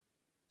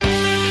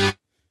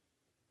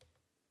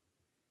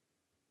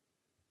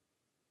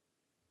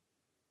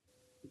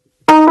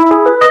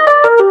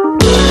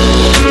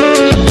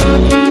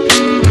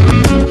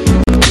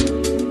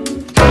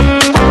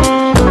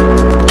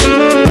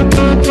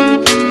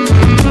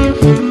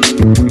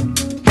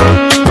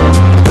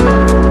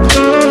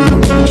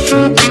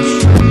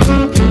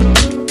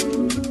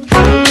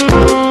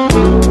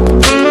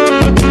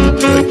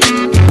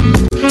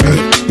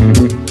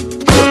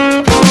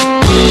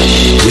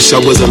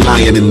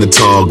in the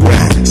tall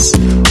grass.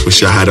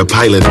 Wish I had a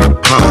pilot and a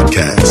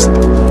podcast.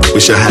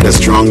 Wish I had a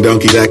strong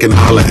donkey that can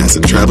holler ass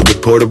and travel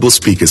with portable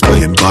speakers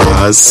playing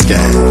bars,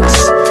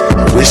 scats.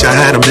 I wish I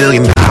had $1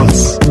 million.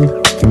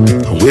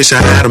 I wish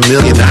I had 1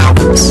 million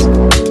albums.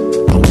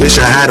 I wish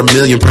I had 1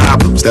 million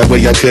problems. That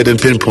way I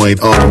couldn't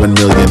pinpoint all 1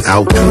 million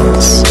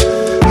outcomes.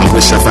 I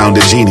wish I found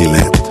a genie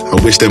lamp. I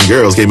wish them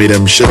girls gave me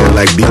them sugar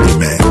like Beanie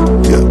Man.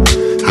 Yeah.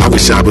 I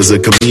wish I was a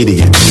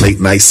comedian. Late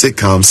night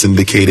sitcom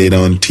syndicated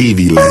on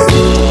TV Land.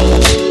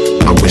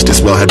 I wish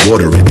this well had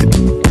water in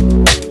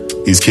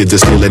it. These kids are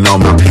stealing all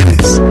my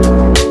pennies.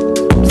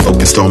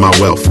 Focused on my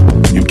wealth.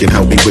 You can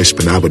help me wish,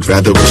 but I would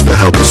rather wish for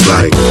help. It's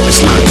like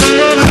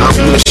I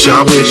wish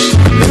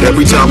that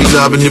every time we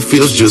love and it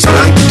feels just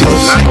like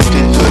this.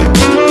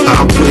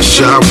 I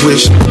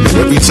wish that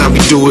every time we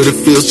do it, it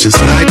feels just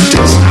like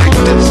this.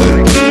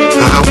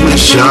 I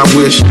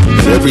wish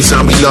that every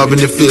time we love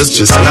and it feels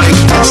just like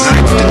this.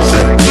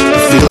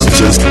 It feels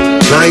just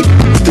like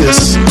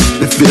this.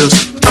 It feels.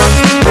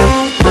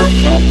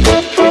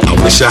 I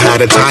wish I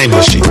had a time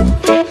machine.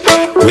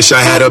 Wish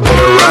I had a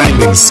better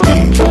rhyming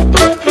scheme.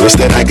 Wish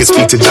that I could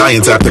speak to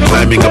giants after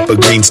climbing up a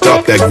green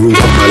stalk that grew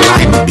from a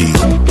lime bean.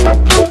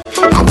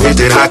 I wish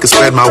that I could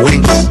spread my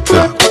wings.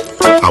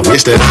 I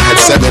wish that I had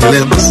 7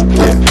 limbs.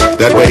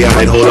 That way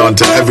I'd hold on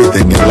to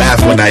everything and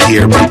laugh when I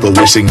hear people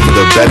wishing for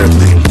the better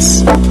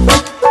things.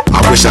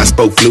 I wish I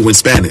spoke fluent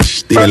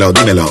Spanish. Dímelo,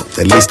 dímelo.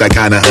 At least I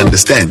kinda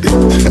understand it.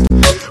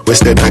 Wish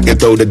that I could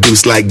throw the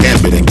deuce like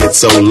Gambit and get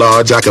so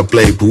large I could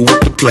play pool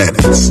with the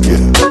planets.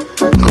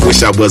 I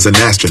wish I was an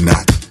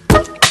astronaut.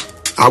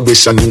 I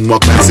wish I knew more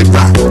classic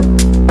rock.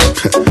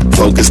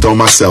 Focused on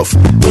myself.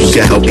 You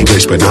can help me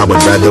wish, but I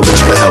would rather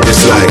wish for help.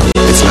 It's like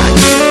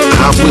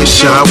I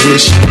wish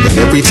that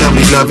every time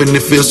we love and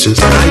it feels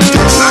just like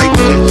this.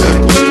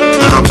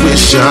 I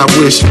wish that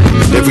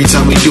every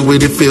time we do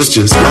it, it feels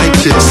just like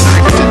this.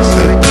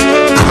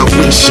 I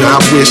wish that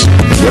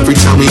every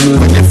time we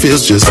move and it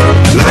feels just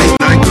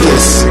like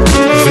this.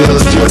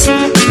 Feels just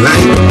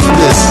like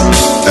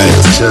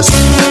this.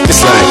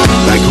 It's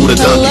like who'da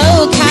done it?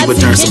 We would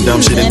turn some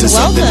dumb shit into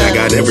something that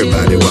got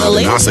everybody wild. The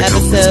latest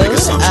episode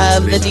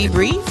of The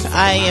Debrief.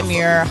 I am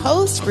your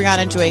host,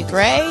 Brianna Joy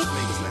Gray,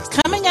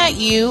 coming at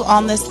you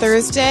on this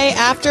Thursday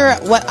after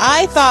what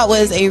I thought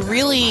was a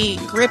really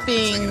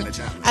gripping,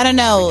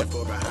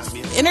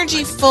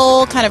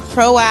 energy-full, kind of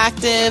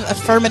proactive,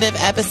 affirmative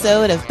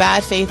episode of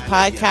Bad Faith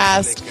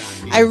Podcast.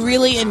 I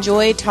really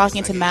enjoyed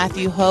talking to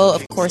Matthew Hoh.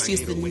 Of course,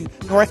 he's the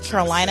North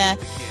Carolina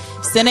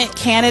Senate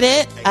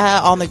candidate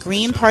on the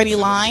Green Party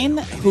line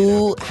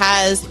who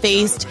has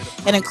faced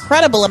an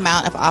incredible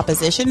amount of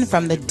opposition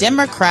from the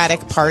Democratic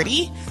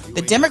Party.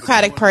 The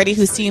Democratic Party,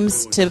 who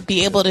seems to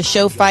be able to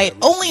show fight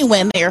only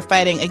when they are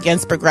fighting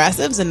against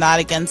progressives and not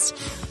against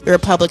the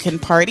Republican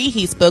Party.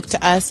 He spoke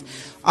to us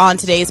on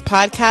today's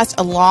podcast,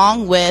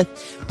 along with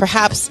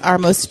perhaps our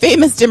most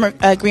famous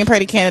Green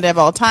Party candidate of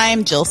all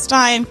time, Jill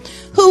Stein,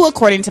 who,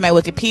 according to my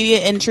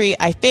Wikipedia entry,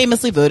 I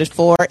famously voted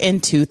for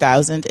in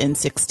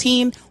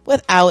 2016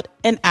 without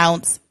an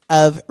ounce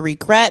of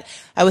regret.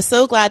 I was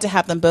so glad to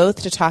have them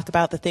both to talk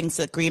about the things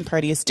that Green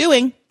Party is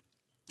doing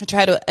to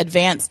try to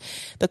advance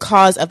the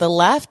cause of the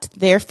left.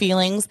 Their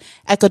feelings,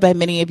 echoed by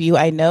many of you,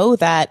 I know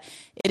that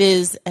it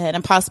is an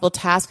impossible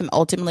task and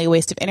ultimately a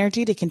waste of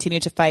energy to continue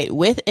to fight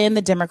within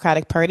the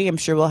Democratic Party. I'm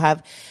sure we'll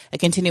have a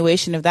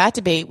continuation of that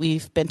debate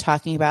we've been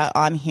talking about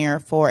on here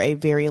for a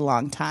very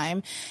long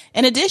time.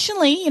 And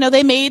additionally,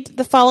 they made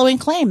the following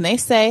claim. They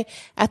say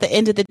at the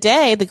end of the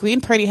day, the Green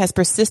Party has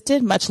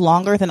persisted much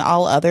longer than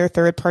all other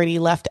third-party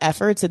left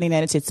efforts in the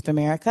United States of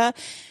America.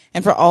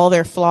 And for all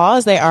their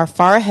flaws, they are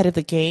far ahead of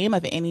the game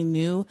of any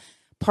new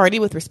party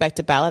with respect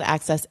to ballot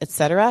access,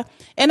 etc.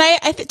 And I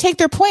take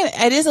their point.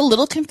 It is a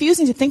little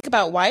confusing to think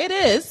about why it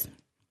is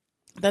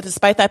that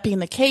despite that being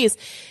the case,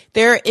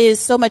 there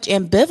is so much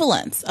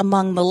ambivalence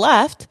among the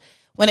left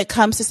when it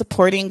comes to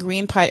supporting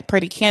Green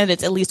Party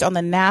candidates, at least on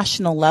the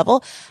national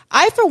level.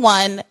 I, for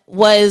one,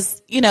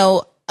 was,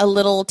 a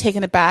little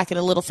taken aback and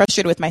a little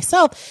frustrated with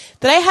myself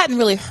that I hadn't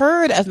really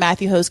heard of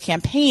Matthew Hoh's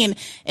campaign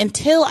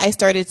until I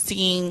started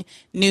seeing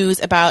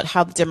news about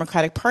how the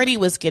Democratic Party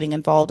was getting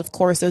involved. Of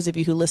course, those of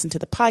you who listen to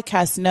the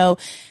podcast know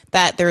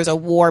that there's a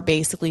war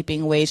basically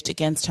being waged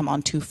against him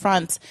on two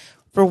fronts.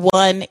 For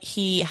one,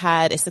 he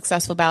had a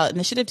successful ballot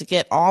initiative to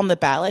get on the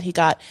ballot. He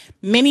got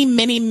many,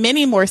 many,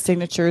 many more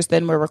signatures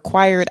than were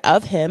required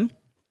of him.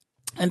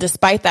 And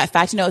despite that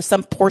fact,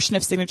 some portion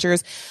of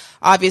signatures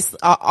obviously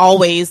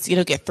always,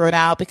 get thrown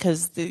out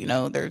because,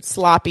 they're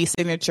sloppy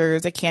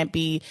signatures. It can't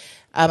be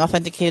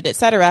authenticated, et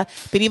cetera.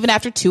 But even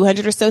after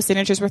 200 or so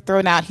signatures were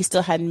thrown out, he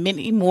still had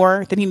many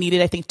more than he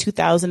needed. I think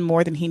 2,000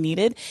 more than he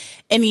needed.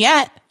 And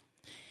yet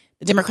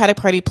the Democratic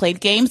Party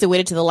played games. They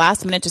waited to the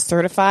last minute to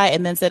certify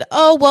and then said,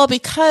 oh, well,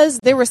 because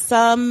there were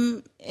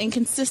some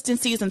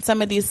inconsistencies in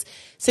some of these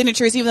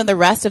signatures, even though the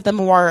rest of them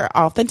were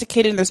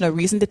authenticated and there's no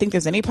reason to think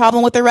there's any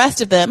problem with the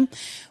rest of them,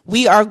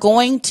 we are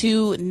going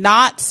to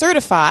not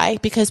certify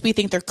because we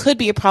think there could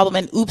be a problem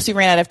and oops, we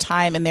ran out of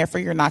time and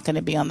therefore you're not going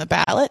to be on the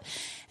ballot.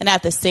 And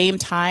at the same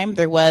time,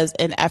 there was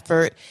an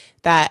effort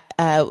that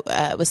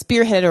was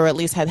spearheaded or at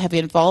least had heavy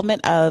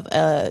involvement of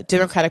a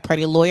Democratic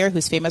Party lawyer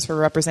who's famous for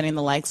representing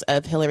the likes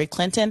of Hillary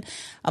Clinton,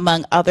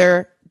 among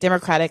other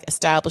Democratic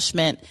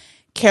establishment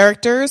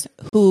characters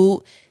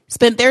who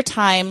spent their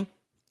time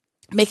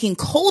making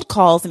cold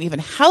calls and even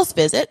house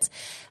visits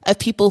of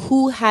people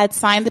who had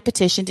signed the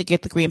petition to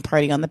get the Green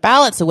Party on the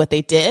ballot. So what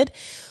they did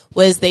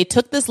was they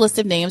took this list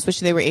of names, which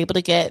they were able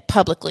to get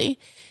publicly,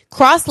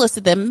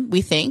 cross-listed them,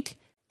 we think,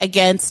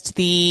 against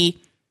the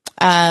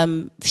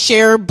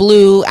Share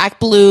Blue, Act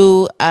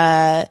Blue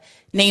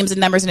names and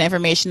numbers and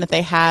information that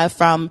they have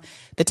from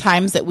the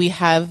times that we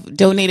have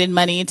donated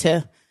money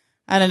to,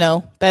 I don't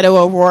know, Beto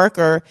O'Rourke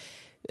or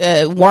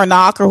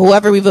Warnock or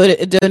whoever we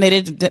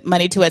donated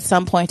money to at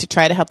some point to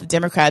try to help the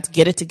Democrats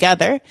get it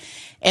together.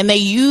 And they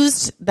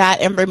used that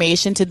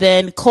information to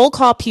then cold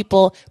call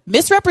people,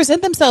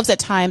 misrepresent themselves at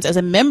times as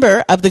a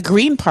member of the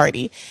Green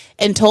Party,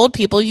 and told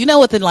people, you know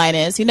what the line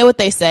is, you know what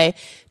they say,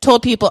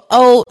 told people,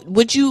 oh,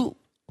 would you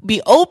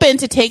be open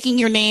to taking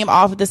your name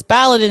off of this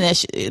ballot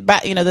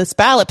this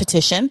ballot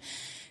petition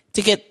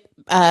to get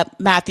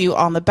Matthew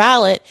on the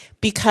ballot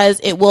because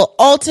it will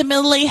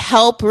ultimately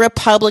help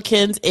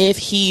Republicans if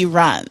he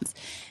runs.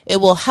 It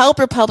will help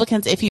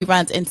Republicans if he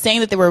runs. And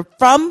saying that they were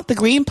from the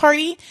Green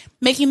Party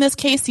making this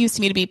case seems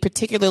to me to be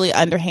particularly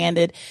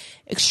underhanded,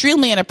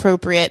 extremely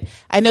inappropriate.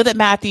 I know that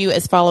Matthew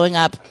is following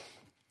up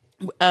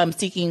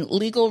seeking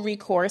legal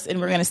recourse,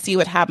 and we're going to see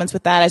what happens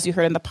with that. As you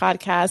heard in the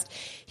podcast,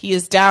 he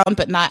is down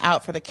but not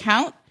out for the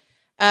count.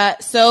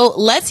 So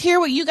let's hear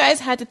what you guys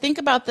had to think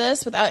about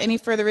this. Without any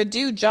further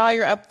ado, Jaw,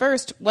 you're up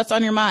first. What's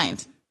on your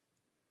mind?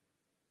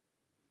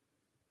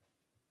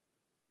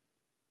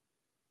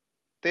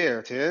 There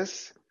it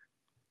is.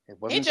 It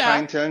wasn't Hey,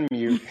 trying to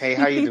unmute. Hey,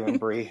 how you doing,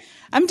 Bree?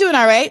 I'm doing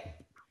all right.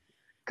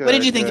 Good, what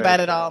did you think good. about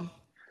it all?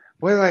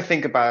 What did I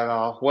think about it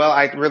all? Well,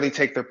 I really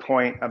take their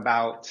point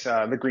about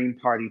the Green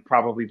Party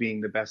probably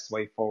being the best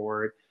way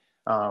forward,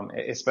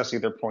 especially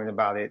their point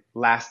about it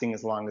lasting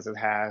as long as it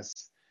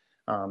has,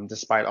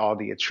 despite all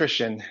the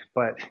attrition.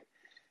 But,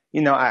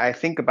 I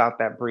think about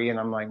that, Bree, and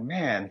I'm like,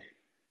 man,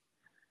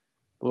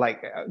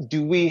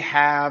 do we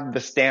have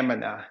the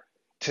stamina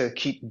to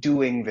keep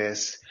doing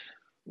this,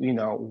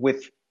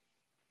 with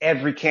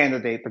every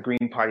candidate the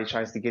Green Party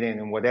tries to get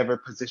in whatever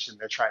position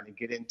they're trying to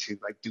get into?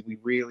 Like, do we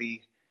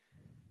really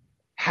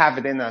have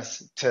it in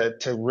us to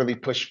really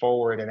push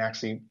forward and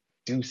actually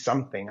do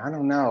something? I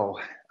don't know.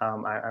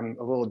 I'm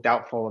a little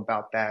doubtful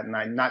about that, and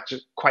I'm not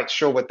just quite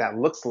sure what that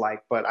looks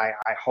like, but I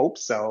hope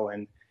so.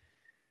 And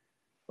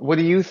what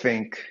do you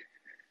think?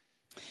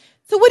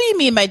 So what do you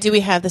mean by do we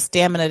have the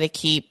stamina to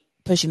keep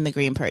pushing the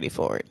Green Party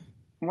forward?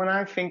 When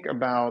I think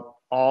about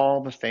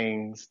all the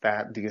things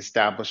that the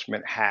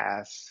establishment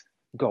has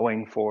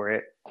going for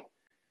it.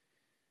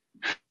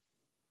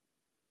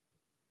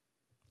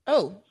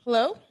 Oh,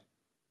 hello?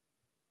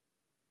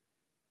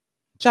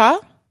 Jaw?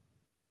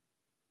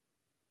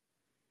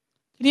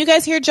 Can you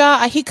guys hear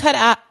Jaw? He cut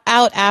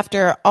out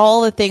after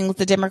all the things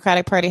the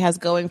Democratic Party has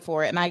going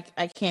for it, and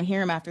I can't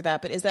hear him after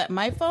that. But is that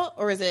my fault,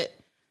 or is it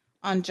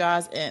on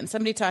Jaw's end?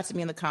 Somebody talk to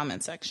me in the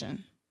comment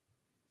section.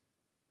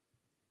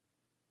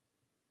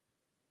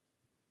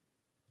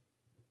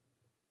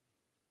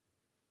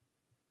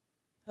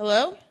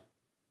 Hello?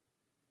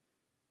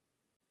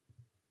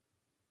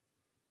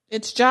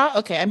 It's Jaw?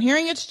 Okay, I'm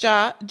hearing it's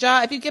Jaw.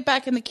 Jaw, if you get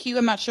back in the queue,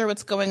 I'm not sure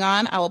what's going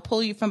on. I will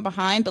pull you from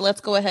behind, but let's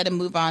go ahead and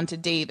move on to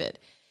David.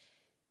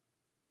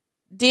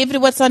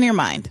 David, what's on your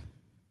mind?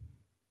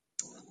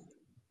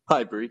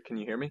 Hi, Bree. Can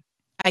you hear me?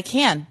 I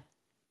can.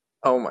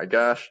 Oh, my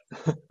gosh.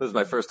 This is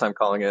my first time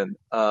calling in.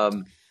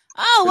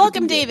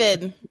 Welcome,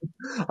 David.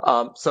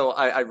 So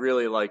I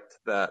really liked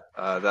that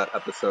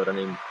episode. I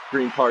mean,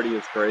 Green Party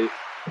is great.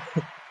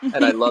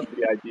 And I love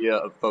the idea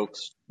of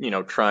folks,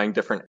 trying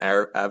different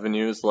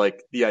avenues.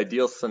 Like the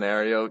ideal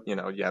scenario,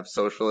 you have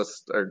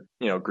socialist or,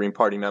 Green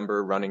Party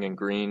member running in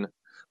green,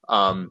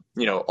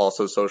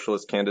 also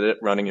socialist candidate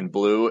running in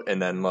blue.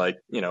 And then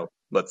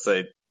let's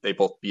say they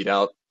both beat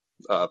out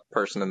a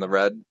person in the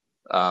red.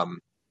 Then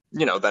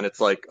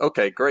it's like,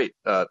 okay, great.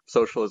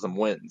 Socialism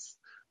wins.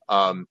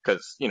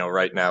 Cause,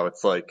 right now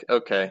it's like,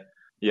 okay,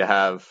 you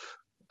have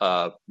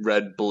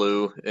red,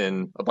 blue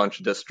in a bunch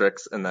of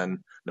districts, and then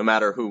no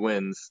matter who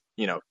wins,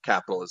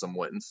 capitalism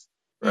wins,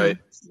 right?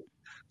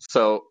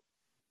 So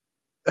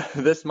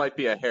this might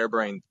be a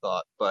harebrained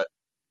thought, but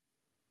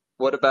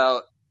what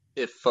about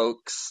if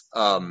folks,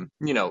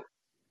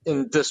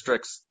 in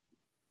districts,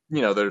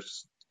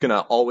 there's gonna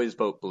always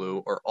vote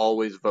blue or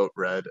always vote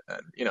red,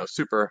 and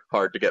super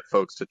hard to get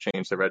folks to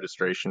change their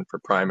registration for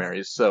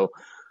primaries. So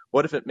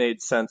what if it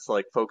made sense,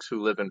 like folks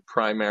who live in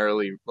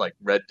primarily like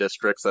red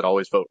districts that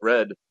always vote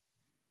red,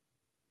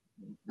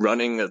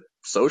 running a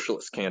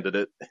socialist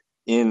candidate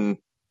in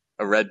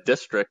a red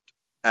district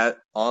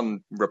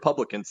on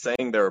Republicans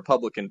saying they're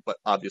Republican, but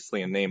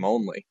obviously in name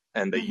only,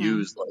 and they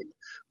use like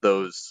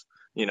those,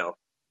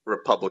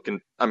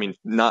 Republican. I mean,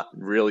 not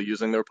really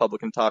using the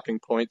Republican talking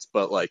points,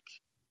 but like,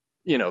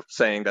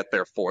 saying that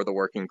they're for the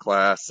working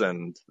class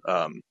and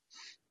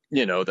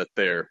that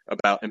they're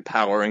about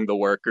empowering the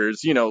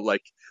workers,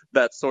 like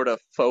that sort of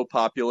faux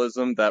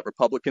populism that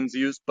Republicans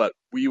use, but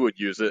we would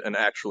use it and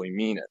actually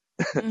mean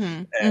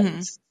it.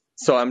 And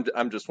so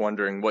I'm just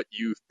wondering what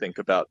you think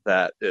about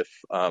that, if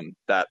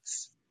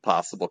that's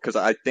possible, because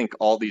I think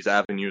all these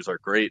avenues are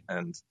great,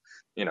 and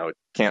it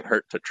can't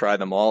hurt to try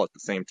them all at the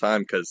same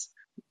time, because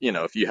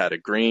if you had a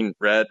green,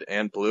 red,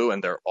 and blue,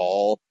 and they're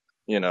all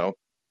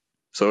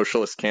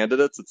socialist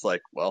candidates, it's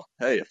like, well,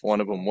 hey, if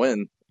one of them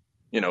win,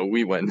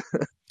 we win.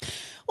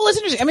 Well, it's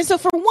interesting. I mean, so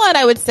for one,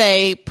 I would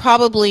say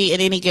probably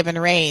in any given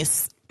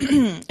race,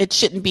 it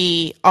shouldn't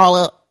be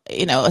all,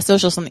 a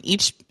socialist on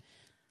each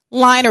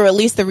line, or at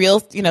least the real,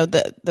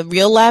 the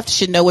real left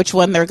should know which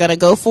one they're going to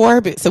go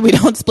for, so we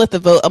don't split the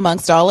vote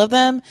amongst all of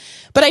them.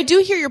 But I do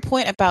hear your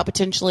point about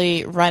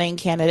potentially running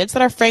candidates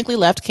that are frankly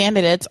left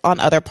candidates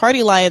on other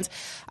party lines.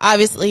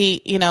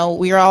 Obviously,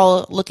 we're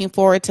all looking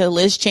forward to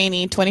Liz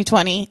Cheney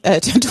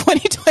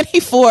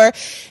 2024.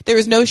 There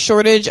is no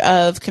shortage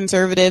of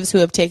conservatives who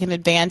have taken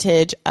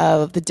advantage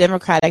of the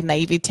Democratic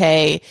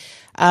naivete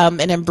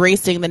and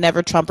embracing the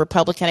Never Trump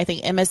Republican. I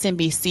think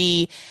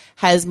MSNBC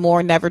has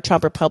more Never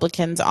Trump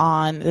Republicans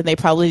on than they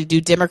probably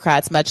do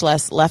Democrats, much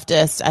less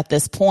leftists at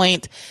this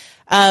point.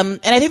 And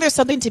I think there's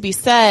something to be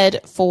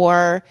said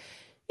for,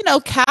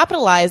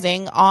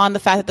 capitalizing on the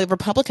fact that the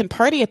Republican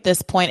Party at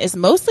this point is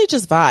mostly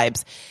just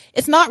vibes.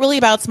 It's not really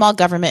about small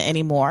government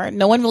anymore.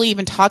 No one really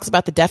even talks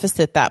about the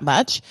deficit that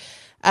much.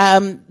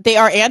 They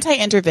are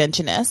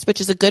anti-interventionist, which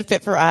is a good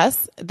fit for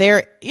us.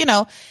 They're,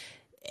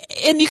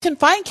 and you can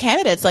find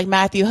candidates like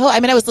Matthew Hoh. I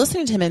mean, I was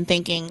listening to him and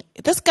thinking,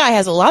 this guy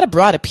has a lot of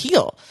broad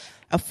appeal.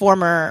 A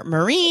former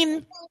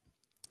Marine,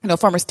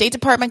 former State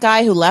Department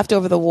guy who left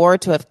over the war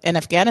in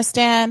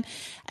Afghanistan.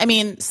 I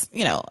mean,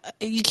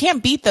 you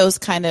can't beat those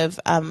kind of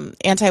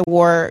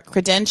anti-war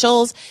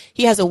credentials.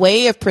 He has a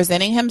way of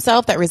presenting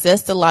himself that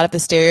resists a lot of the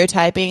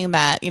stereotyping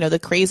that, the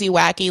crazy,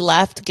 wacky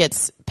left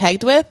gets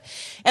pegged with.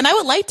 And I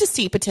would like to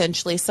see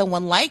potentially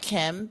someone like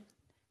him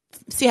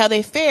see how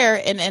they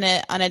fare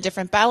on a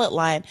different ballot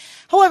line.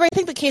 However, I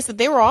think the case that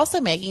they were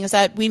also making is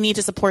that we need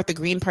to support the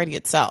Green Party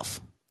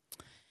itself.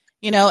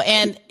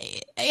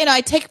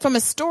 I take from a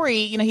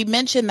story, he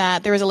mentioned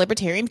that there was a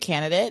libertarian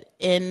candidate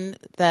in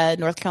the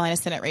North Carolina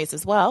Senate race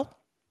as well,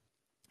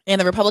 and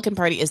the Republican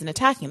Party isn't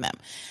attacking them.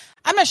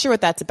 I'm not sure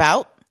what that's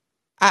about.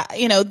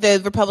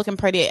 The Republican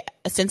Party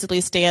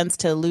ostensibly stands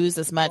to lose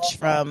as much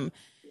from,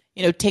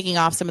 taking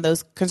off some of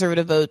those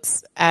conservative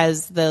votes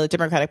as the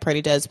Democratic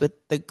Party does with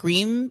the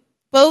Green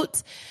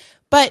votes.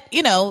 But,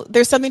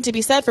 there's something to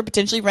be said for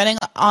potentially running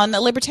on a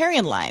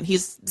libertarian line.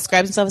 He's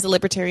described himself as a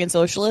libertarian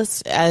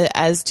socialist,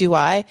 as do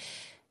I.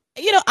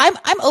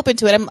 I'm open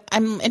to it.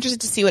 I'm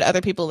interested to see what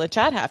other people in the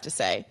chat have to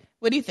say.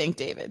 What do you think,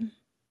 David?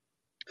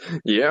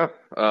 Yeah,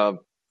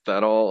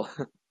 that all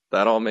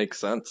makes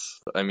sense.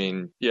 I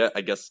mean, yeah,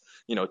 I guess,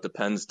 it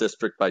depends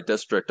district by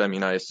district. I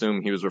mean, I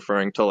assume he was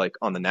referring to like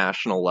on the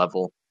national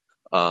level.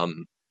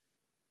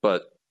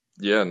 But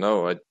yeah,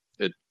 no,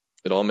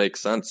 it all makes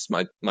sense.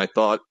 My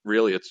thought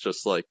really, it's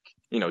just like,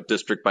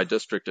 district by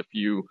district, if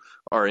you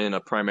are in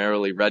a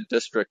primarily red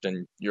district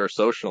and you're a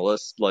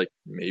socialist, like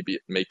maybe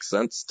it makes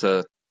sense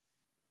to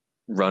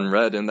run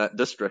red in that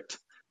district,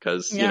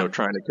 because,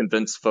 trying to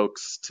convince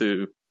folks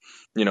to,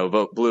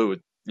 vote blue,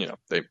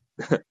 they,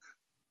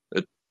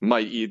 it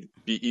might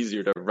be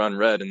easier to run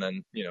red and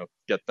then,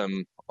 get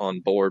them on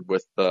board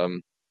with,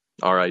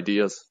 our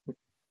ideas.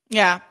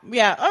 Yeah.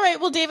 All right.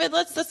 Well, David,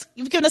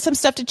 you've given us some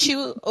stuff to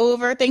chew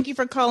over. Thank you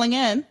for calling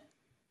in.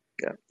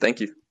 Yeah. Thank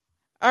you.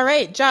 All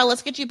right, John,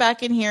 let's get you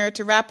back in here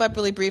to wrap up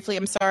really briefly.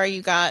 I'm sorry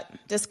you got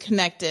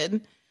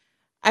disconnected.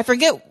 I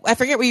forget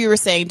what you were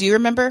saying. Do you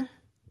remember?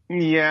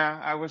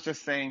 Yeah, I was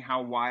just saying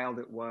how wild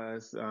it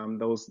was.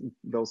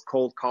 Those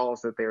cold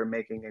calls that they were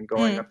making and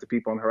going up to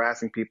people and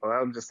harassing people.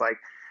 I was just like,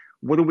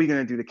 what are we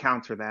going to do to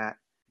counter that?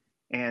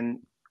 And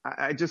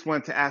I just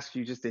wanted to ask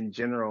you, just in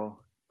general,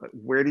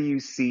 where do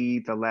you see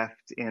the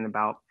left in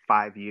about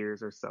 5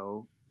 years or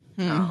so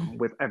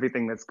with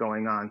everything that's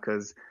going on?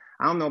 Because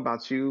I don't know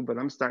about you, but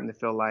I'm starting to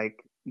feel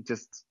like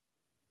just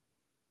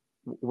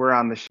we're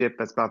on the ship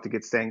that's about to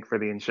get sank for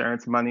the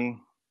insurance money.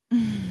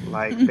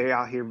 Like they're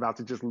out here about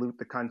to just loot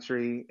the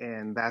country,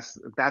 and that's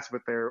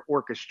what they're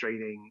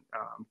orchestrating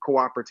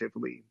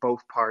cooperatively.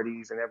 Both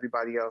parties and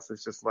everybody else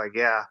is just like,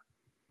 yeah,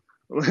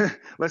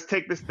 let's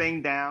take this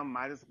thing down.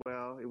 Might as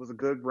well. It was a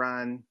good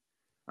run.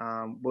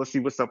 We'll see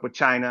what's up with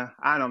China.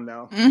 I don't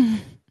know.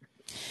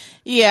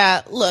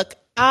 Yeah, look,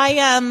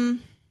 I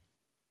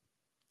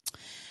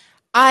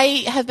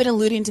have been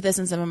alluding to this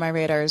in some of my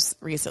radars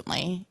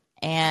recently,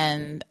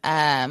 and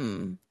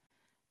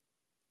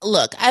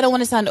look, I don't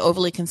want to sound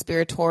overly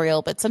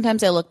conspiratorial, but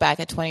sometimes I look back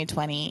at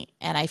 2020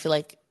 and I feel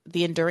like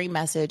the enduring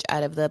message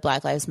out of the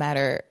Black Lives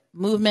Matter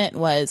movement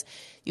was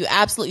you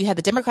had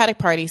the Democratic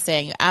Party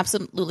saying you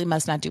absolutely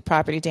must not do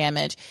property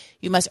damage.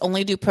 You must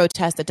only do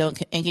protests that don't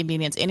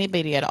inconvenience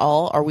anybody at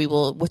all, or we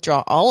will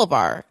withdraw all of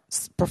our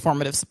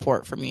performative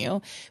support from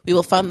you. We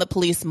will fund the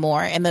police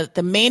more. And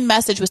the main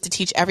message was to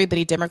teach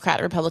everybody,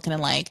 Democrat, Republican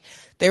alike,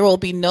 there will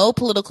be no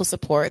political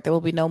support. There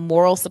will be no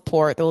moral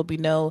support. There will be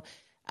no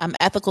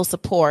ethical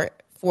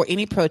support for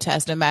any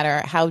protest, no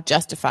matter how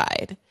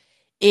justified,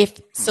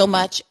 if so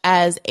much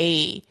as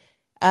a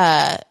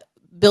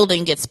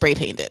building gets spray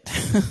painted.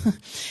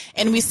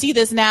 And we see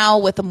this now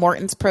with the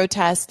Morton's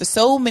protest. There's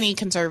so many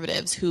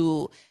conservatives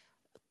who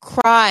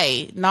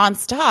cry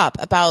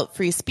nonstop about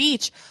free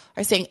speech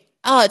are saying,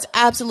 oh, it's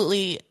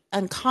absolutely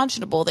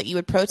unconscionable that you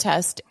would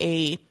protest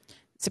a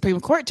Supreme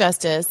Court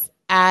justice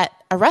at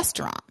a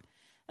restaurant.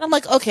 And I'm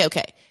like,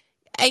 okay.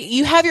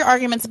 You have your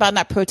arguments about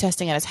not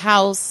protesting at his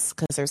house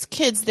because there's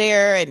kids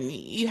there, and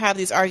you have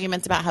these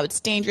arguments about how it's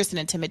dangerous and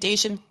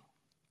intimidation.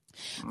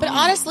 But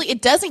honestly,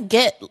 it doesn't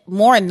get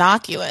more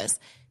innocuous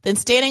than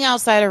standing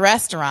outside a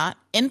restaurant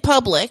in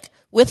public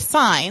with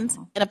signs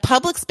in a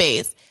public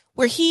space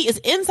where he is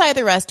inside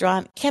the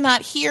restaurant,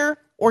 cannot hear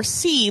or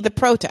see the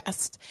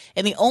protest.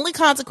 And the only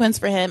consequence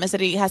for him is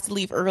that he has to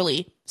leave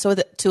early so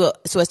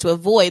as to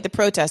avoid the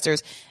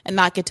protesters and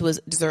not get to his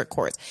dessert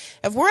course.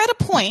 If we're at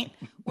a point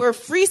where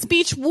free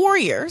speech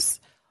warriors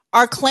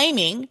are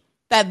claiming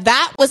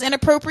that was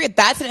inappropriate,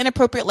 that's an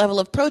inappropriate level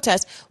of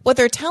protest, what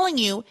they're telling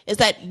you is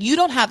that you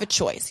don't have a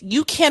choice.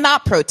 You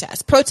cannot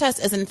protest. Protest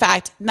is, in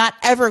fact, not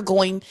ever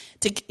going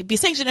to be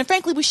sanctioned. And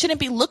frankly, we shouldn't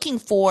be looking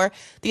for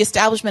the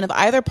establishment of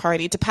either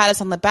party to pat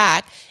us on the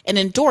back and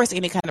endorse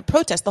any kind of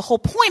protest. The whole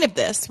point of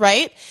this,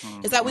 right,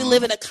 is that we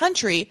live in a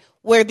country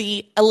where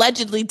the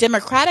allegedly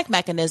democratic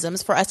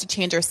mechanisms for us to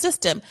change our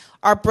system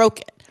are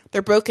broken.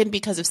 They're broken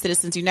because of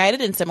Citizens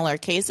United in similar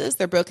cases.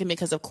 They're broken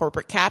because of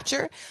corporate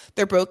capture.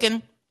 They're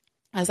broken,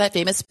 as that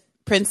famous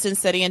Princeton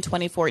study in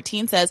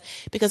 2014 says,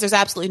 because there's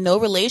absolutely no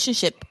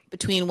relationship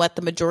between what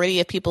the majority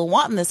of people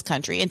want in this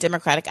country and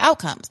democratic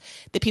outcomes.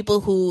 The people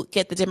who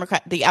get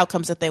the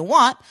outcomes that they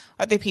want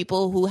are the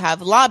people who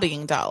have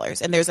lobbying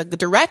dollars. And there's a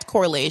direct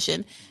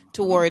correlation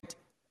toward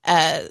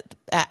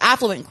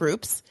affluent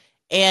groups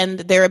and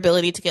their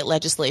ability to get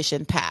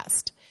legislation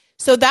passed.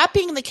 So that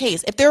being the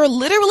case, if there are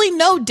literally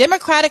no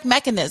democratic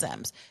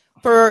mechanisms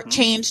for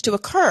change to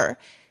occur,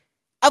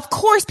 of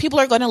course people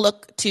are going to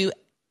look to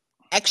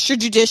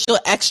extrajudicial,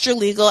 extra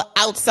legal,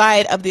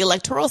 outside of the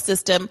electoral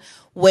system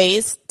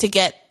ways to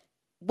get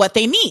what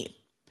they need.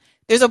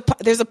 There's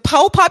a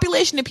whole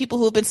population of people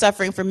who have been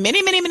suffering for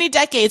many, many, many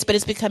decades, but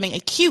it's becoming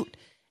acute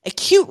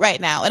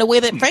right now in a way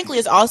that frankly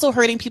is also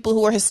hurting people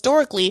who are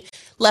historically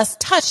less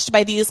touched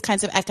by these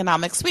kinds of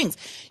economic swings.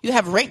 You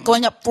have rent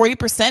going up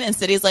 40% in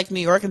cities like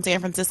New York and San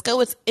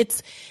Francisco.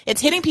 It's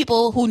hitting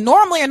people who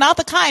normally are not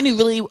the kind who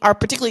really are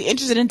particularly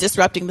interested in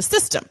disrupting the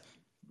system.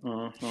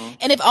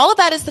 And if all of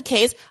that is the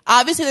case,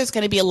 obviously there's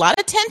going to be a lot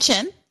of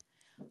tension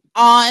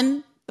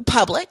on the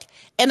public,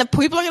 and the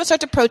people are going to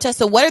start to protest.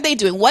 So what are they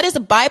doing? What is a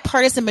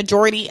bipartisan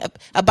majority,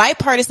 a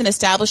bipartisan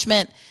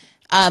establishment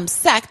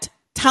sect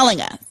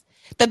telling us?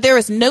 That there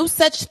is no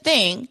such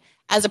thing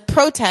as a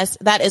protest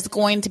that is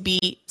going to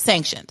be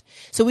sanctioned.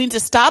 So we need to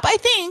stop, I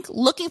think,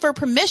 looking for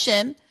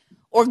permission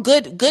or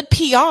good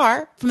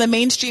PR from the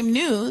mainstream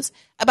news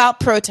about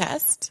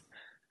protest.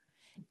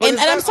 And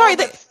I'm sorry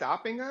that's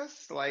stopping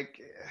us. Like,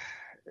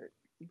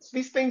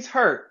 these things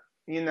hurt.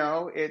 You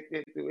know,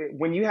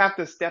 when you have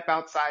to step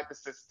outside the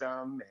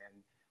system,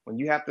 and when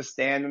you have to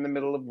stand in the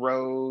middle of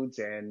roads,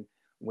 and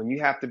when you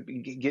have to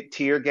get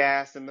tear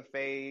gas in the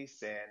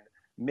face and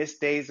miss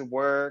days of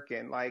work,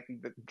 and like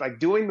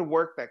doing the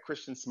work that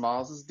Christian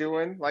Smalls is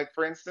doing, like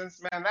for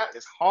instance, man, that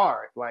is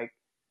hard. Like,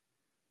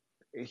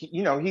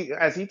 he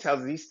as he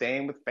tells us, he's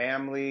staying with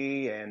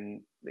family,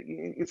 and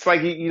it's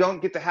like you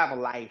don't get to have a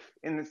life,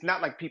 and it's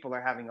not like people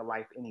are having a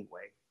life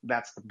anyway.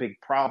 That's the big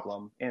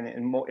problem,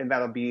 and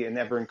that'll be an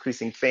ever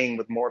increasing thing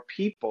with more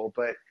people.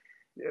 But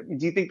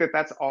do you think that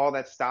that's all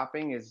that's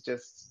stopping is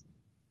just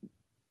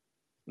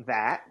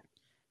that?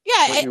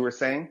 Yeah, what you were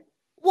saying.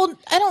 Well,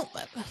 I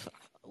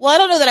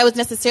don't know that I was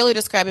necessarily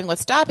describing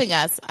what's stopping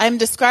us. I'm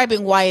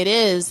describing why it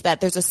is that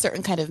there's a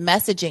certain kind of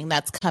messaging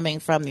that's coming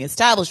from the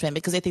establishment,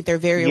 because I think they're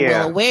very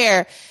well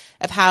aware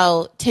of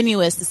how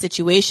tenuous the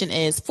situation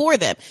is for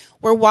them.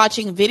 We're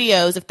watching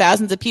videos of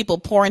thousands of people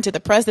pour into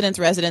the president's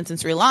residence in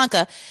Sri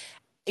Lanka,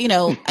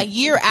 a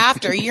year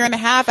and a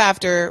half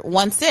after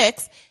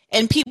 1/6,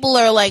 and people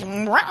are like,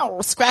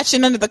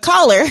 scratching under the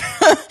collar,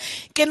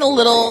 getting a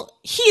little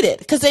heated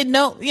because they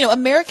know,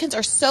 Americans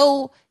are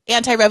so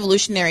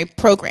anti-revolutionary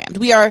programmed.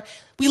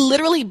 We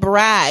literally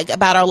brag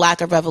about our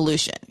lack of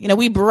revolution.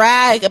 We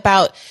brag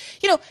about,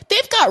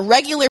 they've got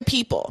regular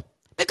people.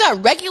 They've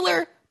got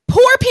regular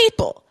poor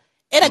people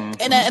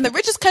in the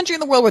richest country in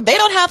the world where they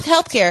don't have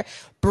health care,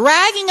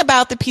 bragging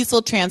about the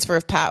peaceful transfer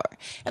of power.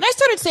 And I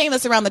started saying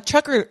this around the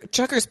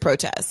truckers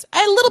protests. A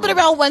little bit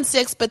around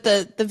 1/6, but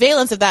the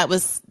valence of that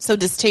was so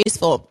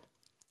distasteful.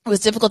 It was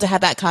difficult to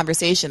have that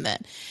conversation then.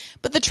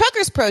 But the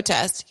truckers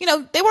protest,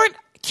 they weren't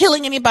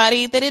killing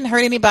anybody. They didn't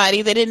hurt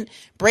anybody. They didn't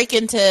break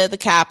into the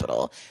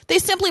Capitol. They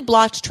simply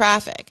blocked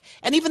traffic.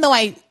 And even though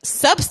I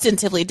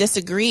substantively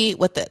disagree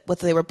with what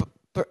they were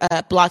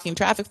blocking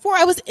traffic for,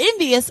 I was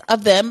envious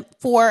of them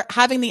for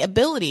having the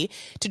ability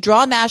to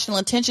draw national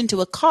attention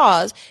to a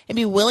cause and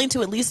be willing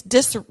to at least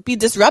be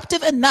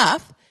disruptive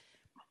enough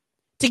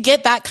to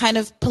get that kind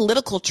of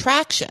political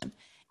traction.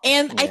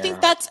 And I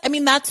think that's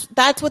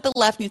what the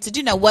left needs to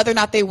do now. Whether or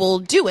not they will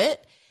do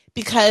it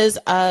because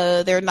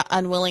they're not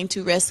unwilling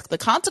to risk the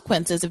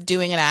consequences of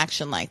doing an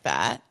action like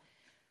that,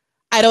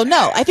 I don't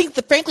know. I think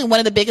that, frankly, one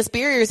of the biggest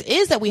barriers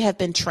is that we have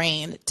been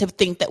trained to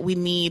think that we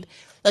need,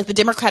 like, the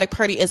Democratic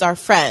Party is our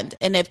friend.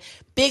 And if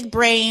big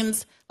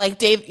brains like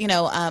Dave,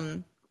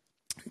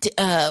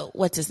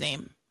 what's his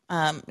name?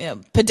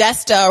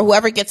 Podesta or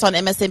whoever gets on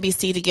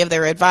MSNBC to give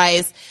their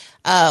advice,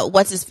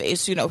 what's his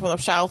face, from the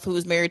South, who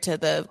was married to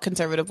the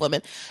conservative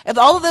woman. If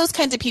all of those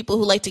kinds of people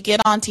who like to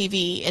get on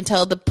TV and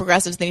tell the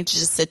progressives they need to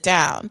just sit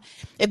down,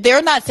 if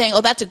they're not saying,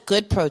 oh, that's a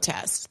good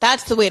protest,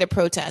 that's the way to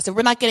protest, if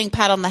we're not getting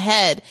pat on the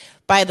head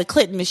by the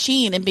Clinton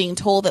machine and being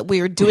told that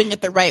we're doing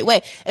it the right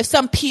way, if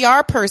some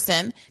PR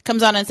person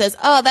comes on and says,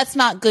 oh, that's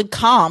not good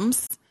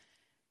comms,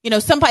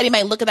 somebody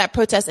might look at that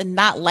protest and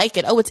not like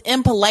it. Oh, it's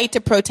impolite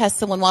to protest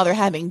someone while they're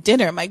having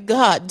dinner. My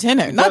God,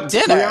 dinner, not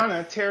dinner.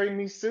 Brianna, Terry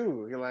me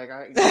Sue. You're like,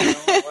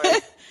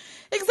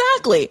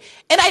 Exactly.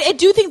 And I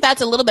do think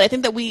that's a little bit, I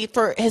think that we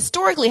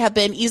historically have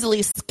been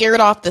easily scared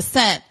off the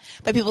scent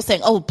by people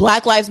saying, oh,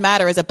 Black Lives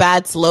Matter is a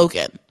bad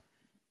slogan.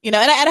 And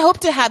I hope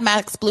to have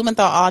Max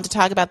Blumenthal on to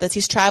talk about this.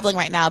 He's traveling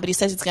right now, but he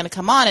says he's going to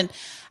come on, and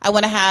I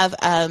want to have,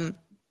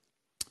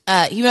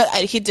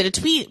 he did a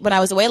tweet when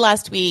I was away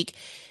last week.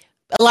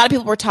 A lot of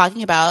people were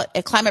talking about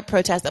a climate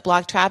protest that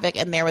blocked traffic,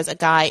 and there was a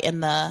guy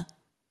in the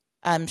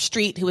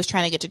street who was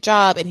trying to get a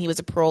job, and he was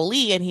a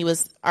parolee, and he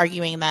was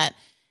arguing that,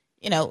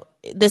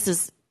 this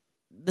is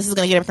going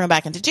to get him thrown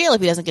back into jail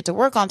if he doesn't get to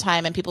work on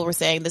time. And people were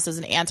saying this is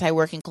an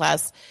anti-working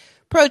class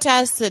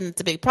protest and it's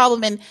a big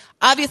problem. And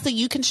obviously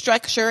you can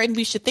structure, and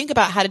we should think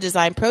about how to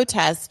design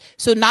protests.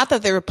 So not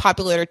that they're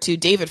popular to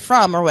David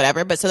Frum or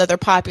whatever, but so that they're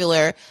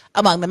popular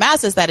among the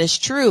masses. That is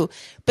true.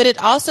 But it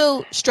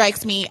also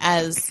strikes me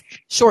as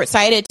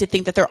short-sighted to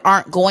think that there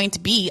aren't going to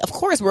be, of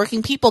course,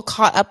 working people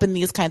caught up in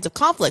these kinds of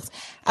conflicts.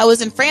 I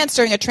was in France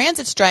during a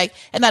transit strike,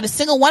 and not a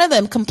single one of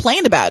them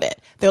complained about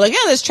it. They're like, yeah,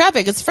 there's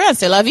traffic. It's France.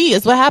 C'est la vie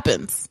is what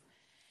happens.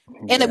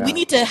 And we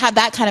need to have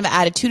that kind of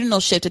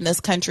attitudinal shift in this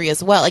country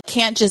as well. It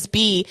can't just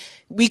be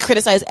we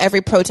criticize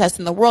every protest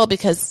in the world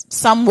because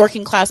some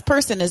working class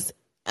person is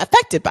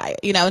affected by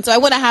it, And so I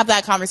want to have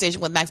that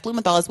conversation with Max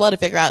Blumenthal as well to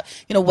figure out,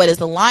 what is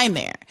the line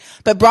there.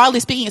 But broadly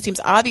speaking, it seems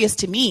obvious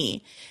to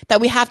me that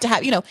we have to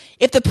have,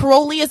 if the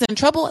parolee is in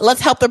trouble,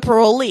 let's help the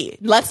parolee.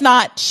 Let's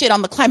not shit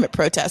on the climate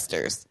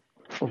protesters.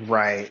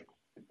 Right.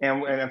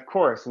 And of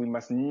course, we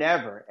must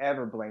never,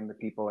 ever blame the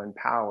people in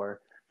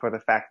power for the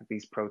fact that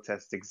these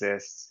protests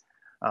exist.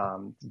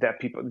 That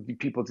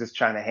people just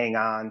trying to hang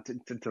on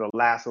to the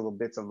last little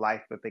bits of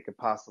life that they could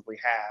possibly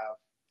have.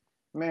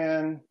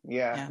 Man,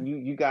 yeah.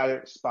 You got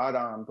it spot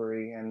on,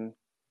 Bree. And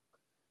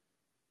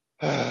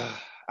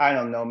I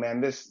don't know,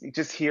 man.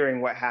 Just hearing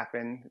what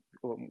happened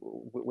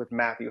with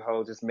Matthew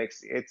Hoh just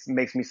makes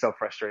me so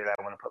frustrated.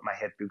 I want to put my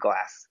head through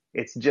glass.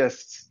 It's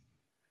just,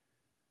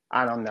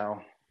 I don't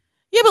know.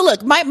 Yeah, but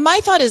look,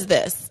 my thought is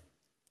this.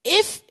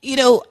 If,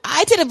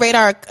 I did a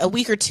radar a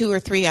week or two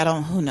or three,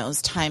 who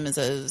knows, time is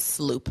a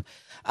sloop,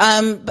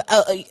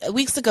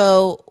 weeks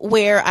ago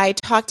where I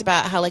talked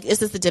about how, is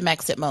this the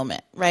Demexit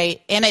moment,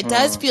 right? And it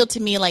does feel to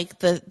me like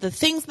the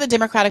things the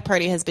Democratic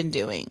Party has been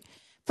doing.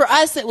 For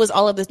us, it was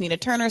all of this Nina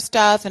Turner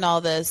stuff and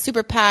all the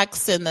super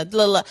PACs and the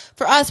blah, blah.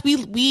 For us,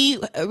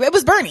 it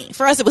was Bernie.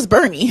 For us, it was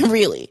Bernie,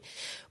 really.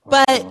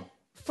 But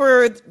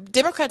for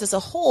Democrats as a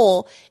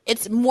whole,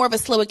 it's more of a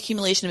slow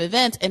accumulation of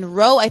events. And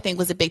Roe, I think,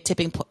 was a big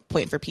tipping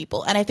point for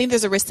people. And I think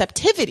there's a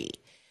receptivity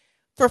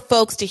for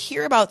folks to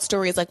hear about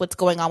stories like what's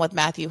going on with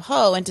Matthew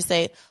Hoh and to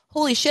say,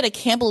 holy shit, I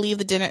can't believe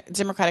the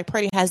Democratic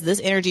Party has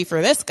this energy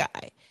for this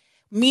guy.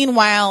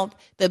 Meanwhile,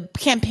 the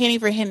campaigning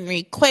for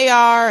Henry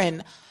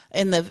Cuellar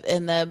and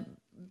the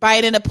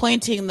Biden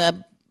appointing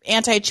the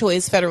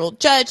anti-choice federal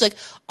judge,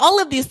 all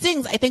of these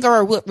things I think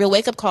are a real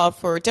wake-up call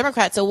for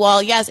Democrats. So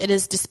while, yes, it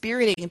is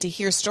dispiriting to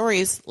hear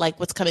stories like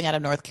what's coming out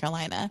of North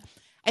Carolina,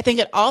 I think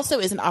it also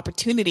is an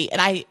opportunity.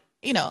 And I'm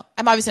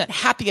obviously not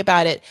happy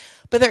about it,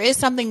 but there is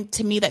something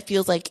to me that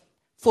feels like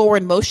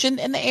forward motion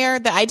in the air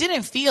that I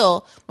didn't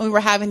feel when we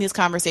were having these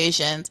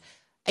conversations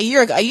a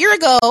year ago. A year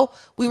ago,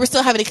 we were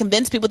still having to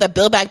convince people that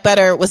Build Back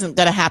Better wasn't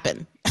going to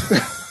happen.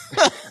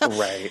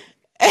 Right.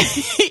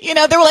 They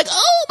were like,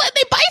 oh, but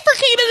they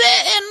bifurcated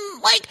it,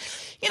 and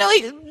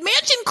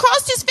Manchin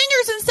crossed his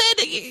fingers and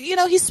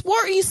said, he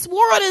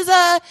swore on his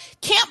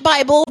camp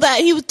Bible that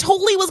he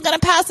totally was going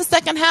to pass the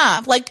second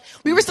half.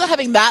 We were still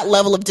having that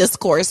level of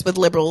discourse with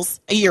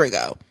liberals a year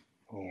ago.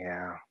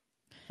 Yeah.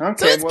 Okay.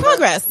 So it's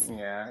progress.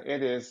 Yeah,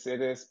 it is.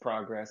 It is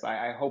progress.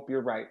 I hope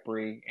you're right,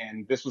 Bree.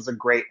 And this was a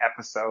great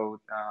episode.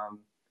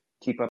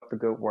 Keep up the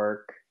good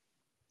work.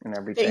 and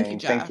everything.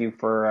 Thank you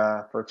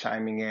for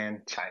chiming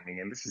in.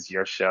 This is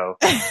your show.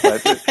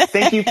 But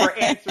thank you for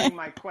answering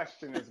my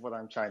question is what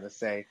I'm trying to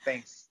say.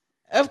 Thanks.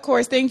 Of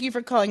course. Thank you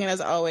for calling in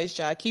as always,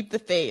 Ja. Keep the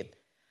faith.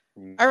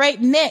 All right,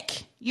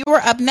 Nick, you are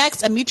up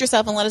next. Unmute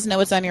yourself and let us know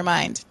what's on your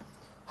mind.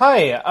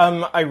 Hi,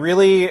 I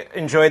really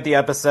enjoyed the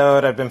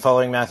episode. I've been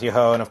following Matthew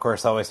Ho, and of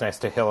course, always nice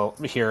to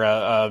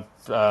hear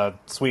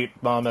sweet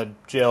Mama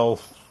Jill.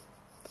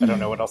 I don't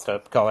know what else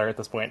to call her at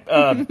this point.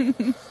 But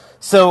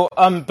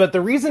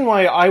the reason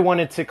why I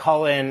wanted to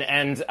call in,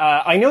 and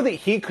I know that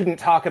he couldn't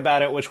talk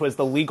about it, which was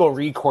the legal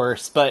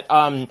recourse, but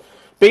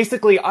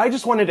basically, I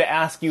just wanted to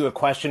ask you a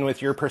question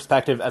with your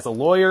perspective as a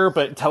lawyer,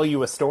 but tell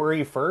you a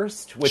story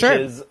first, which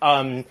is...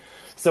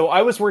 So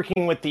I was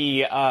working with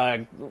the,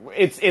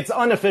 it's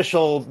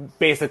unofficial,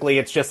 basically.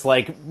 It's just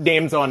like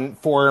names on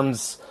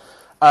forms.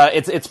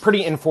 It's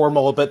pretty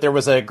informal, but there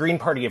was a Green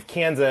Party of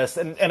Kansas,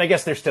 and I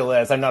guess there still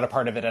is. I'm not a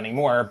part of it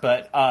anymore,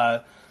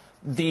 but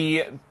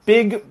the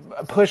big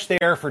push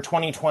there for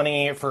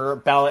 2020 for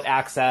ballot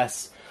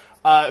access,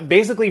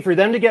 basically for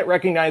them to get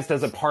recognized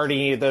as a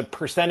party, the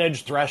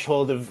percentage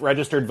threshold of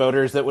registered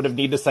voters that would have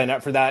needed to sign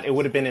up for that, it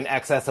would have been in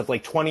excess of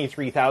like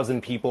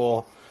 23,000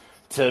 people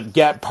to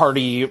get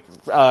party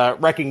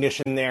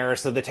recognition there.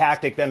 So the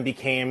tactic then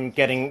became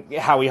getting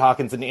Howie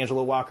Hawkins and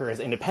Angela Walker as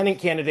independent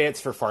candidates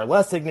for far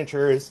less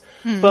signatures.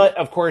 But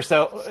of course,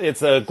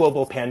 it's a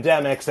global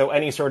pandemic, so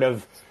any sort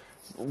of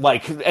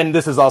and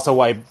this is also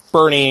why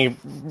Bernie,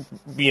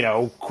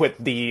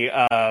 quit the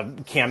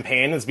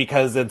campaign, is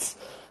because it's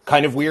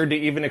kind of weird to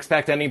even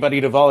expect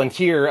anybody to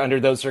volunteer under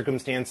those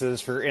circumstances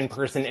for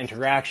in-person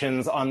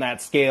interactions on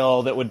that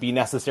scale that would be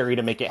necessary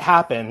to make it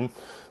happen.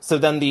 So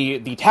then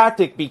the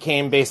tactic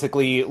became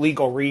basically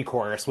legal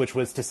recourse, which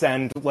was to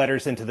send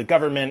letters into the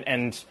government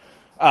and,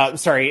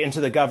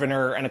 into the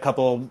governor and a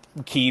couple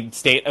key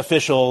state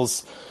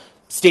officials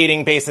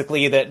stating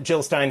basically that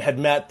Jill Stein had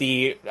met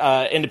the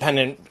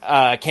independent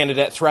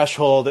candidate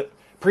threshold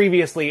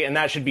previously, and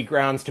that should be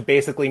grounds to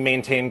basically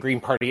maintain Green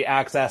Party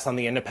access on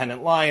the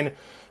independent line.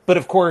 But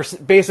of course,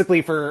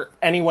 basically for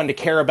anyone to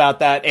care about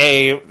that,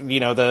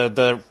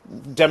 the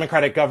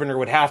Democratic governor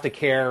would have to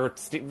care,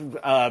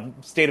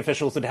 state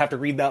officials would have to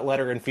read that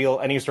letter and feel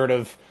any sort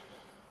of,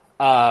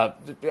 I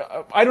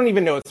don't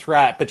even know a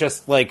threat, but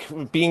just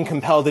like being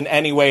compelled in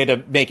any way to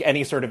make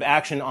any sort of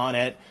action on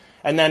it.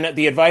 And then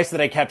the advice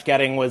that I kept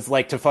getting was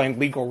like to find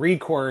legal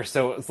recourse.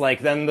 So it was like,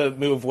 then the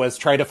move was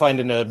try to find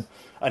an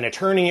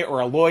attorney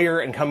or a lawyer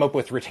and come up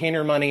with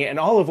retainer money, and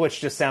all of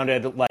which just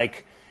sounded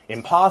like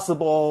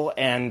impossible.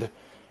 And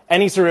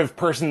any sort of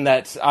person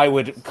that I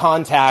would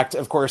contact,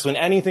 of course, when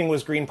anything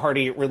was Green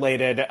Party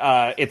related,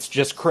 it's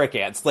just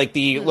crickets. Like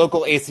the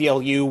local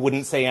ACLU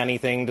wouldn't say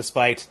anything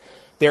despite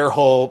their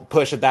whole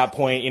push at that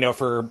point,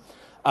 for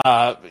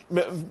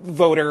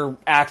voter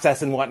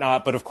access and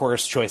whatnot. But of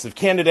course, choice of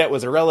candidate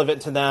was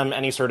irrelevant to them.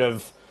 Any sort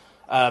of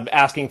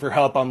asking for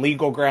help on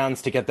legal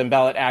grounds to get them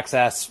ballot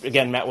access,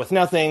 again, met with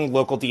nothing.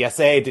 Local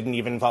DSA didn't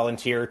even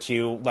volunteer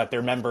to let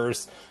their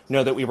members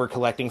know that we were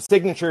collecting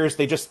signatures.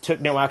 They just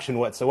took no action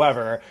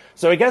whatsoever.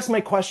 So I guess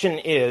my question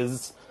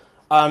is,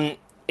 in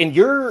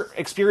your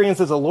experience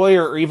as a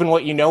lawyer, or even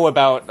what you know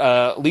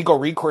about legal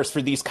recourse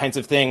for these kinds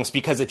of things,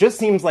 because it just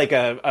seems like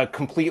a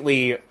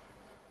completely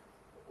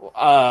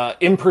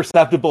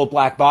imperceptible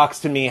black box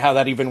to me how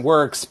that even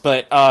works.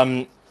 But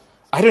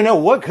I don't know,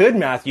 what could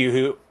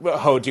Matthew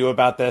Ho do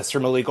about this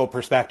from a legal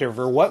perspective,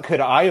 or what could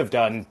I have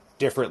done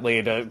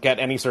differently to get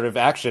any sort of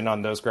action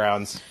on those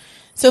grounds?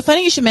 So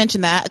funny you should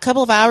mention that. A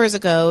couple of hours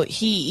ago,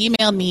 he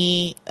emailed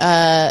me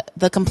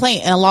the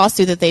complaint in a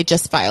lawsuit that they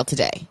just filed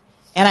today.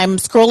 And I'm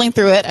scrolling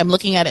through it. I'm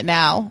looking at it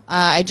now.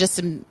 I just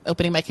am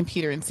opening my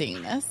computer and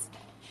seeing this.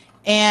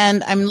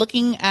 And I'm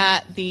looking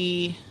at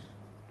I'm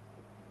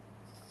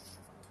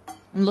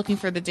looking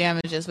for the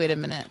damages. Wait a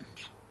minute.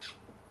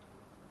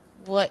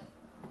 What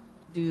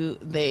do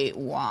they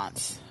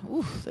want?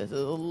 Ooh, this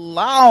is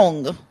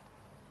long.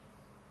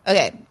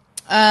 Okay.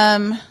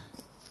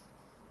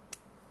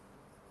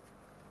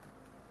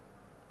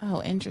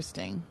 Oh,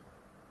 interesting.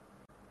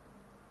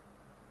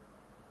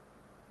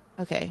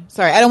 Okay,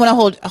 sorry. I don't want to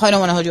hold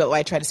you up while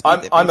I try to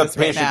speak. I'm a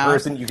patient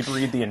person. You could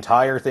read the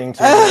entire thing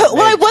too.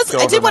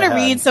 I did want to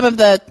read some of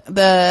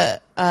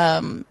the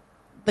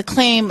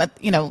claim,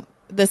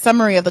 the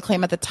summary of the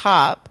claim at the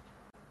top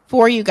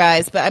for you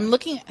guys. But I'm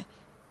looking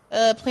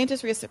at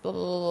plaintiff's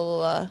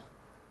the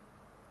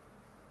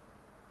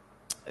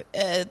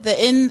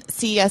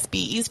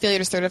NCSBE's failure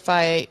to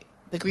certify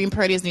the Green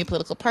Party as a new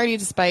political party,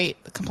 despite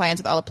compliance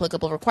with all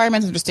applicable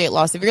requirements under state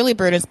law, severely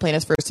burdens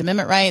plaintiffs' First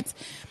Amendment rights.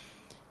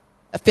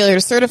 A failure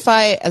to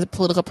certify as a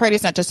political party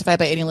is not justified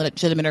by any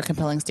legitimate or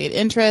compelling state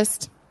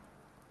interest.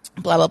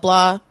 Blah, blah,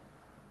 blah.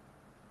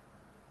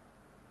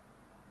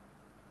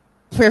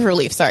 Prayer for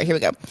relief. Sorry, here we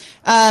go.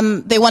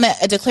 They want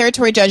a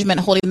declaratory judgment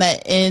holding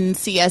that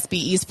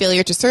NCSBE's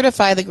failure to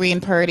certify the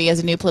Green Party as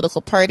a new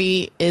political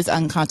party is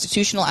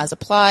unconstitutional as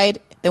applied.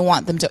 They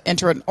want them to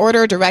enter an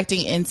order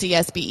directing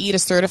NCSBE to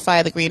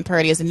certify the Green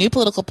Party as a new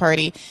political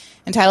party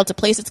entitled to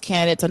place its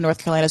candidates on North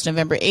Carolina's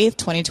November 8th,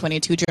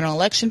 2022 general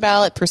election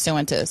ballot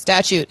pursuant to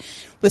statute,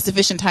 with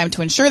sufficient time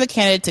to ensure the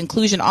candidates'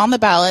 inclusion on the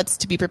ballots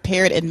to be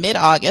prepared in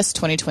mid-August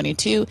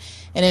 2022,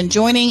 and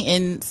enjoining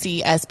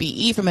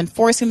NCSBE from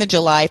enforcing the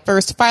July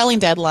 1st filing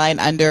deadline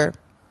under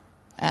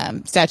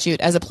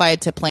statute as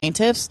applied to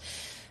plaintiffs.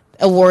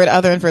 Award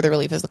other and further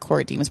relief as the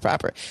court deems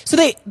proper. So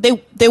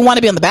they want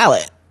to be on the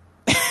ballot.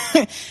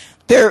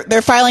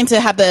 They're filing to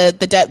have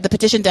the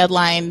petition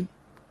deadline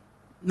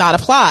not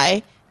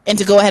apply and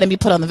to go ahead and be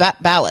put on the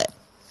ballot.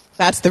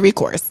 That's the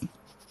recourse.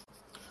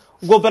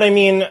 Well, but I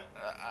mean,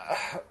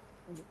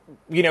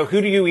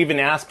 who do you even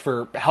ask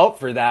for help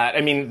for that?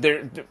 I mean,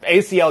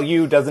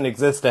 ACLU doesn't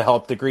exist to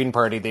help the Green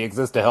Party. They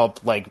exist to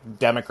help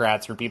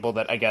Democrats or people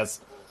that I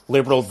guess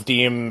liberals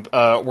deem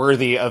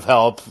worthy of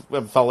help,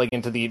 falling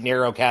into the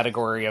narrow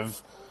category of,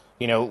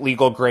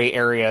 legal gray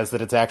areas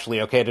that it's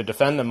actually okay to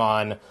defend them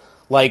on.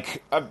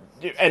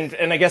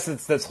 And I guess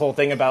it's this whole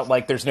thing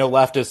about there's no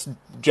leftist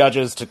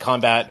judges to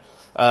combat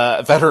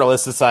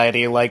Federalist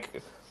Society.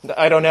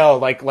 I don't know,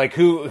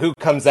 who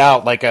comes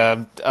out like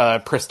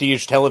a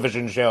prestige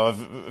television show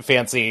of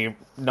fancy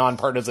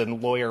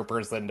nonpartisan lawyer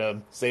person to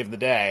save the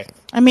day.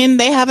 I mean,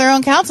 they have their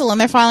own counsel and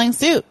they're filing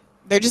suit.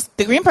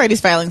 The Green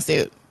Party's filing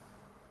suit.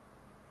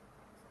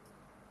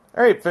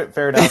 All right,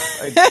 fair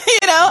enough.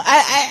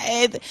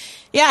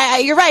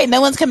 You're right. No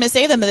one's coming to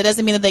save them, but it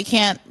doesn't mean that they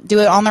can't do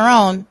it on their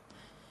own.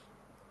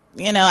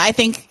 I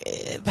think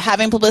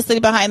having publicity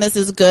behind this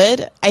is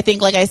good. I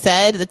think, like I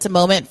said, it's a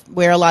moment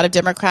where a lot of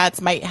Democrats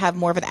might have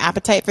more of an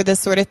appetite for this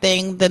sort of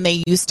thing than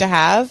they used to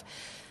have.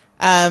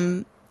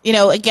 Again,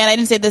 I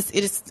didn't say this.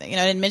 I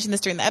didn't mention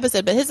this during the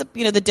episode, but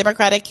the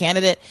Democratic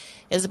candidate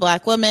is a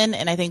black woman,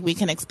 and I think we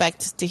can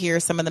expect to hear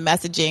some of the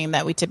messaging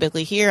that we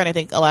typically hear. And I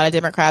think a lot of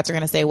Democrats are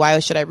going to say, "Why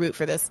should I root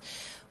for this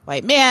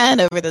white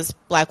man over this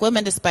black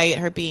woman, despite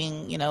her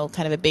being,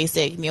 kind of a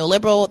basic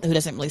neoliberal who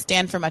doesn't really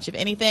stand for much of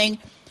anything?"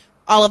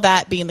 All of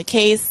that being the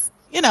case,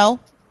 I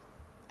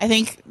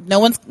think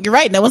you're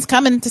right. No one's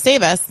coming to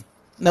save us.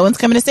 No one's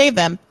coming to save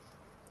them.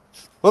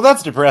 Well,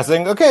 that's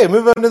depressing. Okay,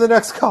 move on to the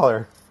next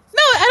caller.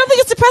 No, I don't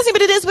think it's depressing,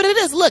 but it is what it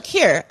is. Look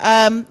here.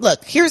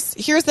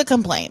 Here's the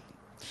complaint.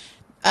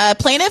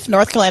 Plaintiff,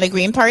 North Carolina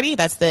Green Party,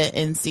 that's the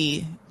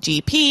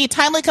NCGP,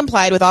 timely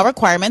complied with all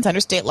requirements under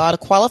state law to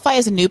qualify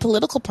as a new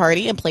political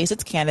party and place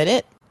its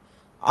candidate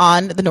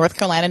on the North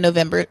Carolina's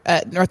November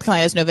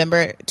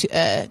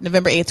 8th,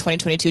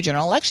 2022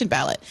 general election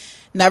ballot.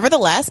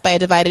 Nevertheless, by a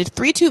divided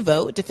 3-2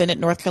 vote,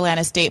 defendant North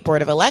Carolina State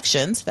Board of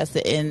Elections, that's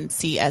the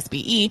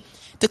NCSBE,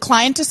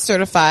 declined to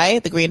certify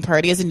the Green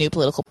Party as a new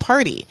political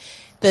party.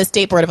 The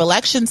State Board of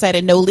Elections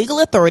cited no legal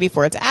authority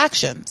for its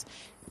actions.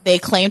 They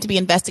claimed to be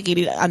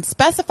investigating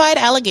unspecified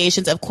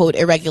allegations of, quote,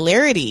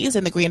 irregularities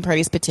in the Green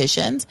Party's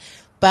petitions,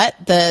 but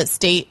the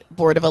State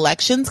Board of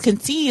Elections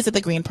concedes that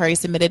the Green Party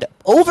submitted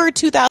over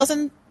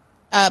 2,000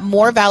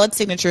 more valid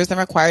signatures than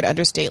required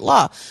under state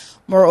law.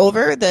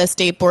 Moreover, the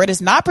State Board has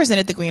not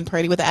presented the Green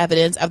Party with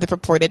evidence of the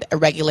purported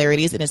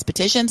irregularities in its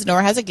petitions,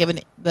 nor has it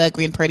given the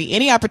Green Party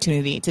any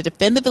opportunity to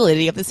defend the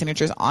validity of the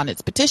signatures on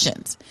its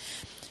petitions.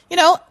 We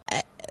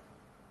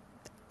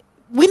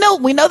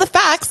know the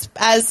facts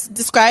as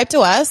described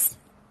to us,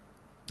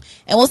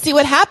 and we'll see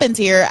what happens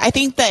here. I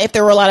think that if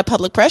there were a lot of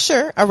public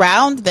pressure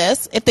around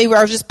this, if they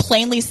were just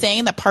plainly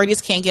saying that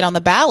parties can't get on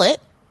the ballot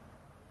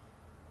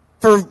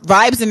for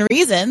vibes and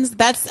reasons,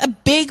 that's a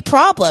big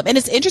problem. And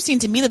it's interesting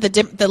to me that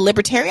the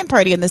Libertarian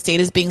Party in the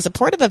state is being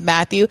supportive of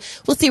Matthew.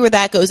 We'll see where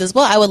that goes as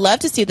well. I would love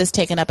to see this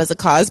taken up as a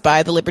cause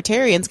by the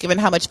Libertarians, given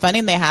how much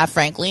funding they have,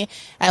 frankly,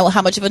 and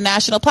how much of a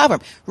national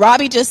platform.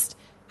 Robbie just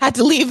had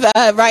to leave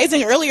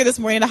Rising earlier this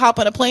morning to hop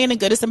on a plane and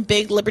go to some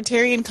big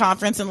libertarian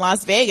conference in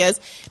Las Vegas.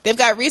 They've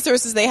got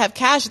resources. They have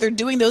cash. They're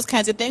doing those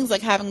kinds of things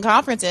like having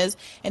conferences.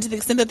 And to the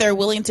extent that they're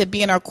willing to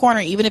be in our corner,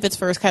 even if it's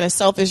for kind of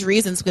selfish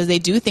reasons, because they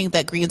do think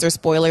that Greens are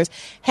spoilers,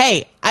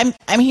 hey, I'm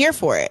here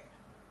for it.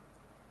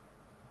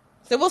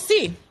 So we'll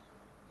see.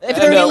 If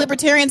there are any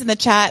libertarians in the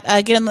chat,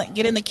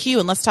 get in the queue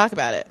and let's talk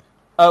about it.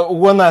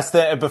 One last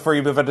thing before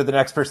you move on to the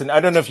next person. I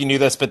don't know if you knew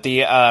this, but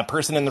the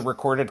person in the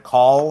recorded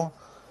call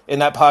in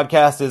that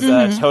podcast is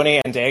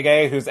Tony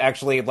Andege, who's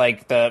actually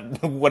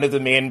one of the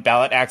main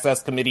ballot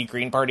access committee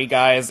Green Party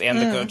guys and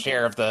the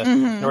co-chair of the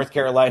North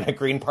Carolina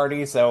Green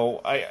Party.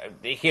 So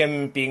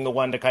him being the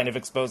one to kind of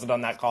expose it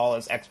on that call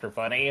is extra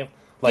funny.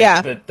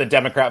 The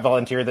Democrat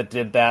volunteer that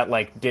did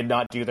that did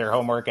not do their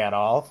homework at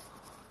all.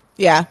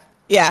 Yeah.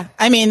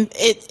 I mean,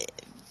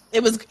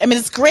 it was. I mean,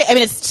 it's great. I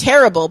mean, it's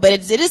terrible, but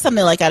it is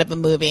something out of a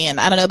movie. And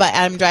I don't know about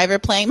Adam Driver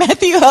playing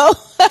Matthew Ho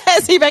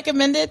as he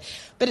recommended,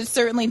 but it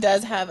certainly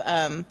does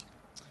have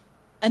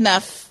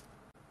enough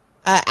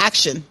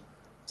action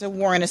to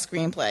warrant a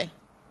screenplay.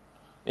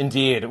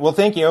 Indeed. Well,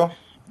 thank you.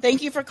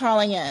 Thank you for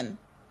calling in.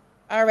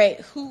 All right,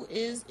 who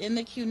is in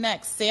the queue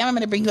next? Sam, I'm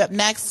going to bring you up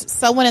next.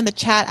 Someone in the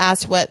chat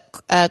asked what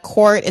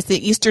court is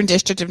the Eastern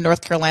District of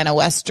North Carolina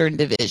Western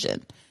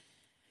Division.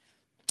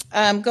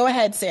 Go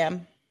ahead,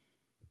 Sam.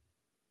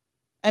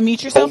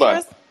 Unmute yourself for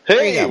us.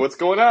 Hey, what's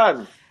going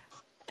on?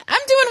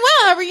 I'm doing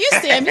well. How are you,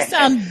 Sam? You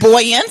sound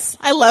buoyant.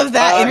 I love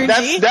that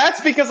energy.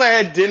 That's because I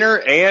had dinner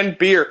and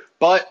beer,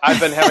 but I've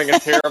been having a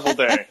terrible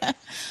day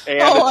and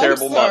a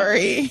terrible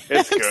month.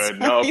 It's good.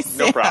 Sorry,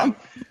 no problem.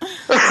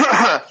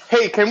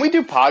 Hey, can we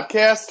do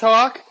podcast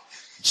talk?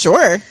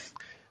 Sure.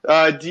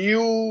 Do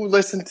you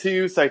listen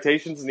to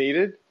Citations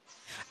Needed?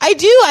 I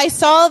do. I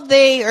saw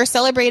they are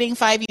celebrating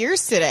 5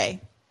 years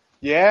today.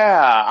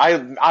 Yeah,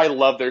 I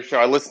love their show.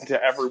 I listen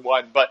to every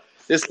one, but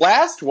this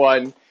last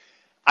one,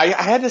 I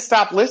had to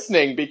stop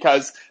listening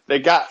because the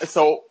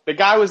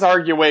guy was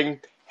arguing,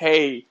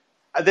 hey,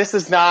 this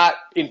is not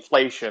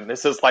inflation.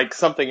 This is like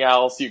something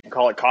else. You can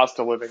call it cost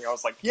of living. I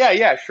was like,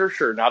 yeah,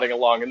 sure, nodding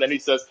along. And then he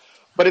says,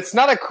 but it's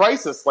not a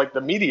crisis like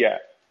the media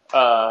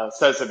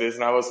says it is.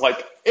 And I was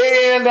like,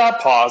 and I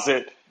pause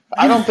it.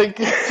 I don't think,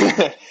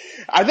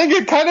 I think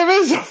it kind of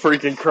is a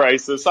freaking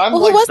crisis. I'm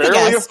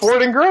barely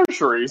affording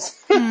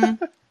groceries.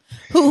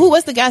 Who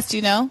was the guest, do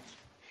you know?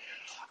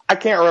 I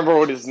can't remember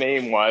what his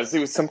name was. He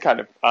was some kind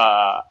of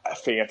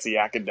fancy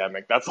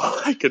academic. That's all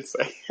I could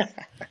say.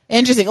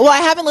 Interesting. Well, I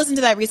haven't listened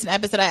to that recent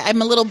episode.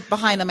 I'm a little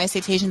behind on my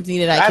Citations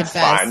Needed, I confess.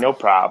 That's fine. No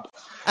problem.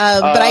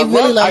 But I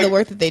really love the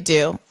work that they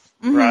do.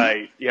 Mm-hmm.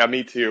 Right. Yeah,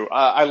 me too.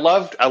 I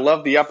loved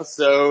the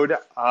episode.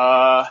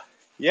 I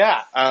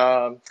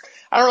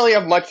don't really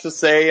have much to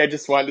say. I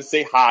just wanted to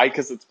say hi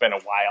because it's been a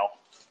while,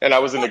 and I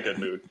was in a good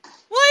mood.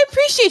 Well, I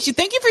appreciate you.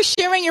 Thank you for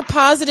sharing your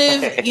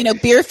positive,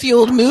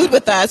 beer-fueled mood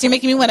with us. You're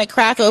making me want to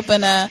crack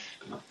open a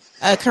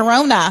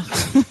Corona.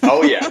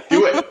 Oh, yeah.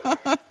 Do it.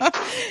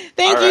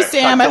 Thank you,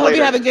 Sam. I hope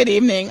you have a good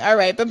evening. All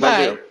right.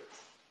 Bye-bye.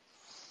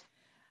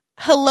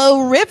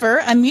 Hello, River.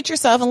 Unmute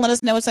yourself and let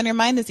us know what's on your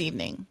mind this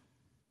evening.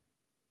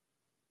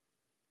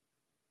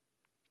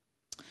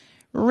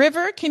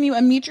 River, can you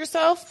unmute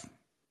yourself?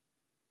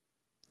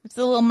 It's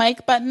the little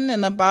mic button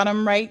in the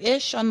bottom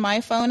right-ish on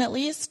my phone, at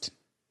least.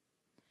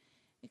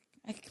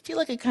 I feel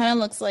like it kind of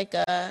looks like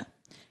a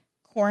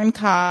corn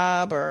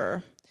cob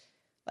or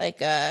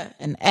like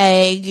an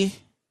egg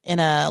in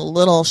a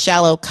little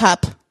shallow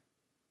cup.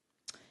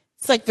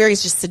 It's like very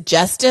just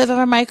suggestive of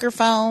a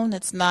microphone.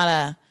 It's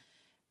not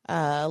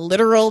a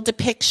literal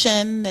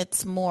depiction.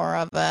 It's more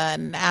of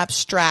an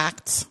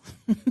abstract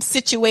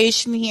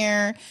situation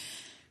here.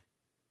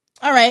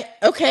 All right.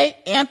 Okay.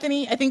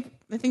 Anthony, I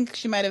think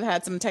she might have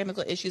had some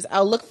technical issues.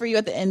 I'll look for you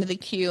at the end of the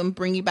queue and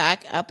bring you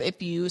back up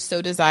if you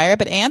so desire.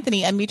 But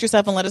Anthony, unmute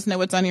yourself and let us know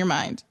what's on your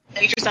mind.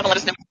 Hey,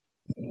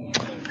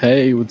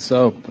 what's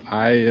up?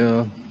 I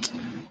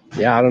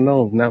don't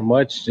know, not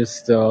much.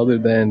 Just other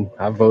than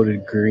I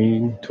voted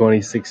Green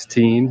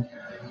 2016.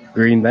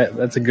 Green,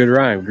 that's a good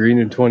rhyme. Green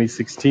in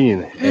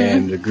 2016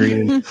 and Green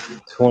in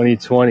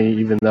 2020.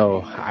 Even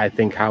though I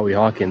think Howie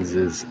Hawkins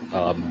is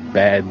a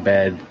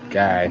bad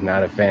guy,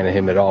 not a fan of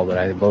him at all, but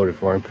I voted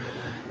for him.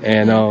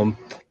 And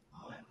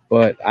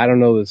but I don't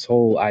know, this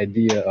whole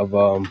idea of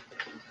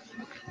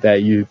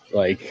that you're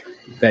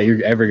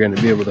ever going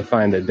to be able to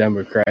find a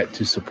Democrat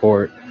to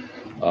support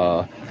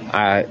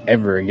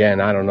ever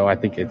again. I don't know. I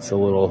think it's a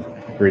little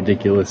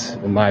ridiculous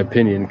in my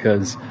opinion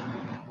because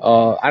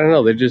I don't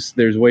know.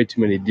 There's way too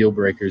many deal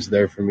breakers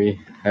there for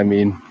me. I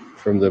mean,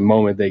 from the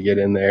moment they get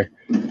in there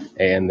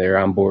and they're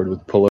on board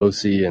with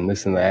Pelosi and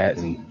this and that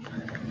and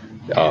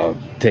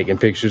taking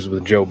pictures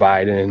with Joe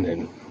Biden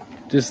and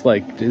just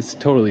it's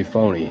totally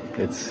phony.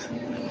 It's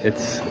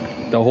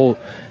the whole,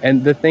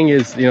 and the thing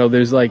is,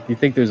 there's you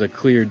think there's a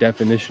clear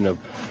definition of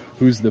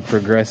who's the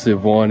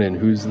progressive one and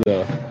who's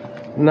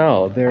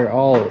no, they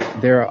all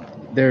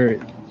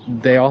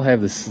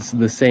have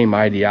the same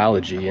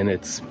ideology, and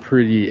it's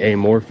pretty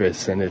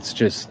amorphous, and it's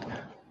just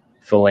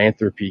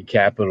philanthropy,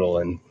 capital,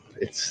 and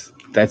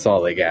that's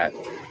all they got.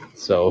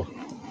 So,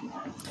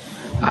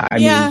 I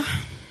mean,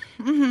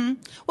 mm-hmm.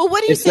 Well,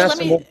 what do you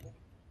say?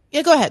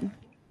 Yeah, go ahead.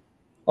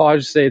 Oh, I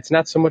would just say it's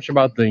not so much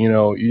about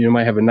you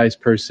might have a nice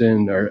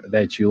person or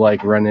that you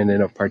like running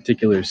in a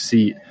particular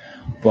seat,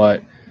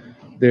 but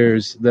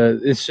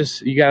it's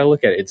just, you got to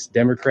look at it. It's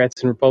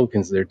Democrats and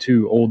Republicans. They're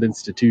two old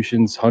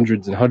institutions,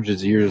 hundreds and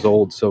hundreds of years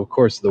old. So of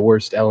course the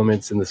worst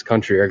elements in this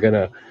country are going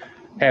to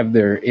have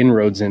their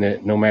inroads in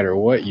it no matter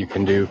what you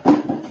can do.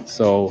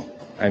 So,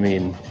 I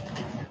mean,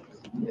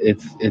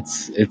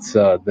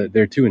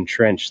 they're too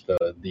entrenched.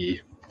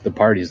 The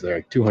parties, they're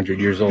like 200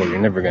 years old. You're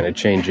never going to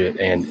change it.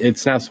 And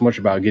it's not so much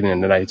about getting a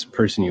nice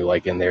person you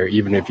like in there.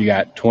 Even if you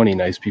got 20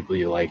 nice people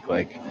you like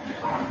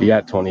you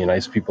got 20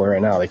 nice people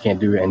right now, they can't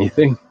do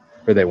anything,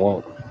 or they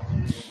won't.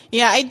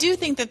 Yeah, I do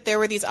think that there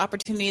were these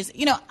opportunities.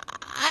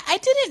 I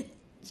didn't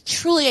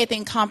truly, I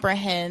think,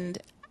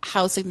 comprehend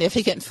how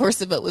significant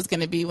first of it was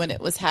going to be when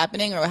it was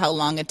happening or how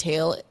long a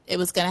tail it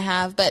was going to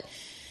have. But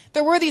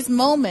there were these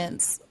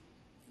moments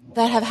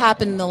that have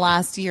happened in the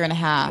last year and a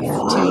half, 2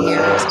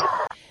 years,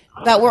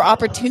 that were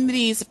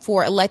opportunities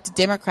for elected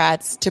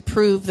Democrats to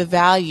prove the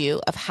value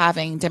of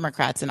having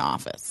Democrats in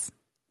office,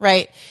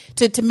 right?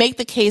 To make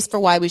the case for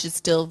why we should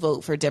still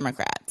vote for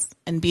Democrats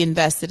and be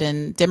invested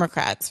in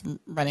Democrats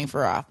running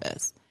for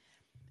office.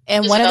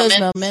 And one of those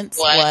moments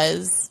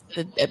was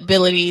the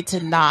ability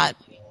to not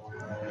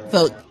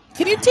vote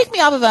Can you take me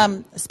off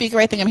of speaker?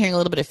 I think I'm hearing a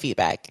little bit of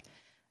feedback.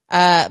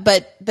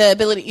 But the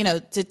ability,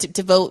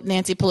 to vote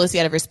Nancy Pelosi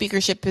out of her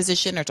speakership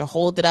position or to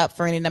hold it up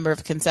for any number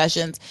of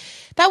concessions,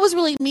 that was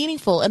really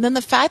meaningful. And then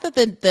the fact that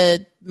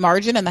the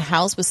margin in the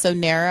House was so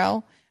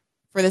narrow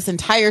for this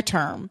entire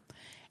term,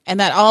 and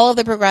that all of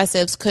the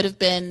progressives could have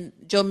been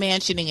Joe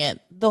Mansioning it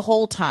the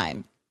whole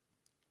time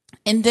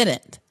and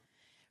didn't,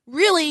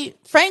 really,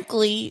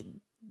 frankly,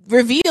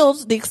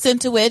 revealed the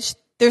extent to which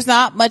there's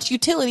not much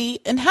utility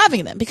in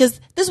having them,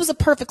 because this was a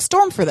perfect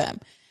storm for them.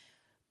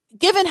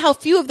 Given how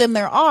few of them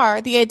there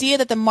are, the idea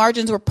that the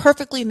margins were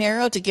perfectly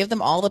narrow to give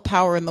them all the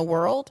power in the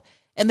world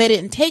and they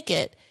didn't take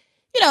it,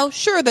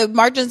 sure, the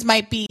margins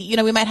might be,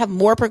 we might have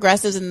more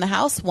progressives in the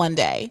House one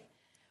day,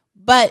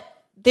 but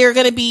they're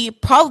going to be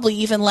probably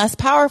even less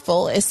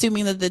powerful,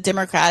 assuming that the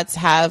Democrats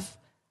have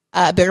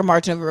a bigger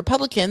margin over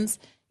Republicans.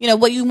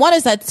 What you want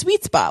is that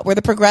sweet spot where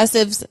the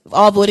progressives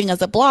all voting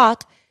as a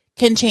block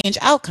can change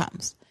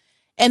outcomes.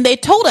 And they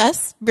told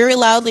us very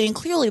loudly and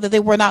clearly that they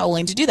were not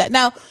willing to do that.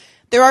 Now,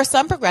 there are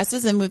some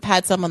progressives, and we've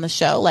had some on the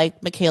show,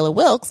 like Michaela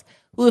Wilkes,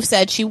 who have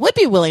said she would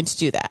be willing to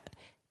do that.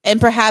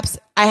 And perhaps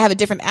I have a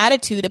different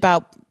attitude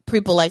about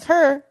people like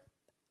her,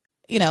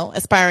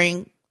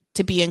 aspiring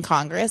to be in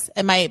Congress,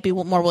 and might be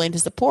more willing to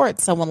support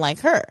someone like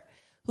her,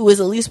 who is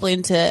at least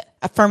willing to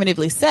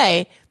affirmatively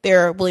say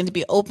they're willing to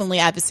be openly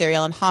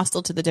adversarial and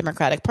hostile to the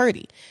Democratic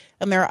Party.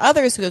 And there are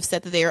others who have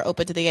said that they are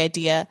open to the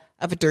idea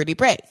of a dirty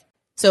break.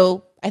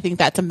 So I think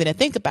that's something to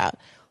think about.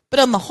 But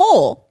on the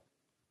whole,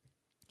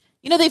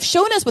 they've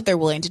shown us what they're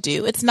willing to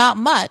do. It's not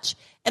much.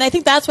 And I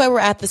think that's why we're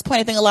at this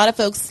point. I think a lot of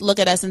folks look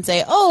at us and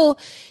say, oh,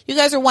 you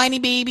guys are whiny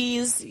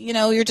babies.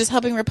 You're just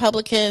helping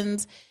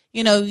Republicans.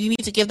 You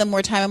need to give them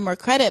more time and more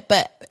credit.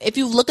 But if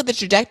you look at the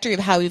trajectory of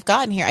how we've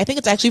gotten here, I think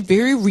it's actually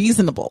very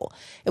reasonable.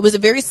 It was a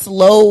very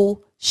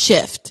slow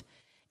shift.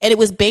 And it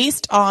was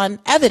based on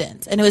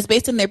evidence. And it was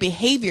based on their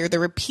behavior, their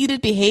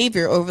repeated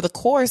behavior over the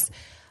course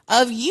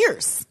of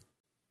years.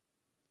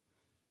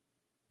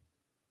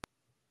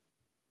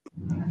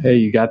 Hey,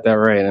 you got that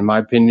right. In my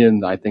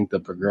opinion, I think the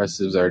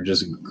progressives are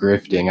just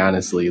grifting,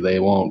 honestly. They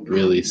won't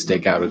really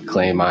stake out a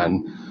claim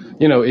on,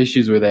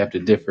 issues where they have to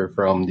differ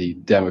from the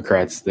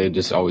Democrats. They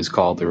just always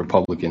call the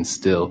Republicans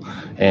still.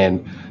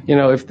 And,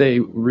 if they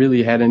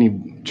really had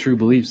any true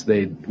beliefs,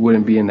 they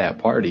wouldn't be in that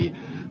party.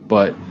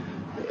 But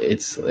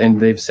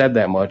and they've said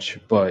that much,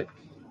 but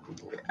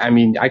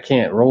I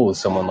can't roll with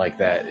someone like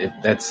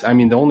that.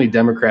 The only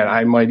Democrat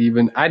I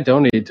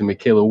donated to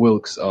Michaela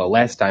Wilkes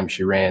last time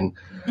she ran.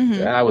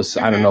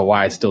 Mm-hmm. I don't know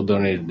why I still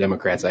donated to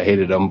Democrats. I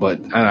hated them, but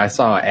I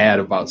saw an ad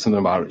about something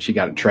about she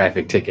got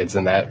traffic tickets,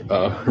 and that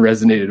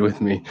resonated with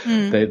me.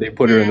 They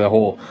put her in the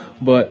hole.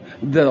 But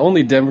the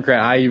only Democrat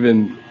I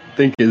even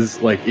think is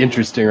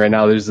interesting right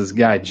now, there's this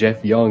guy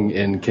Jeff Young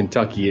in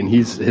Kentucky, and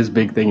his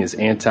big thing is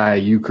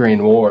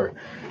anti-Ukraine war,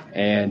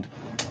 and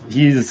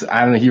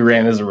he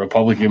ran as a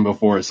Republican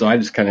before, so I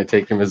just kind of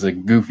take him as a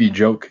goofy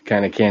joke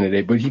kind of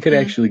candidate, but he could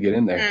actually get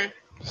in there.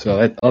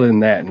 So other than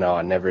that, no,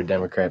 never a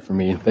Democrat for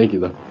me. Thank you,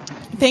 though.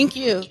 Thank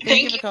you.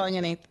 Thank you for calling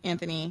in,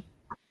 Anthony.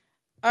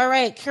 All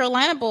right,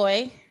 Carolina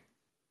boy,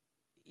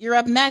 you're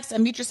up next.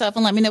 Unmute yourself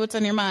and let me know what's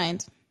on your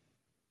mind.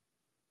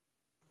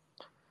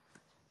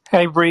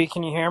 Hey, Bree,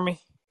 can you hear me?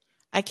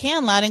 I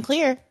can, loud and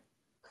clear.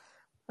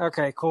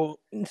 Okay, cool.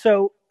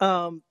 So,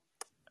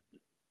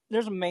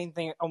 there's a main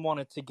thing I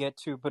wanted to get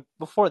to, but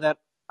before that,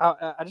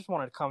 I just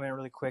wanted to comment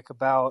really quick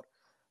about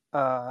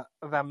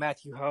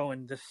Matthew Hoh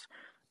and this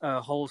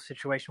whole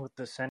situation with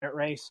the Senate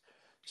race.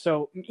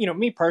 So,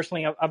 me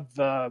personally,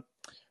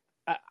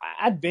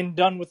 I'd been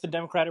done with the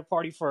Democratic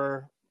Party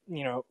for,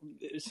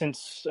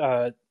 since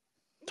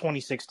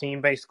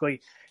 2016,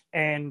 basically.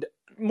 And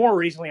more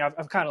recently,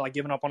 I've kind of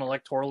given up on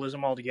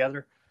electoralism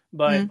altogether.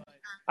 But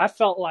I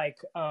felt like,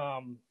 I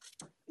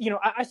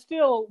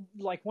still,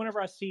 whenever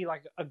I see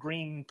a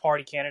Green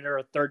Party candidate or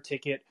a third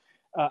ticket,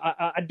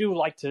 I do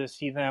like to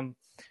see them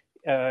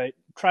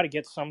try to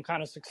get some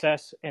kind of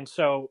success. And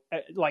so,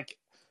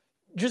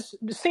 just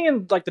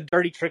seeing the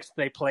dirty tricks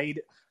they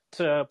played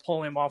to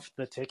pull him off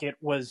the ticket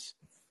was,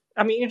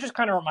 it just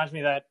kind of reminds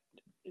me that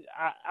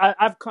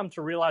I've come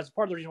to realize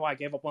part of the reason why I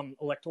gave up on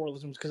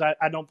electoralism is because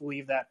I don't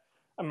believe that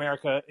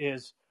America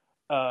is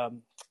a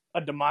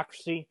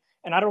democracy,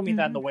 and I don't mean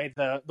that in the way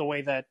that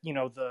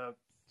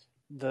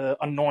the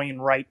annoying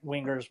right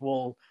wingers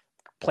will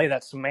play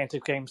that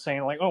semantic game,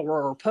 saying oh, we're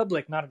a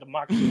republic, not a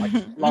democracy.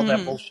 Love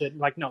that bullshit.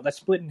 No, that's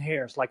splitting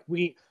hairs.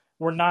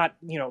 We're not,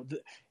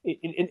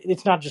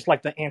 it's not just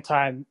the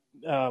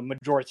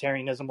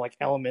anti-majoritarianism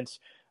elements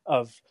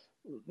of,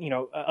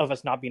 of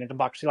us not being a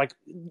democracy.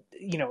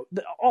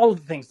 All of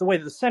the things, the way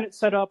that the Senate's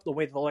set up, the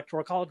way the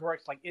Electoral College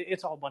works,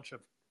 it's all a bunch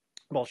of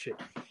bullshit.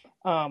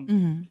 But,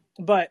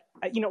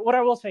 what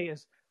I will say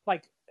is,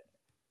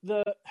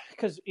 the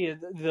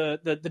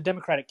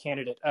Democratic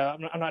candidate,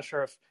 I'm not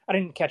sure if, I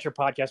didn't catch your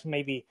podcast,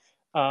 maybe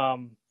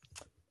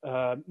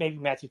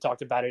Matthew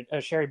talked about it,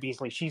 Sherry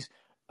Beasley, she's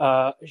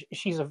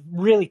a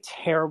really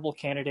terrible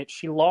candidate.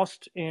 She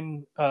lost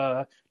she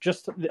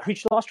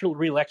lost her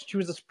re-election. She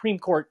was the Supreme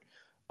Court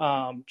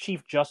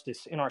chief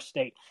justice in our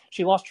state.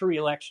 She lost her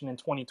re-election in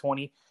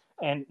 2020,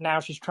 and now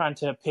she's trying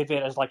to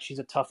pivot as like she's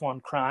a tough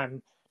on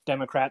crime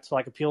Democrat to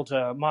like appeal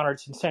to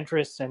moderates and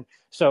centrists, and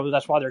so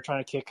that's why they're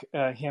trying to kick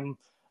him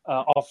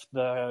off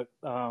the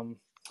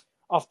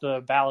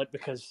ballot,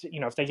 because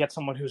if they get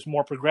someone who's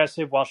more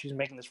progressive while she's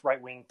making this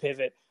right wing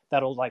pivot,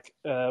 that'll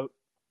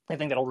I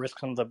think that'll risk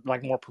some of the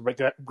like more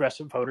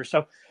progressive voters.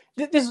 So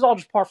this is all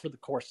just par for the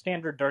course,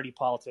 standard dirty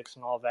politics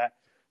and all of that.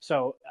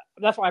 So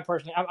that's why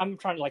I'm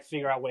trying to like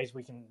figure out ways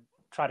we can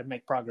try to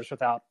make progress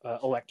without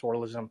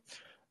electoralism,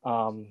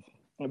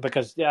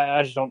 because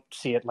I just don't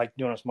see it like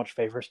doing us much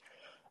favors.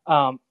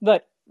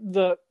 But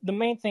the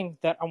main thing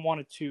that I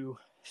wanted to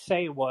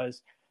say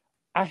was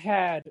I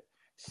had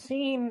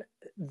seen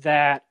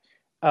that.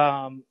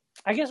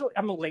 I guess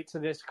I'm late to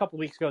this. A couple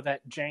of weeks ago,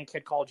 that Jank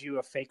had called you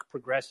a fake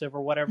progressive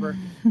or whatever,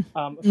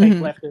 a fake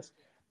leftist.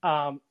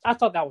 I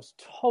thought that was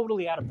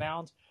totally out of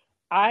bounds.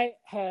 I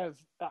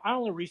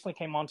only recently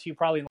came on to you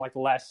probably in like the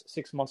last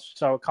 6 months or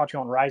so. I caught you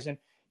on Ryzen.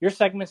 Your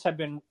segments have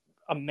been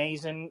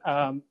amazing.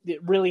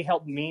 It really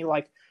helped me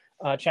like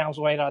channels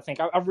the way that I think.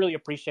 I really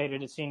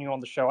appreciated it seeing you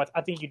on the show.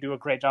 I think you do a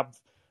great job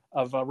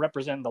of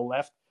representing the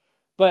left.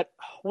 But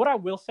what I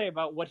will say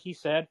about what he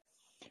said,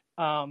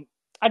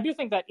 I do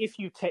think that if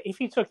you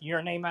took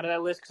your name out of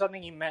that list, because I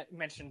think he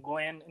mentioned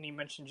Glenn and he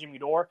mentioned Jimmy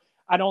Dore,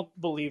 I don't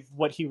believe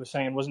what he was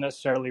saying was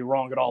necessarily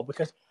wrong at all,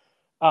 because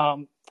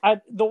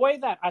the way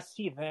that I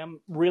see them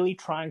really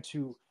trying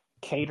to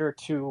cater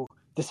to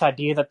this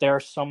idea that there are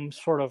some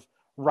sort of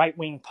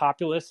right-wing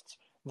populists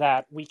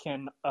that we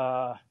can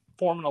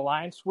form an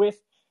alliance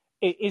with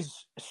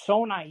is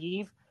so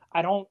naive.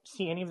 I don't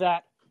see any of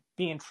that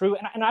being true.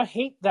 And I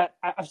hate that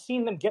I've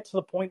seen them get to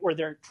the point where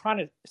they're trying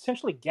to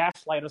essentially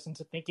gaslight us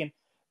into thinking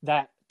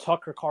that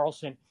Tucker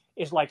Carlson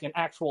is like an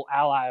actual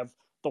ally of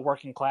the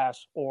working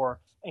class or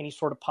any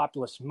sort of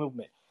populist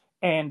movement.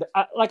 And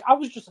I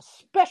was just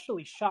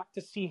especially shocked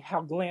to see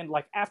how Glenn,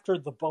 like after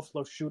the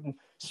Buffalo shooting,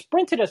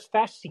 sprinted as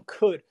fast as he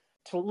could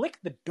to lick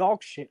the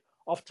dog shit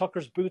off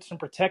Tucker's boots and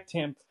protect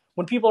him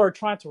when people are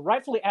trying to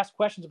rightfully ask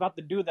questions about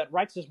the dude that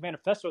writes his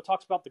manifesto,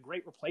 talks about the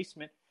Great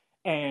Replacement,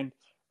 and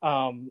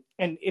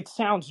it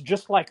sounds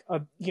just like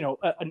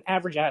an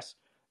average ass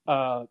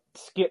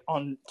skit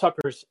on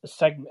Tucker's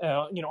segment,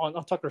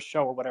 on Tucker's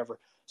show or whatever.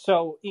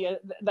 So yeah,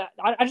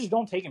 I just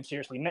don't take him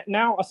seriously.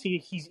 Now I see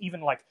he's even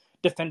like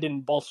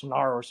defending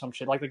Bolsonaro or some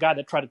shit, like the guy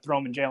that tried to throw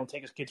him in jail and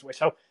take his kids away.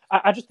 So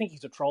I just think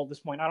he's a troll at this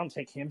point. I don't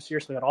take him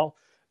seriously at all.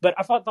 But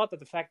I thought that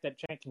the fact that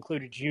Jank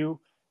included you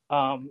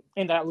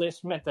in that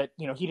list meant that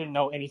he didn't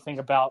know anything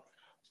about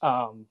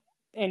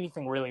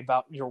anything really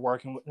about your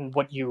work and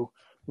what you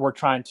were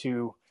trying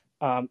to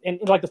and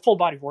like the full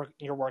body of work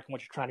your work and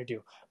what you're trying to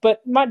do.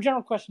 But my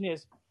general question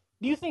is,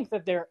 do you think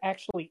that there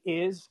actually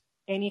is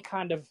any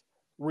kind of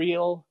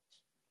real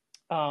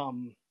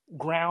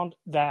ground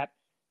that,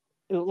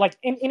 like,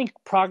 any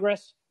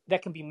progress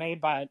that can be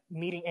made by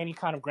meeting any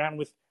kind of ground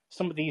with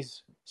some of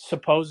these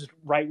supposed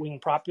right-wing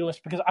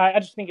populists? Because I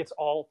just think it's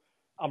all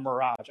a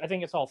mirage. I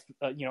think it's all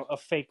a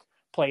fake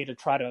play to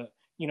try to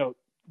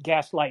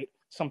gaslight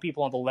some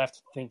people on the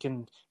left,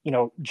 thinking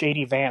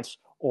J.D. Vance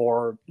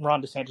or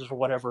Ron DeSantis or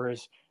whatever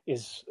is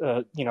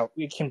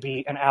it can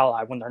be an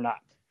ally when they're not.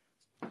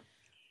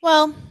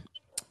 Well,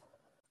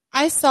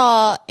 I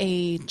saw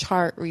a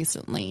chart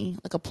recently,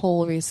 like a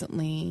poll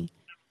recently,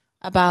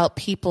 about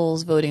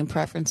people's voting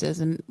preferences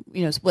and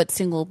what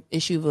single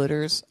issue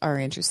voters are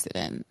interested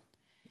in.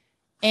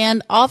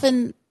 And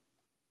often,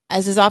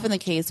 as is often the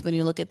case when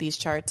you look at these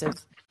charts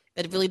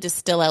that really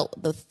distill out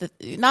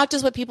not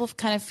just what people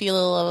kind of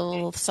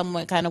feel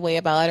somewhat kind of way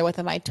about, or what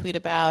they might tweet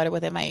about, or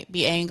what they might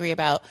be angry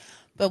about,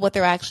 but what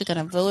they're actually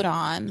going to vote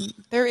on.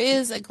 There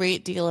is a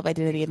great deal of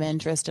identity of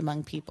interest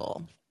among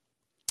people,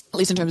 at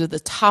least in terms of the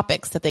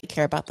topics that they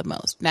care about the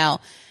most. Now,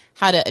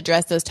 how to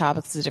address those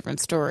topics is a different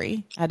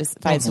story. How to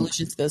find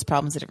solutions to those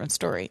problems is a different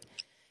story.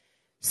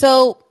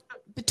 So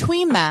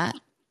between that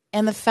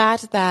and the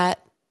fact that,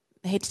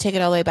 I hate to take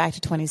it all the way back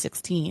to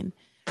 2016,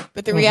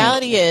 but the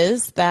reality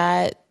is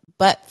that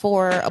but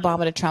for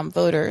Obama to Trump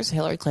voters,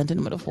 Hillary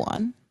Clinton would have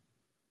won.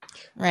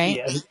 Right?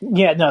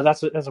 Yeah. No,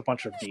 that's a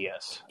bunch of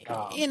BS.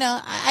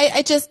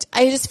 I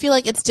just feel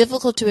like it's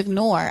difficult to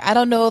ignore. I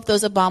don't know if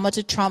those Obama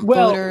to Trump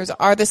voters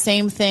are the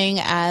same thing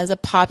as a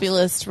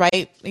populist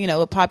right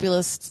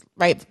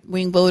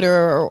wing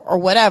voter or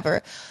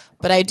whatever.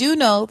 But I do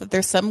know that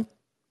there's some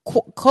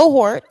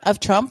cohort of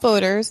Trump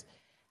voters.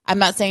 I'm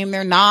not saying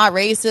they're not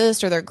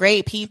racist or they're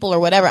great people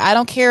or whatever. I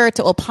don't care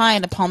to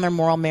opine upon their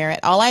moral merit.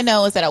 All I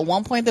know is that at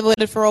one point they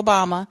voted for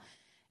Obama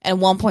and at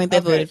one point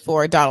they voted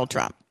for Donald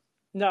Trump.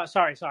 No,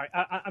 sorry.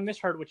 I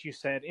misheard what you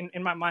said.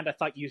 In my mind, I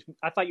thought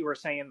you were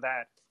saying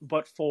that,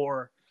 but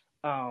for,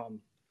 I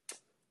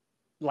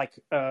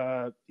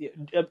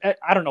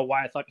don't know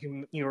why I thought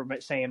you were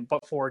saying,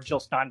 but for Jill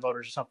Stein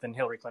voters or something,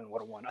 Hillary Clinton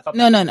would have won. I thought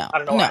no. I don't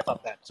know why I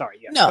thought that. Sorry.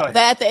 Yeah. No,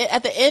 that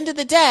at the end of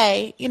the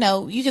day,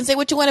 you can say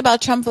what you want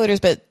about Trump voters,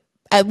 but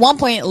at one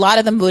point, a lot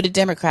of them voted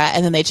Democrat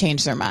and then they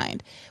changed their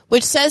mind,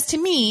 which says to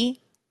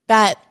me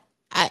that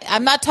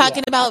I'm not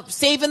talking about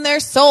saving their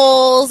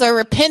souls or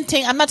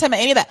repenting. I'm not talking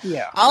about any of that.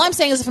 Yeah. All I'm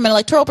saying is from an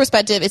electoral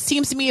perspective, it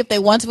seems to me if they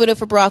once voted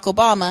for Barack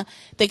Obama,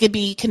 they could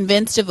be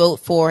convinced to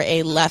vote for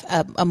a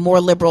more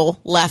liberal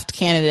left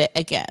candidate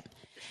again.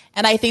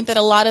 And I think that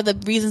a lot of the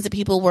reasons that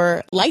people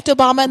liked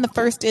Obama in the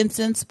first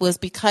instance was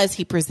because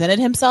he presented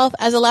himself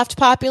as a left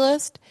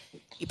populist.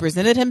 He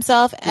presented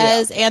himself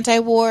as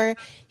anti-war.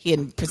 He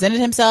had presented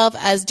himself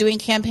as doing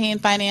campaign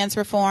finance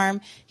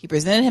reform. He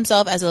presented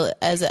himself as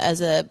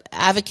a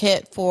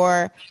advocate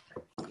for,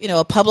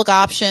 a public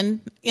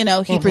option.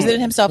 He presented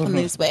himself in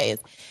these ways.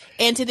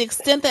 And to the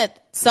extent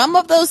that some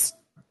of those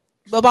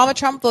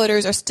Obama-Trump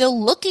voters are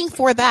still looking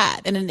for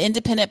that in an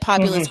independent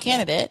populist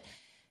candidate,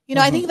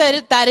 I think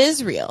that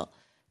is real.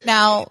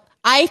 Now,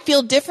 I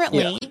feel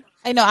differently. Yeah.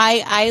 I know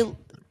I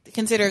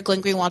consider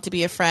Glenn Greenwald to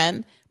be a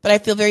friend, but I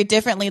feel very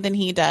differently than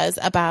he does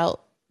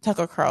about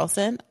Tucker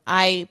Carlson.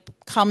 I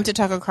come to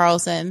Tucker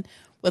Carlson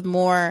with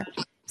more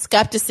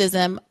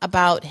skepticism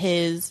about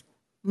his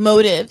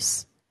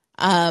motives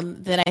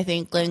than I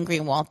think Glenn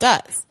Greenwald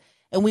does.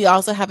 And we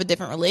also have a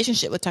different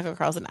relationship with Tucker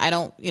Carlson.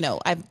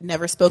 I've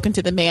never spoken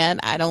to the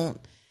man. I don't,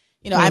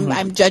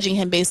 I'm judging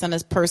him based on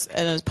his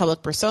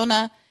public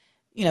persona.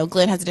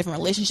 Glenn has a different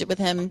relationship with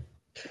him.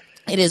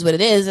 It is what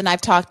it is. And I've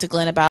talked to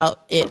Glenn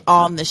about it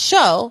on the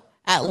show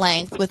at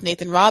length with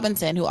Nathan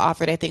Robinson, who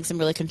offered, I think, some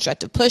really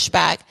constructive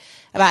pushback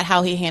about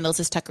how he handles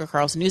his Tucker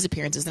Carlson news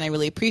appearances. And I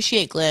really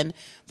appreciate Glenn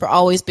for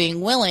always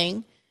being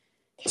willing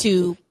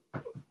to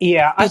be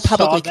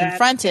publicly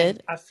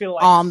confronted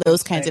on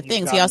those kinds of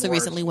things. He also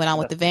recently went on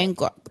with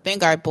the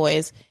Vanguard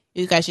boys.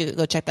 You guys should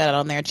go check that out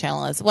on their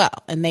channel as well.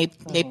 And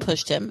they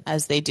pushed him,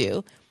 as they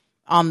do,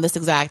 on this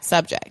exact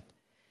subject.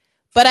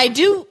 But I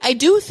do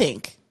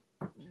think,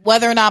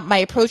 whether or not my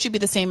approach would be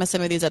the same as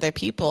some of these other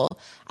people,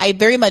 I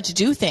very much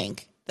do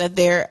think that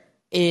there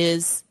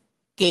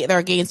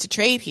are gains to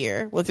trade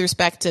here with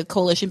respect to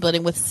coalition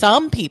building with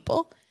some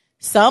people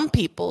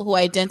who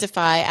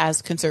identify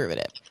as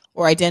conservative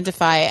or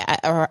identify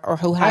or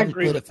who haven't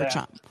voted for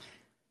Trump.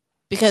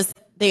 Because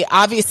they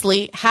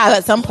obviously have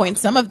at some point,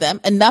 some of them,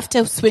 enough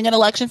to swing an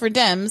election for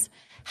Dems,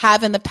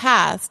 have in the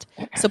past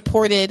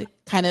supported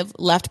kind of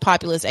left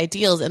populist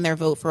ideals in their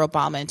vote for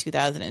Obama in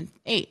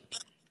 2008.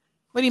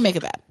 What do you make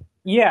of that?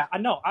 Yeah, I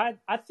know.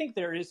 I think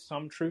there is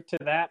some truth to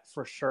that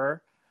for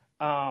sure.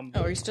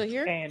 Are you still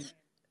here? And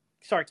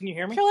sorry, can you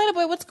hear me? Carolina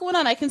boy, what's going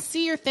on? I can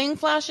see your thing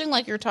flashing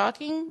like you're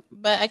talking,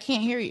 but I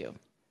can't hear you.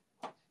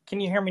 Can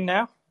you hear me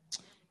now?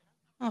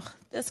 Oh,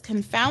 this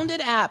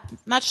confounded app.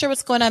 Not sure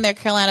what's going on there,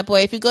 Carolina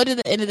boy. If you go to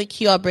the end of the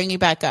queue, I'll bring you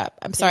back up.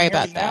 I'm sorry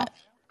about that.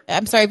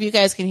 I'm sorry if you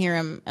guys can hear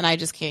him and I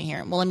just can't hear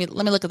him. Well, let me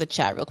look at the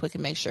chat real quick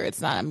and make sure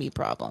it's not a me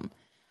problem.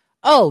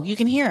 Oh, you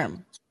can hear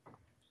him.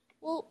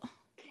 Well,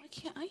 why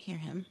can't I hear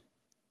him?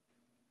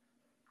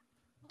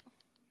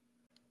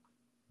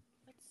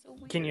 That's so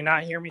weird. Can you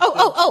not hear me?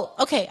 Oh,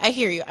 okay. I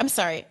hear you. I'm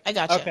sorry. I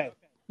got you. Okay.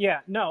 Yeah,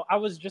 no, I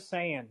was just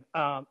saying,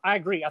 I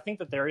agree. I think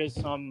that there is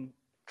some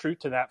truth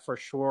to that for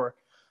sure.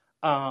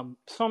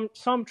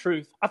 Some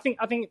truth. I think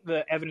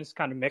the evidence is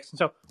kind of mixed. And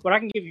so what I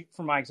can give you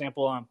for my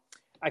example,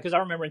 because I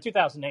remember in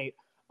 2008,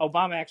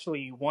 Obama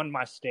actually won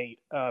my state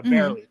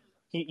barely.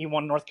 He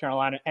won North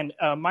Carolina, and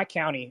my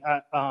county.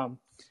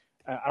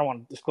 I don't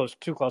want to disclose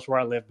too close where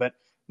I live, but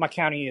my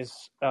county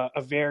is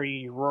a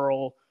very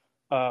rural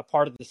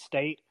part of the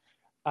state,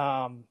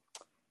 and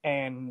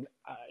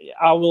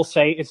I will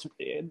say it's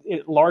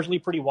largely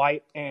pretty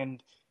white,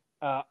 and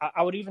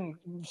I would even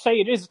say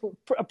it is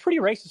a pretty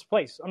racist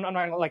place. I'm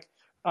not like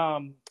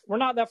we're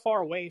not that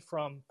far away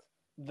from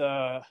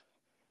the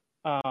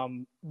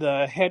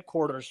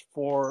headquarters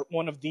for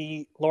one of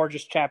the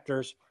largest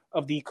chapters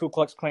of the Ku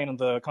Klux Klan in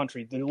the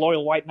country, the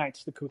Loyal White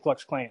Knights, the Ku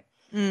Klux Klan.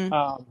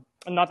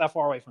 Not that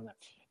far away from that.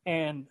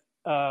 And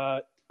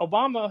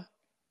Obama,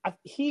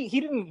 he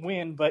didn't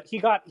win, but he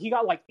got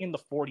like in the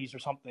 40s or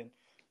something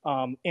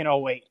in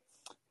 08.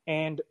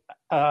 And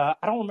I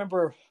don't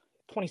remember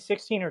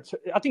 2016 or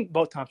I think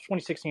both times,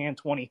 2016 and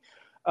 20,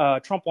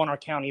 Trump won our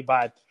county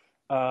by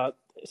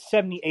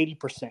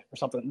 70-80% or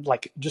something,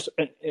 like just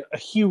a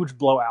huge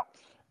blowout.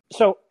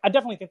 So I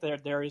definitely think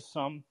that there is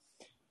some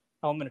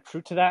element of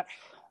truth to that.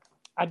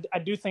 I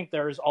do think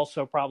there is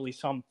also probably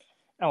some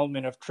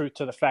element of truth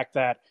to the fact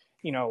that,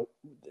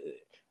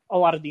 a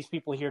lot of these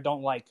people here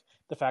don't like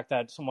the fact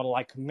that someone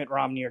like Mitt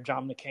Romney or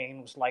John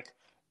McCain was like,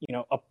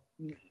 a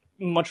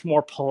much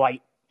more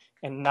polite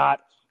and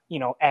not,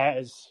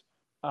 as,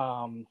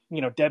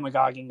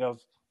 demagoguing of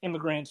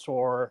immigrants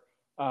or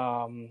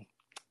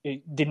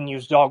it didn't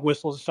use dog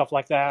whistles and stuff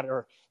like that.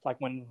 Or like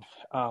when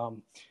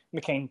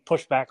McCain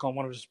pushed back on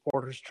one of his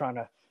supporters trying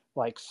to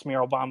like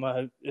smear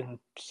Obama and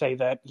say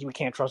that we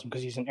can't trust him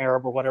because he's an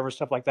Arab or whatever,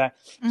 stuff like that.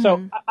 Mm-hmm.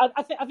 So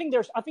I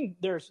think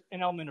there's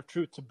an element of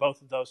truth to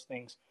both of those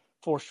things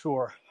for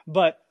sure.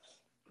 But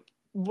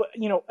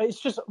it's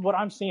just what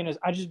I'm seeing is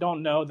I just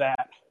don't know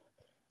that.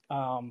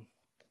 I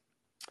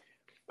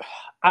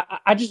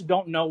just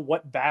don't know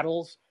what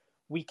battles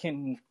we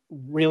can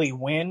really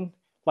win,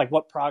 like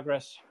what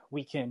progress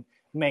we can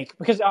make,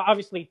 because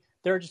obviously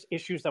there are just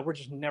issues that we're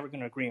just never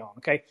going to agree on.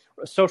 Okay,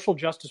 social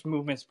justice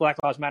movements, Black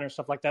Lives Matter, and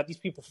stuff like that. These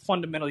people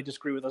fundamentally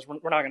disagree with us. We're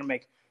not going to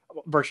make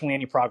virtually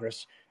any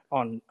progress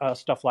on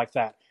stuff like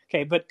that.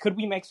 Okay, but could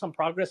we make some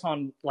progress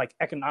on like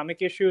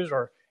economic issues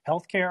or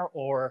healthcare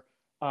or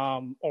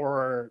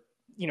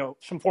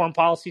some foreign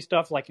policy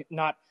stuff, like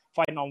not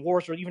fighting on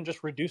wars or even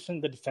just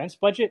reducing the defense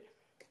budget?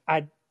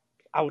 I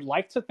would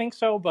like to think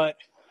so, but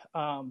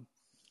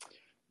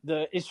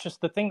it's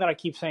just the thing that I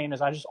keep saying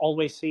is I just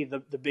always see the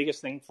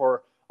biggest thing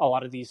for a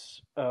lot of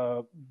these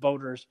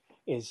voters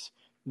is,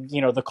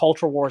 the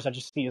culture wars. I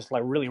just see is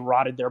like really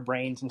rotted their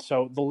brains. And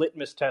so the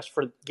litmus test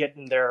for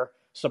getting their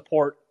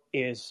support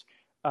is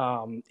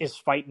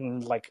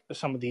fighting like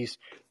some of these,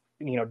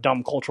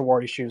 dumb culture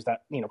war issues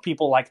that,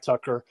 people like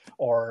Tucker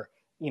or,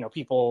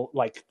 people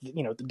like,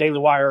 the Daily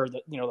Wire,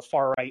 the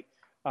far right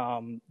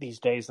these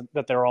days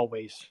that they're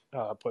always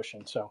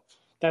pushing. So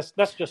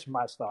that's just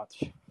my thoughts.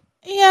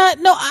 Yeah,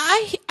 no,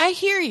 I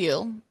hear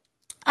you.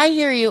 I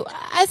hear you.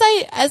 As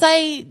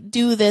I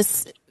do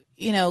this,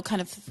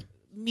 kind of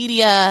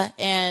media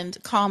and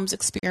comms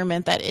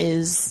experiment that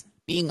is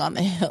being on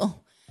the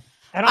Hill.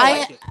 And I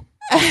like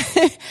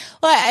it.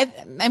 Well,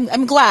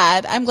 I'm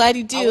glad. I'm glad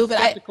you do. I was but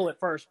skeptical at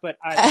first, but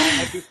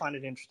I do find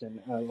it interesting.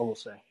 I will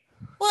say.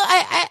 Well,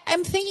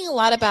 I'm thinking a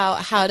lot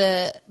about how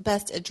to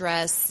best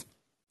address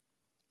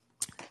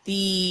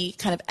the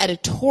kind of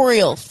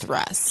editorial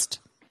thrust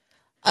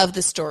of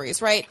the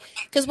stories, right?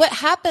 Because what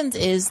happens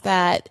is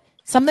that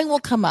something will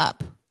come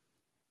up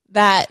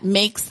that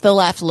makes the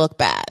left look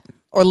bad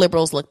or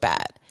liberals look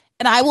bad,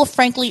 and I will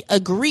frankly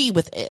agree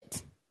with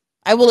it.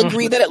 I will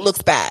agree that it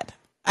looks bad.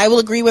 I will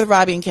agree with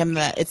Robbie and Kim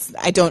that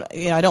I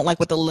don't like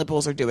what the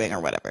liberals are doing or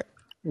whatever.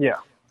 Yeah.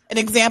 An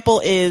example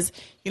is,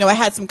 I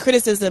had some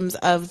criticisms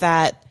of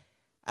that,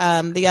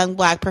 the young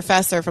black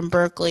professor from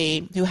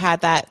Berkeley who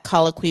had that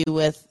colloquy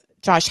with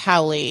Josh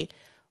Hawley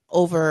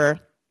over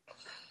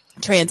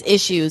trans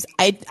issues.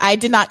 I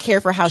did not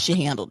care for how she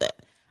handled it.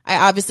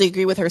 I obviously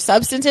agree with her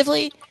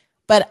substantively,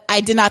 but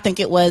I did not think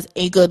it was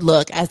a good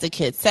look, as the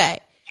kids say.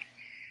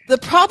 The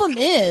problem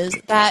is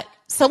that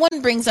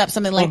someone brings up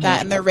something like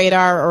that in their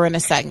radar or in a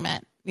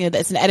segment.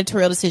 It's an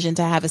editorial decision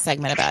to have a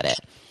segment about it.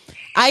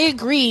 I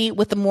agree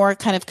with the more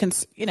kind of,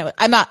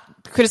 I'm not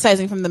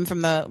criticizing from them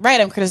from the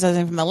right, I'm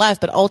criticizing from the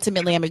left, but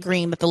ultimately I'm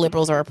agreeing that the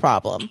liberals are a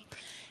problem.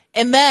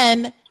 And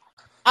then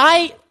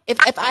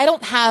if I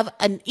don't have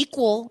an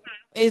equal,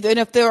 and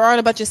if there aren't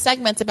a bunch of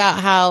segments about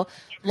how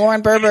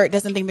Lauren Boebert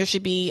doesn't think there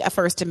should be a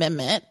First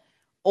Amendment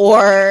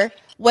or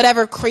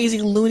whatever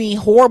crazy, loony,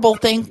 horrible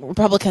thing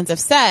Republicans have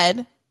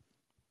said,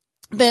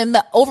 then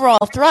the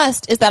overall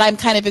thrust is that I'm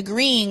kind of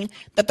agreeing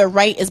that the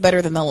right is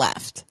better than the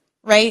left,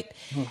 right?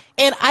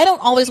 And I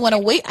don't always want to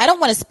wait. I don't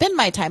want to spend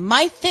my time.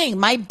 My thing,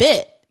 my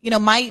bit,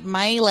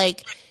 my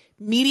like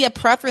media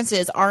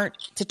preferences aren't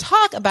to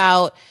talk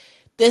about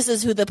this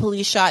is who the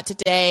police shot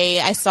today.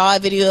 I saw a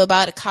video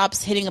about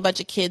cops hitting a bunch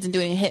of kids and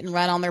doing a hit and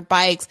run on their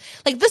bikes.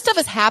 Like, this stuff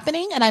is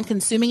happening and I'm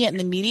consuming it in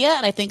the media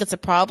and I think it's a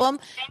problem.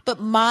 But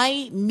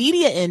my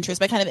media interest,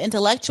 my kind of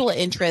intellectual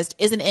interest,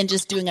 isn't in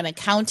just doing an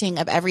accounting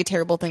of every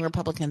terrible thing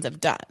Republicans have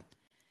done.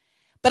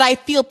 But I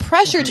feel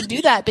pressure to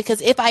do that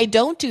because if I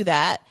don't do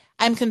that,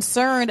 I'm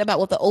concerned about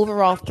what the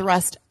overall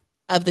thrust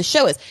of the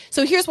show is.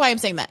 So here's why I'm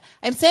saying that.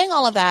 I'm saying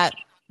all of that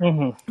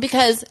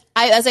because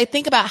as I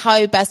think about how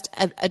I best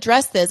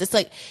address this, it's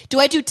like, do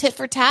I do tit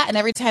for tat? And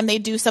every time they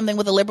do something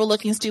with a liberal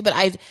looking stupid,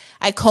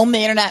 I comb the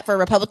internet for a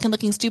Republican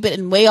looking stupid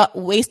and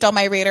waste all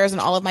my radars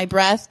and all of my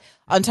breath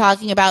on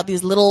talking about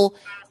these little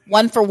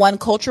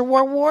 1-for-1 culture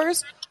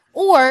wars?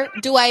 Or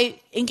do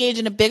I engage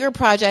in a bigger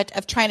project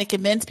of trying to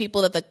convince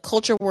people that the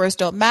culture wars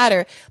don't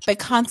matter by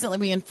constantly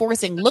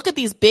reinforcing, look at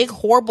these big,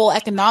 horrible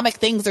economic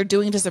things they're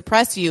doing to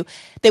suppress you.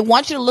 They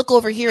want you to look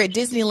over here at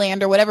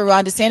Disneyland or whatever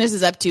Ron DeSantis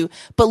is up to,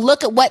 but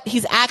look at what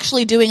he's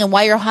actually doing and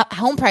why your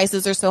home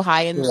prices are so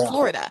high in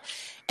Florida.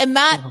 And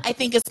that, I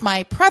think, is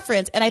my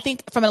preference. And I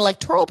think from an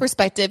electoral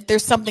perspective,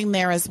 there's something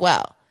there as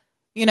well.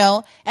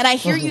 And I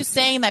hear you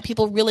saying that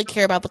people really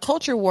care about the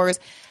culture wars.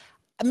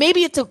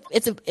 Maybe it's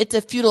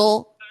a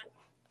futile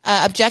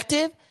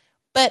objective,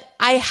 but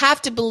I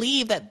have to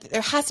believe that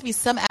there has to be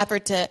some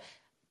effort to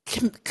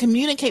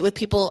communicate with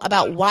people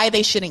about why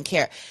they shouldn't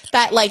care.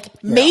 That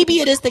maybe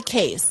it is the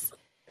case,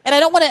 and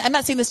I'm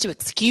not saying this to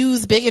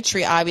excuse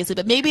bigotry, obviously,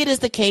 but maybe it is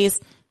the case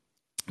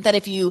that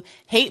if you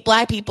hate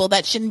black people,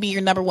 that shouldn't be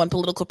your number one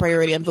political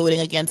priority on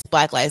voting against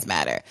Black Lives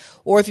Matter.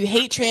 Or if you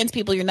hate trans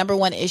people, your number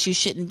one issue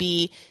shouldn't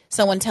be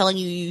someone telling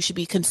you should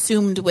be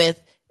consumed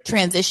with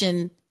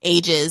transition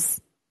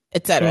ages,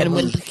 et cetera, and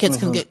when kids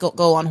can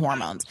go on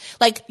hormones.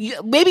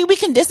 Maybe we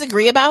can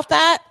disagree about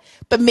that,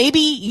 but maybe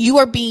you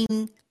are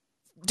being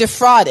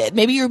defrauded.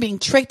 Maybe you're being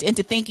tricked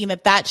into thinking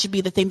that should be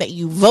the thing that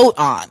you vote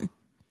on,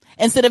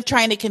 instead of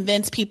trying to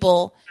convince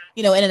people,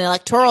 in an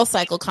electoral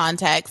cycle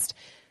context,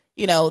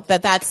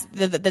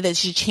 that they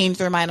should change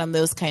their mind on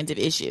those kinds of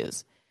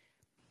issues.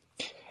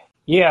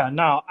 Yeah,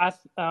 no, I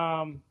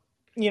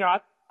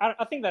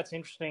think that's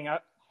interesting.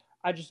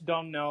 I just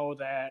don't know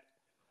that.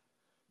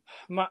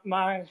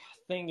 My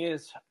thing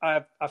is,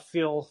 I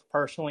feel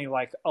personally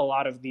like a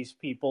lot of these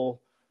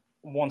people,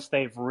 once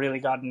they've really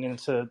gotten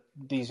into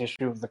these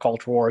issues of the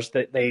culture wars,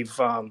 that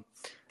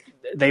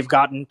they've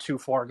gotten too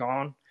far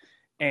gone,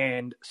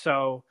 and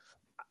so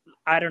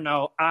I don't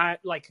know. I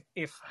like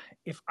if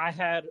I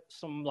had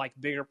some like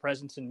bigger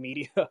presence in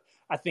media,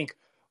 I think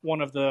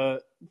one of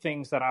the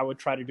things that I would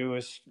try to do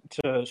is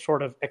to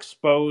sort of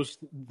expose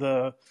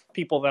the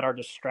people that are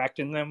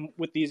distracting them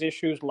with these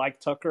issues, like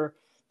Tucker,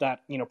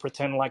 that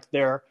pretend like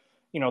they're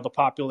the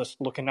populace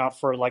looking out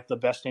for like the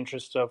best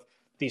interests of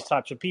these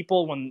types of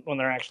people when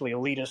they're actually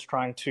elitists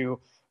trying to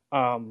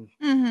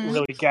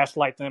really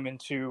gaslight them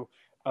into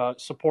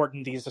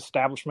supporting these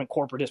establishment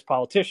corporatist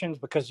politicians,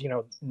 because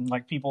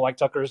like people like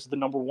Tucker is the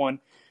number one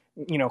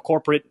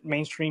corporate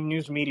mainstream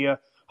news media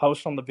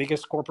host on the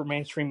biggest corporate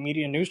mainstream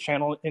media news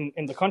channel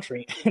in the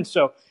country, and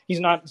so he's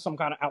not some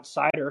kind of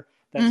outsider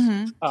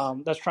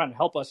that's trying to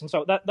help us. And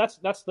so that's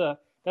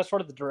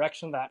sort of the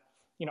direction that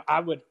I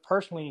would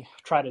personally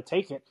try to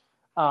take it.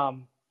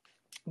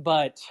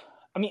 But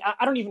I mean,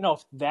 I don't even know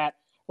if that,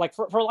 like,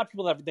 for a lot of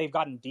people that they've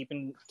gotten deep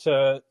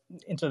into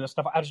this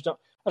stuff, I just don't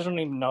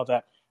even know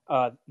that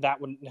that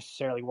wouldn't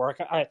necessarily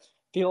work. I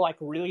feel like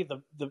really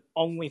the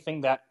only thing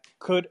that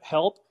could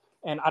help,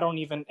 and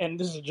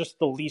this is just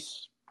the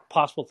least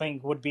possible thing,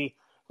 would be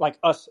like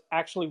us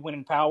actually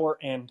winning power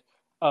and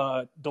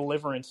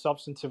delivering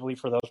substantively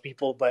for those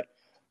people, but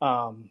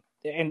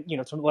and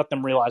to let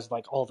them realize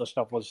like all this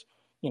stuff was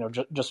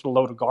just a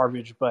load of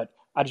garbage. But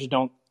I just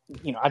don't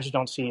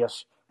see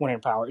us winning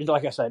power.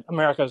 Like I said,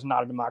 America is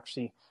not a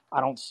democracy.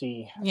 I don't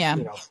see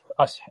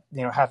us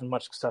having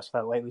much success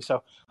with that lately.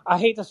 So I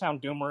hate to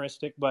sound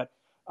doomeristic, but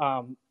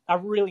I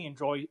really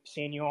enjoy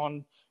seeing you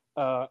on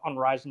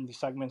Rise in these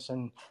segments,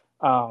 and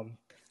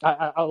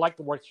I like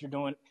the work that you're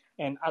doing.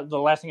 And the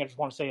last thing I just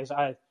want to say is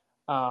I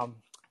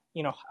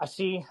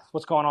see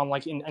what's going on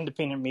like in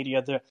independent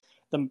media.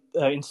 The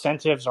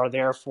incentives are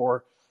there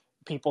for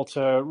people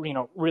to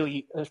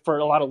really, for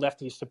a lot of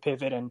lefties to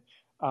pivot and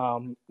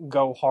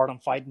go hard on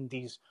fighting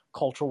these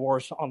culture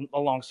wars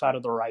alongside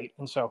of the right.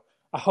 And so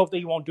I hope that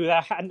you won't do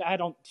that. I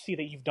don't see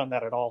that you've done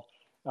that at all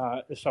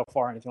so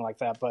far, or anything like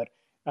that. But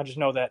I just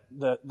know that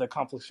the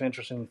conflicts of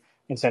interest and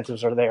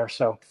incentives are there.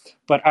 So,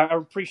 but I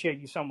appreciate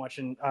you so much,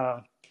 and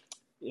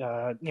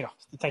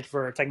thank you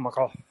for taking my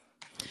call.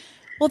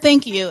 Well,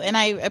 thank you, and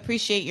I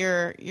appreciate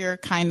your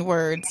kind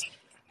words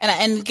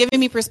and giving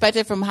me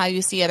perspective from how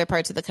you see other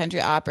parts of the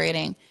country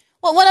operating.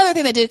 Well, one other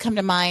thing that did come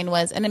to mind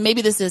was, and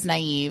maybe this is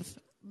naive,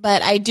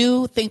 but I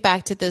do think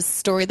back to this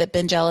story that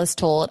Ben Jealous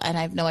told, and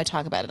I know I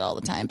talk about it all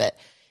the time, but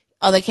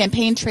on the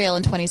campaign trail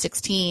in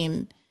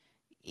 2016,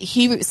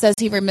 he says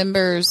he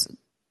remembers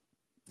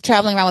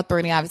traveling around with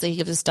Bernie. Obviously, he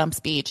gives a stump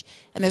speech,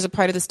 and there's a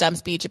part of the stump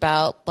speech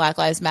about Black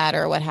Lives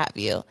Matter or what have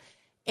you.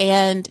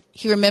 And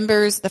he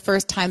remembers the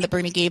first time that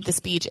Bernie gave the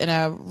speech in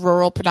a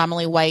rural,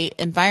 predominantly white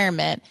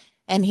environment,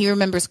 and he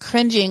remembers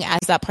cringing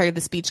as that part of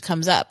the speech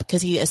comes up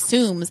because he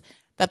assumes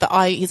that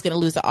he's going to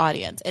lose the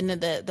audience. And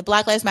then the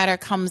Black Lives Matter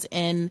comes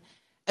in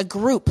a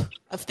group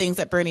of things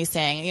that Bernie's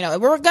saying.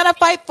 We're going to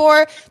fight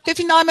for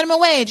 $15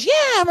 minimum wage.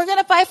 Yeah, we're going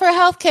to fight for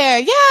health care.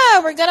 Yeah,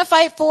 we're going to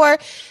fight for,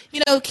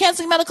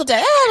 canceling medical debt.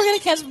 Yeah, we're going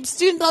to cancel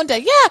student loan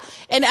debt. Yeah.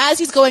 And as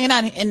he's going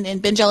on,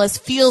 and Ben Jealous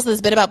feels this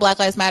bit about Black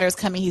Lives Matter is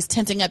coming, he's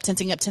tensing up. And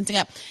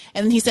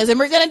then he says, and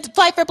we're going to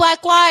fight for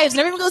Black lives. And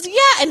everyone goes,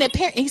 yeah. And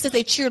he says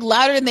they cheered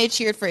louder than they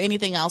cheered for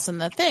anything else in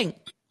the thing.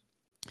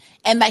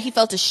 And that he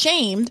felt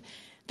ashamed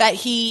that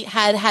he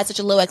had such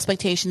a low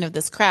expectation of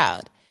this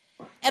crowd.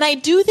 And I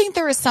do think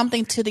there is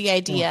something to the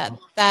idea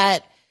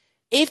that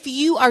if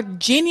you are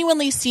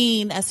genuinely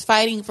seen as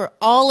fighting for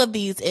all of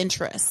these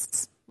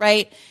interests,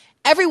 right?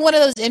 Every one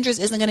of those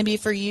interests isn't going to be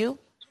for you.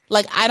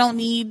 Like, I don't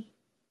need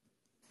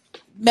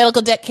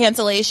medical debt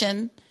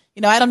cancellation.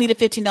 I don't need a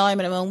 $15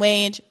 minimum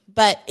wage.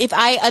 But if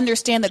I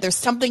understand that there's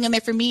something in there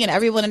for me and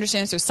everyone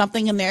understands there's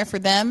something in there for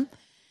them,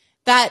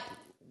 that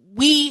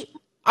we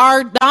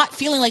are not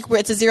feeling like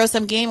it's a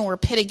zero-sum game and we're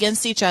pit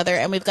against each other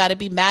and we've got to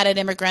be mad at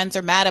immigrants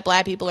or mad at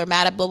Black people or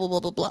mad at blah, blah,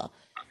 blah, blah, blah.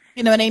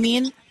 You know what I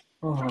mean?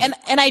 And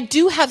I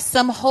do have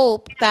some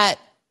hope that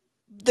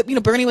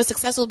Bernie was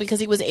successful because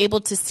he was able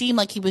to seem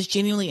like he was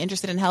genuinely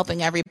interested in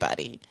helping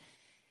everybody,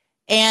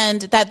 and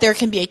that there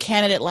can be a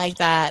candidate like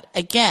that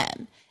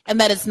again,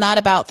 and that it's not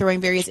about throwing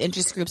various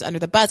interest groups under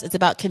the bus. It's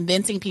about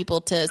convincing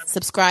people to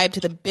subscribe to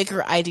the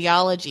bigger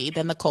ideology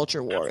than the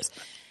culture wars.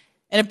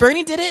 And if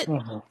Bernie did it,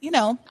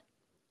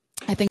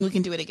 I think we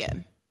can do it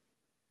again.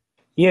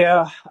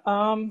 Yeah.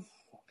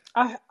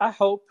 I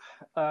hope.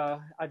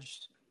 I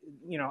just,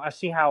 I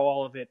see how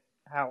all of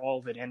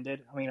it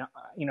ended. I mean,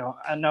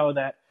 I know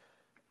that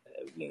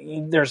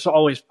there's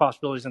always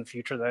possibilities in the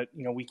future that,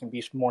 we can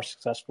be more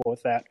successful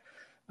with that.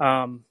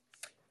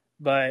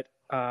 But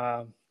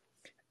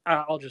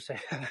I'll just say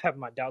I have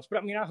my doubts, but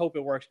I mean, I hope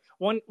it works.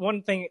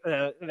 One thing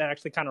that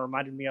actually kind of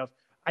reminded me of,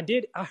 I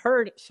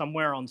heard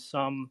somewhere on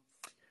some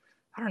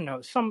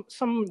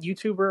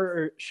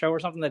YouTuber show or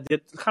something that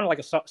did kind of like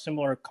a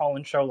similar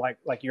call-in show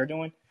like you're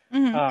doing.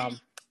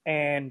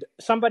 And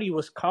somebody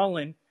was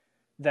calling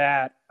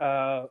that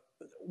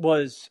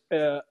was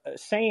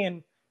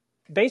saying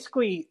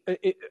basically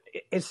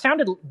it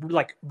sounded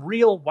like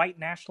real white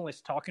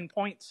nationalist talking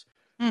points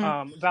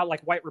about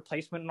like white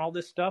replacement and all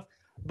this stuff,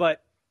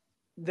 but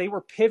they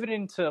were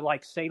pivoting to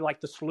like say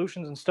like the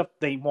solutions and stuff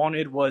they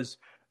wanted was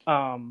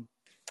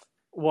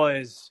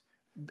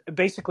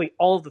basically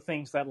all of the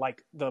things that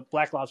like the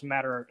Black Lives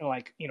Matter and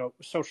like, you know,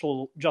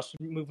 social justice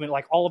movement,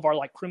 like all of our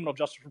like criminal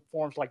justice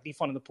reforms, like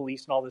defunding the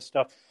police and all this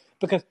stuff,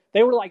 because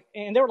they were like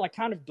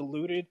kind of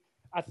diluted,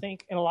 I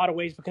think, in a lot of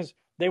ways, because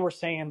they were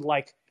saying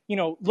like, you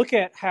know, look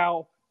at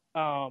how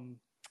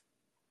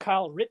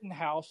Kyle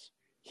Rittenhouse,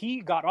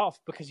 he got off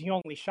because he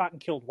only shot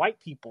and killed white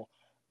people.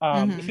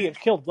 If he had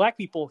killed black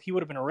people, he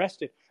would have been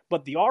arrested.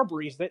 But the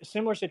Arbery's, that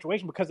similar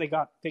situation, because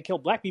they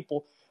killed black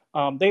people,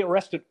 they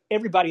arrested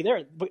everybody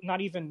there, but not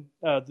even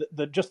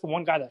just the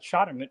one guy that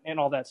shot him and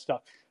all that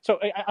stuff. So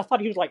I thought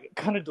he was like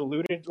kind of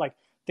deluded, like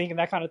thinking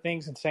that kind of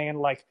things and saying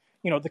like,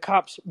 you know, the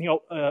cops, you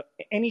know,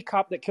 any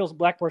cop that kills a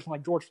black person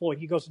like George Floyd,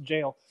 he goes to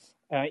jail,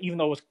 even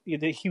though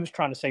he was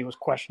trying to say it was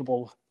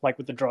questionable, like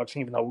with the drugs,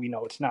 even though we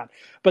know it's not.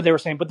 But they were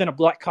saying, but then a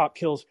black cop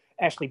kills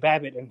Ashley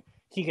Babbitt and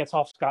he gets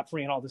off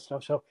scot-free and all this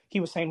stuff. So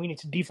he was saying we need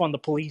to defund the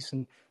police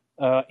and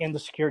end the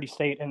security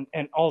state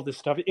and all this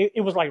stuff.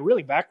 It was like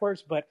really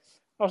backwards, but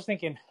I was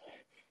thinking it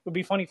would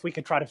be funny if we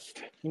could try to,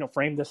 you know,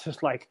 frame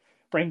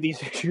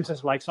these issues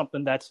as like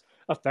something that's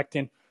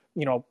affecting,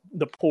 you know,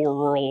 the poor,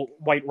 rural,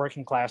 white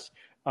working class,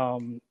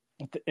 so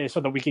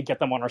that we could get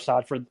them on our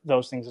side for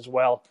those things as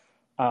well.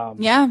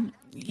 Yeah.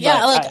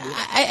 Look,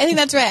 I think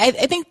that's right.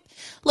 I think,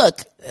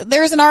 look,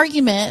 there's an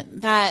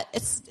argument that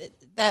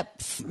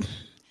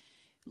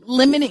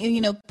limiting,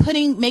 you know,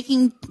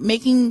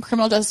 making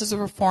criminal justice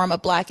reform a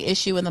black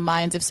issue in the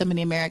minds of so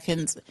many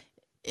Americans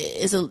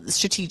is a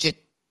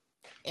strategic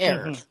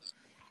error.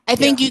 I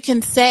think you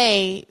can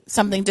say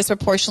something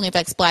disproportionately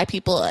affects black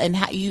people and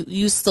you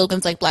use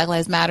slogans like Black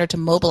Lives Matter to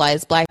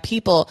mobilize black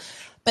people.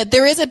 But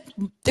there is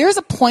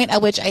a point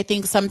at which I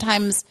think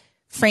sometimes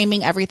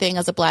framing everything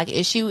as a black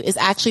issue is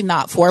actually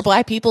not for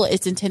black people.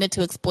 It's intended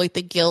to exploit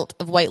the guilt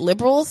of white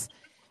liberals,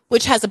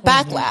 which has a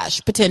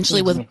backlash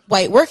potentially with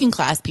white working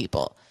class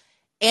people.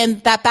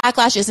 And that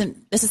backlash isn't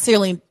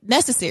necessarily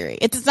necessary.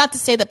 It's not to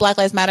say that Black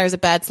Lives Matter is a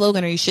bad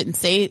slogan or you shouldn't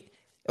say it,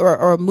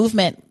 or a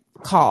movement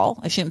call.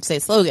 I shouldn't say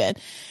slogan,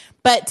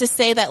 but to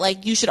say that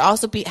like you should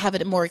also have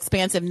a more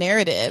expansive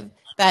narrative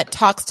that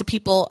talks to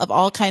people of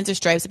all kinds of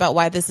stripes about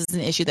why this is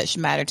an issue that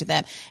should matter to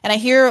them. And I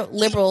hear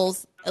liberal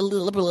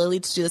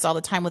elites do this all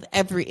the time with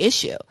every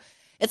issue.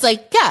 It's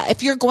like, yeah,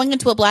 if you're going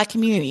into a black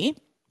community,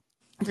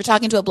 if you're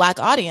talking to a black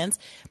audience,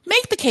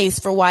 make the case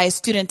for why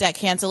student debt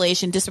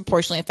cancellation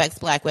disproportionately affects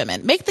black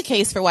women. Make the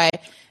case for why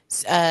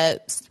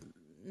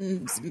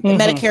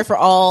Medicare for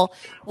all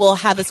will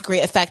have this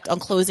great effect on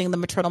closing the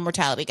maternal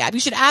mortality gap. You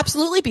should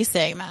absolutely be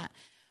saying that.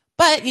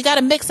 But you got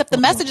to mix up the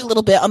message a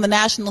little bit on the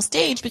national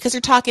stage because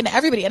you're talking to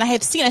everybody. And I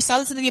saw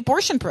this at the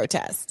abortion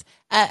protest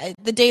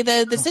the day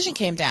the decision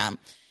came down.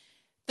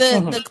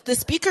 The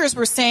speakers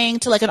were saying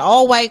to like an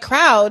all white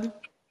crowd,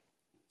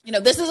 you know,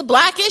 this is a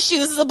black issue.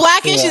 This is a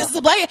black issue. This is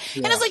a black.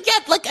 And it's like,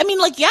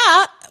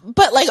 yeah,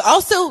 but like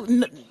also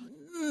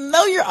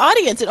know your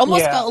audience. It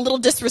almost felt a little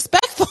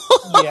disrespectful.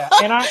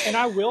 And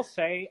I will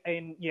say,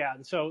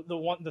 so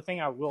the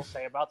thing I will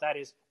say about that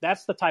is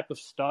that's the type of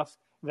stuff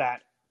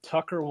that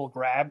Tucker will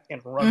grab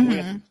and run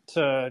with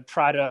to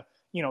try to,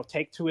 you know,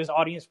 take to his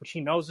audience, which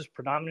he knows is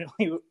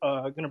predominantly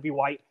going to be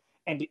white.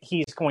 And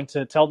he's going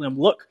to tell them,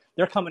 look,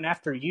 they're coming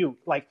after you.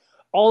 Like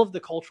all of the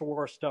culture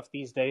war stuff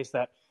these days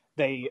that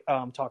they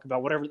talk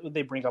about, whatever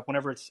they bring up,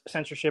 whenever it's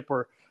censorship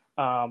or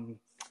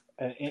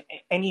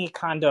any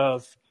kind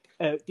of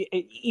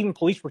even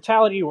police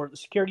brutality or the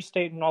security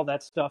state and all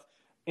that stuff,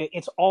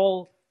 it's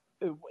all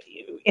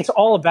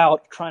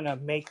about trying to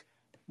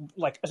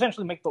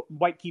essentially make the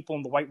white people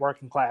and the white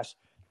working class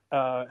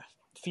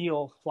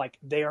feel like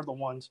they are the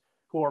ones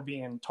who are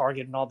being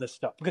targeted and all this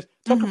stuff. Because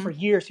Tucker, for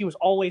years, he was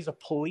always a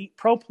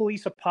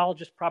pro-police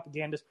apologist,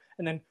 propagandist,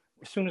 and then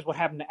as soon as what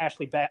happened to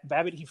Ashley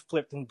Babbitt, he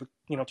flipped and,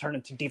 you know, turned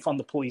into defund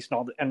the police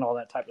and all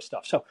that type of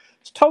stuff. So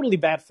it's totally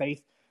bad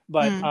faith.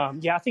 But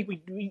I think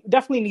we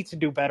definitely need to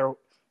do better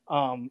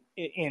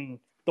in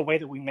the way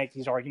that we make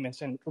these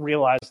arguments and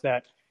realize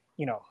that,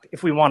 you know,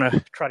 if we want to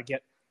try to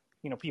get,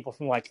 you know, people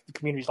from like the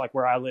communities like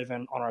where I live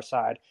in on our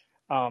side,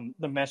 the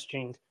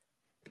messaging,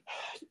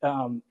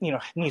 you know,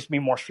 needs to be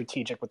more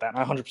strategic with that.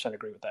 And I 100%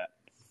 agree with that.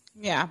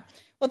 Yeah.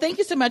 Well, thank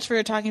you so much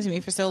for talking to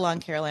me for so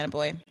long, Carolina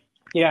boy.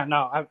 Yeah,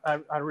 no,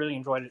 I really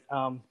enjoyed it.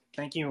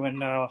 Thank you,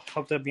 and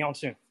hope to be on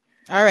soon.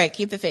 All right,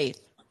 keep the faith.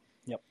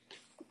 Yep.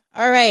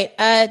 All right,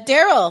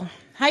 Daryl,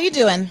 how you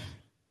doing?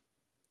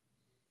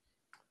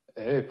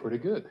 Hey, pretty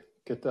good.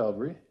 Get the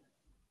Aubrey.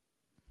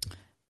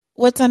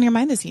 What's on your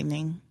mind this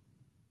evening?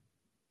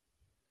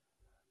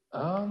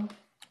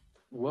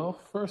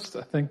 Well, first,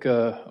 I think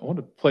I want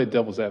to play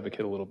devil's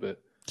advocate a little bit.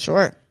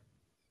 Sure.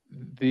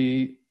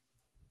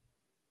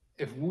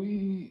 If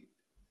we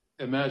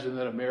imagine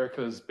that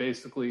America is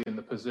basically in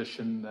the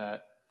position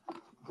that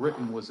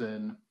Britain was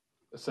in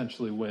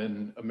essentially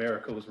when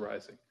America was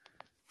rising.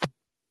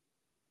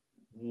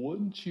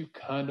 Wouldn't you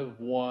kind of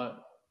want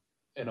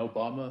an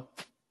Obama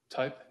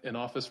type in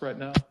office right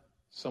now?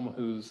 Someone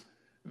who's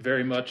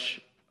very much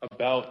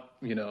about,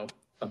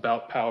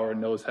 about power,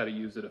 knows how to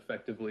use it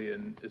effectively,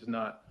 and is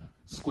not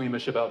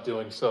squeamish about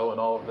doing so and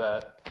all of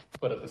that.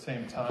 But at the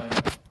same time...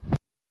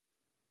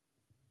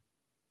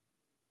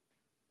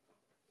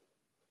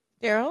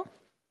 Daryl?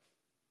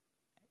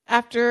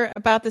 After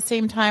about the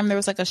same time, there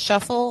was like a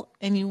shuffle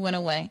and you went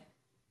away.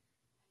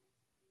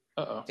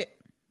 Uh-oh.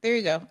 There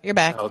you go. You're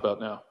back. How about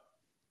now?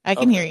 I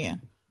can hear you.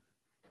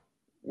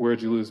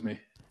 Where'd you lose me?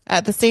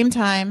 At the same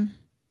time.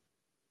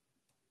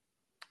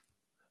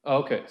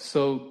 Okay,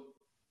 so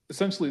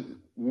essentially,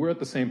 we're at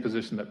the same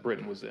position that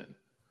Britain was in,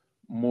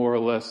 more or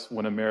less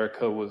when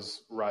America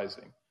was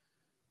rising.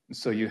 And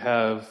so you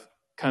have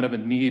kind of a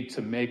need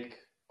to make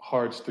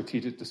hard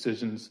strategic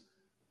decisions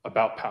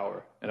about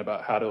power and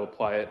about how to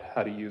apply it,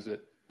 how to use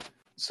it.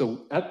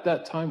 So at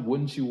that time,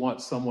 wouldn't you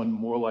want someone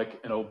more like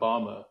an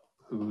Obama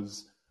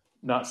who's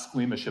not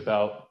squeamish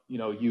about,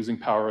 using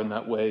power in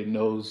that way,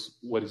 knows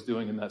what he's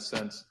doing in that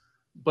sense,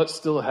 but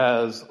still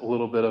has a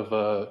little bit of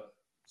a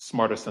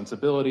smarter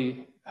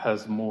sensibility,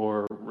 has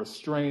more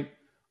restraint,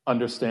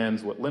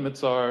 understands what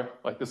limits are.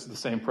 Like, this is the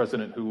same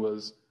president who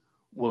was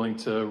willing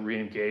to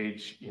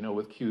re-engage,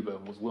 with Cuba,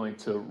 was willing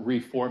to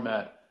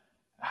reformat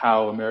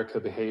how America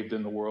behaved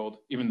in the world,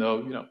 even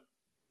though,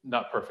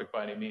 not perfect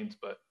by any means.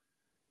 But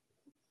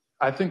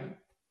I think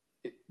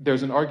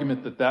there's an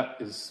argument that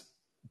is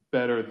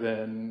better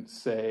than,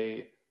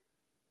 say,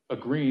 a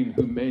Green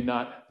who may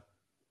not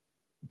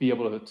be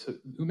able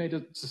who may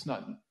just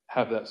not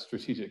have that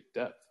strategic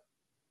depth.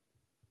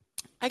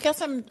 I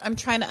guess I'm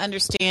trying to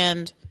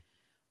understand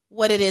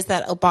what it is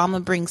that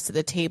Obama brings to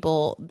the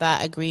table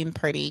that a Green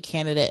Party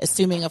candidate,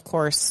 assuming, of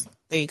course,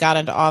 they got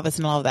into office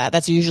and all of that.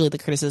 That's usually the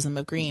criticism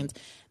of Greens,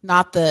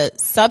 not the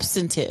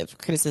substantive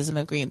criticism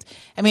of Greens.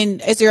 I mean,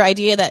 is your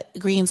idea that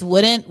Greens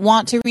wouldn't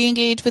want to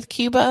re-engage with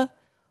Cuba?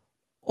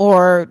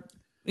 Or,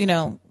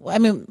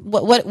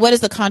 what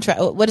is the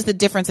contract? What is the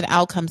difference in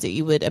outcomes that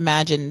you would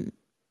imagine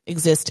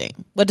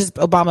existing? What does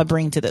Obama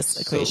bring to this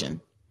equation?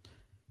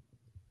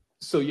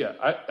 So yeah,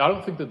 I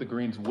don't think that the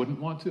Greens wouldn't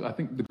want to. I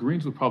think the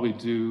Greens would probably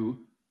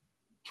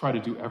try to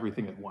do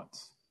everything at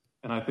once.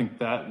 And I think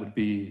that would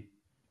be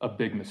a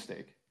big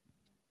mistake.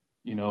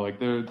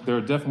 There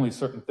are definitely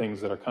certain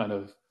things that are kind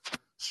of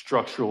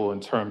structural in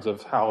terms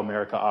of how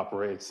America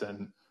operates.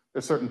 And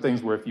there's certain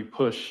things where if you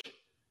push,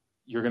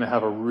 you're going to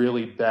have a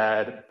really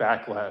bad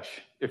backlash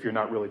if you're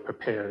not really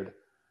prepared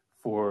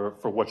for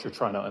what you're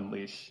trying to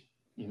unleash.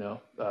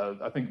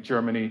 I think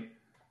Germany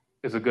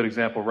is a good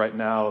example right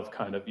now of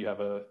kind of, you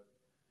have a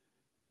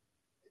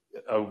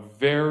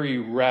very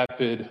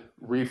rapid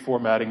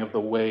reformatting of the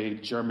way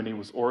Germany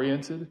was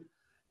oriented,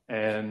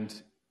 and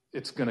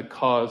it's going to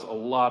cause a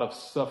lot of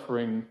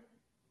suffering,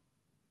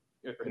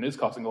 and is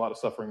causing a lot of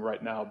suffering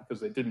right now because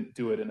they didn't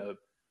do it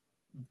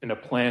in a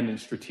planned and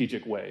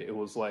strategic way. It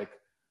was like,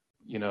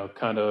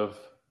 kind of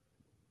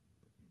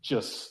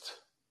just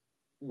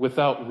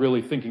without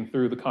really thinking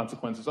through the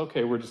consequences.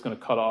 Okay, we're just going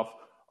to cut off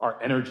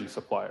our energy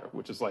supplier,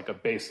 which is like a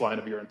baseline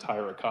of your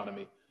entire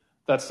economy.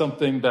 That's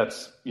something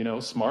that's,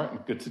 smart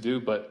and good to do,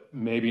 but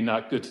maybe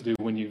not good to do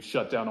when you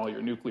shut down all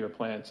your nuclear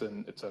plants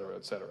and et cetera,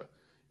 et cetera.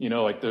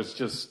 There's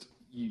just,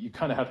 you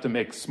kind of have to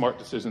make smart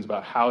decisions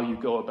about how you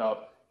go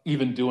about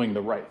even doing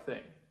the right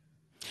thing.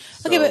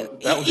 So okay,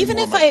 but even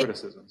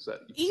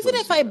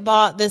if I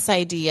bought this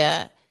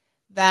idea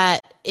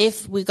that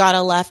if we got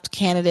a left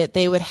candidate,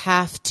 they would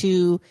have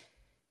to,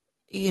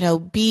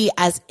 be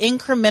as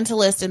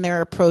incrementalist in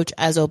their approach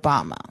as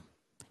Obama.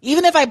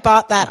 Even if I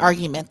bought that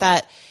argument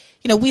that,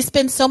 we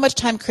spend so much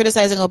time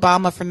criticizing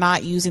Obama for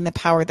not using the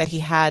power that he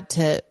had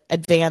to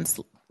advance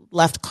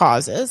left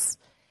causes,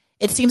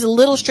 it seems a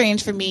little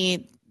strange for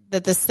me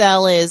that the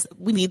sell is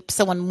we need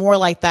someone more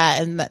like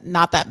that, and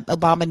not that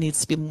Obama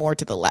needs to be more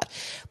to the left.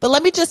 But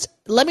let me just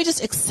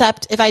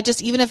accept, if I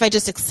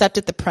just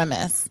accepted the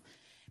premise,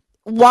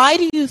 why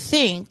do you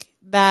think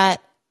that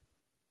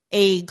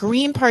a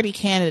Green Party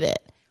candidate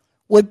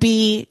would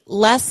be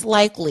less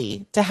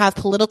likely to have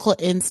political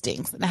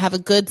instincts and have a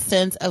good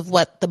sense of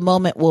what the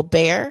moment will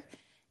bear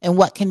and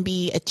what can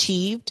be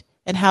achieved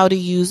and how to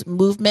use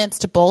movements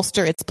to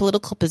bolster its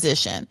political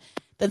position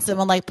than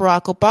someone like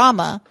Barack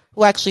Obama,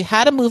 who actually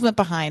had a movement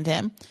behind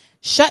him,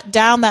 shut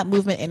down that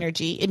movement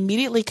energy,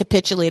 immediately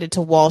capitulated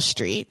to Wall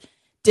Street,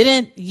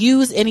 didn't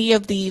use any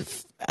of the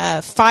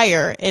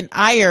fire and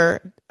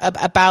ire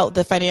about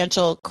the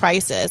financial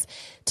crisis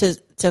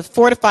to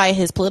fortify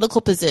his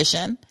political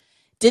position,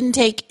 didn't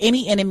take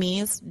any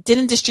enemies,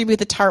 didn't distribute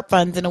the TARP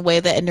funds in a way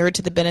that inured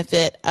to the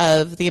benefit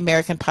of the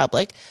American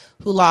public,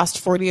 who lost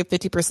 40 or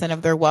 50%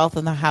 of their wealth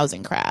in the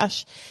housing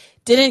crash,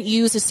 didn't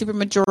use a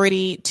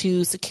supermajority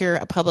to secure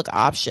a public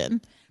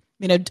option,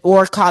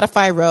 or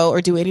codify Roe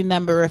or do any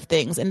number of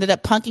things, ended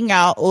up punking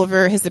out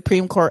over his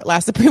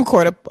last Supreme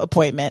Court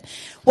appointment.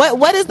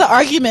 What is the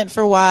argument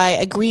for why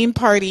a Green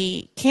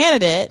Party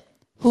candidate,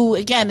 who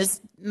again is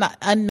not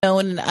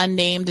unknown and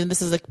unnamed, and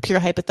this is a pure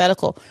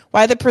hypothetical,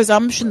 why the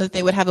presumption that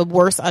they would have a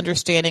worse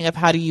understanding of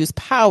how to use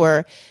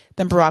power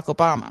than Barack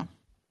Obama?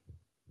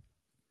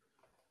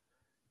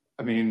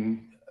 I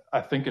mean,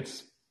 I think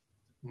it's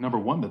number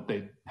one that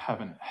they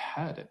haven't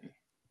had any.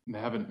 They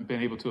haven't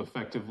been able to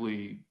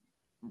effectively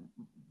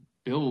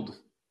build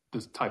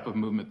this type of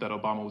movement that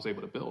Obama was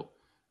able to build.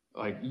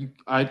 Like,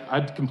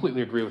 I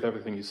completely agree with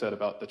everything you said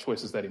about the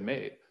choices that he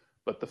made.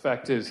 But the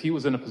fact is, he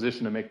was in a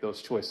position to make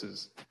those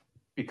choices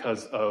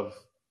because of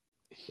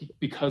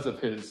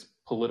his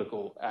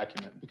political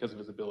acumen, because of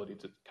his ability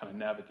to kind of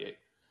navigate.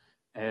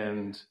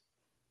 And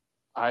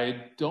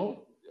I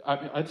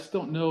just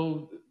don't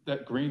know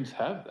that Greens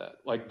have that.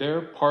 Like,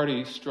 their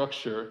party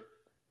structure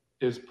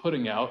is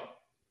putting out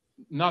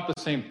not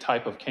the same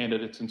type of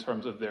candidates in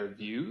terms of their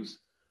views,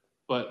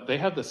 but they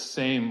have the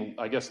same,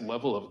 I guess,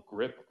 level of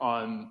grip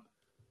on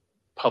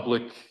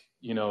public,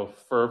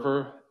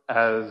 fervor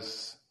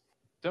as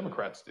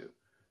Democrats do.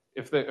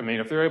 If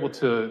they're able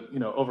to,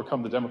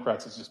 overcome the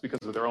Democrats, it's just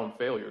because of their own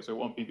failures. It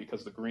won't be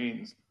because the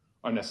Greens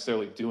are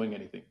necessarily doing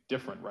anything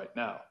different right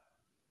now.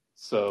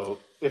 So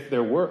if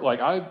there were,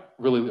 I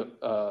really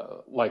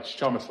like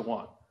Sharma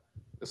Sawant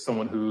as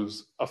someone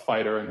who's a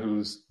fighter and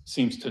who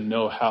seems to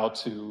know how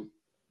to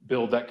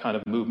build that kind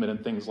of movement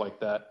and things like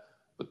that.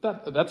 But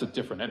that's a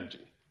different energy.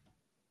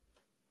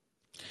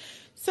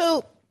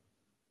 So,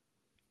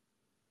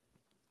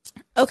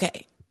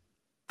 okay,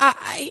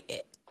 I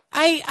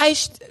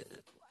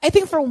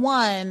think for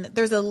one,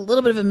 there's a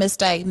little bit of a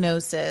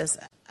misdiagnosis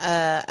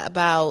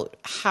about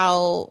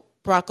how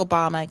Barack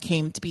Obama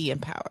came to be in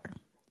power.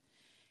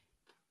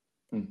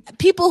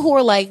 People who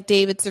are like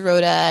David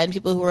Sirota and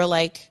people who are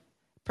like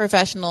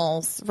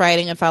professionals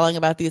writing and following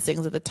about these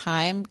things at the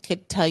time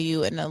could tell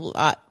you in a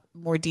lot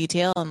more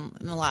detail and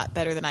a lot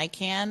better than I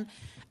can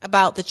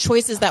about the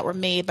choices that were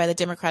made by the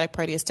Democratic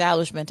Party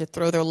establishment to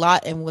throw their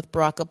lot in with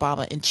Barack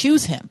Obama and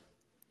choose him.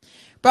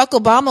 Barack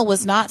Obama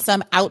was not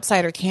some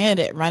outsider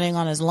candidate running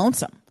on his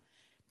lonesome.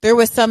 There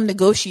was some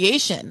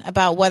negotiation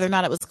about whether or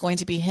not it was going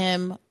to be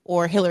him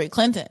or Hillary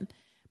Clinton.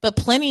 But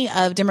plenty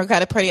of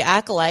Democratic Party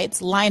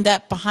acolytes lined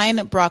up behind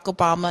Barack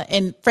Obama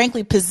and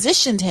frankly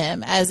positioned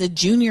him as a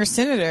junior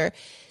senator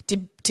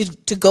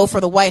to go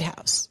for the White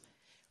House.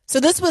 So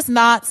this was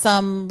not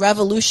some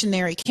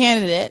revolutionary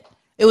candidate.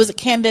 It was a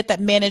candidate that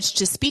managed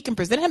to speak and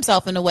present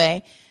himself in a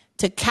way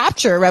to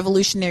capture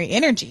revolutionary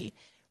energy.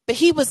 But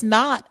he was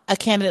not a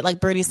candidate like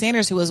Bernie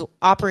Sanders, who was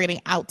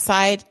operating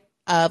outside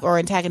of or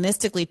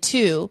antagonistically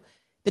to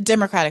the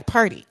Democratic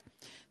Party.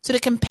 So to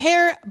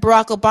compare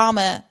Barack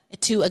Obama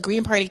to a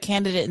Green Party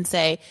candidate and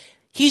say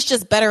he's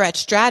just better at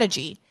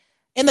strategy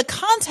in the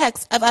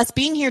context of us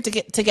being here to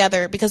get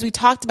together, because we're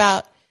talking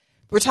about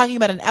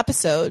an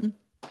episode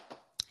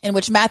in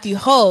which Matthew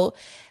Ho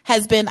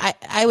has been,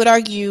 I would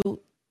argue,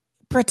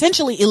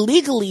 potentially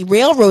illegally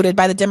railroaded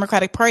by the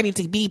Democratic Party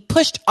to be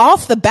pushed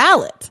off the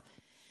ballot.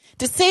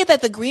 To say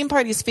that the Green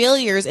Party's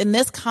failures in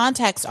this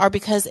context are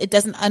because it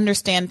doesn't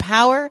understand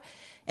power,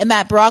 and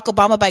that Barack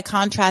Obama, by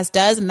contrast,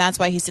 does, and that's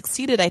why he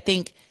succeeded, I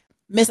think,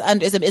 is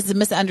a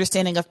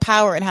misunderstanding of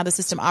power and how the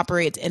system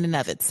operates in and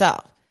of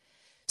itself.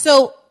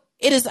 So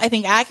it is, I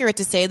think, accurate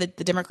to say that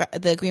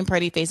the Green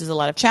Party faces a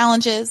lot of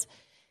challenges.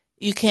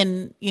 You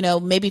can,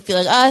 maybe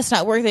feel like, it's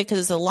not worth it because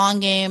it's a long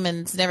game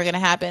and it's never going to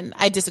happen.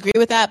 I disagree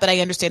with that, but I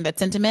understand that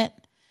sentiment.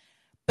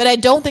 But I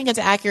don't think it's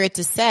accurate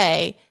to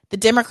say the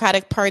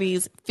Democratic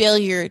Party's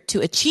failure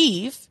to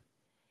achieve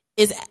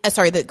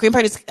the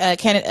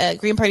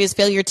Green Party's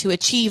failure to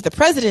achieve the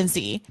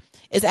presidency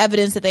is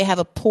evidence that they have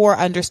a poor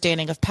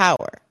understanding of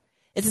power.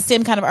 It's the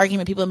same kind of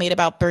argument people made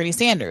about Bernie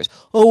Sanders.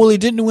 Oh, well, he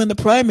didn't win the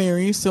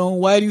primary, so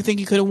why do you think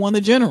he could have won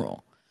the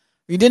general?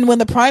 He didn't win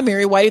the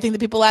primary. Why do you think that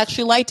people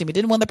actually liked him? He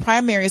didn't win the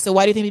primary, so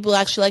why do you think people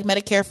actually like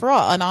Medicare for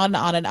all? And on and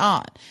on and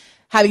on.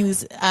 Having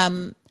these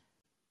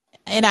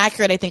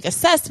inaccurate, I think,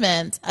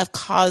 assessments of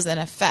cause and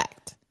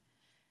effect.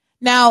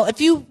 Now, if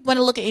you want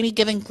to look at any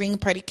given Green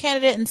Party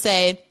candidate and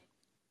say,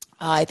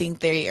 I think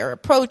their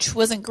approach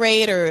wasn't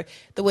great, or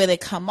the way they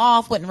come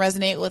off wouldn't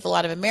resonate with a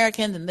lot of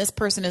Americans, and this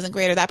person isn't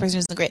great or that person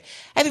isn't great,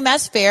 I think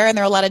that's fair, and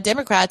there are a lot of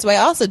Democrats who I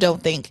also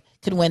don't think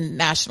could win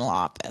national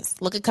office.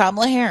 Look at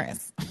Kamala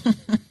Harris.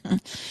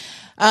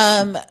 But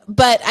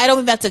I don't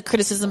think that's a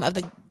criticism of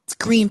the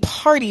Green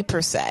Party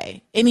per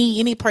se.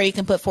 Any party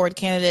can put forward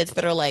candidates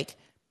that are like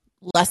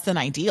less than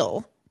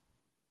ideal.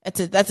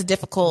 That's a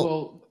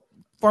difficult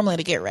formula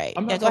to get right.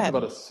 I'm not talking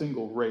about a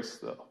single race,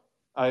 though.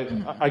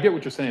 I get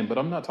what you're saying, but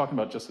I'm not talking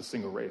about just a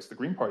single race. The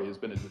Green Party has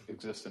been in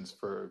existence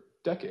for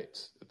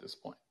decades at this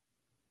point,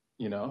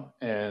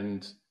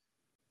 and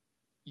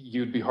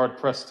you'd be hard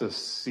pressed to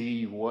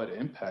see what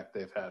impact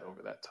they've had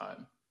over that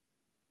time.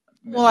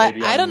 Well, I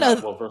don't know.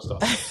 Well, first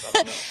off,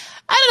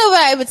 I don't know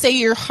if I would say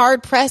you're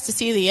hard pressed to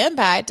see the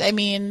impact. I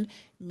mean,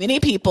 many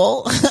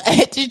people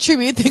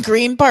attribute the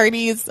Green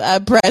Party's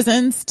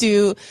presence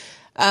to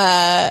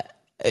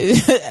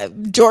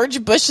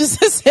George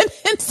Bush's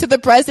ascendance to the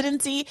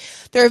presidency.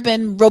 There have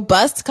been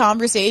robust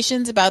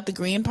conversations about the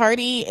Green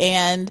Party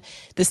and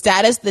the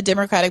status of the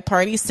Democratic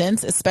Party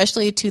since,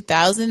 especially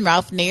 2000.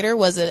 Ralph Nader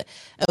was an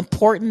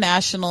important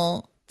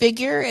national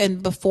figure,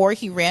 and before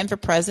he ran for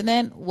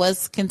president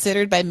was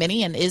considered by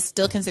many and is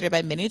still considered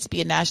by many to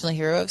be a national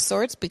hero of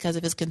sorts because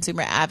of his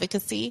consumer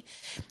advocacy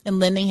and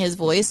lending his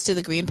voice to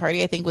the Green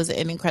Party. I think was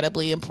an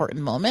incredibly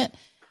important moment.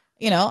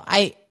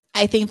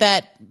 I think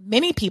that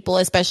many people,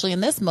 especially in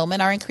this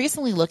moment, are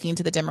increasingly looking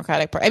to the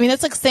Democratic Party. I mean,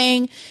 it's like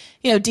saying,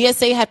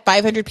 DSA had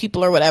 500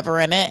 people or whatever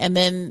in it, and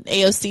then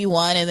AOC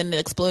won, and then it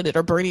exploded,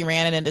 or Bernie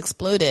ran and it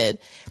exploded.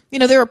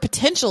 There are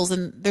potentials,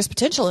 and there's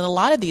potential in a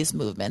lot of these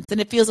movements,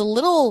 and it feels a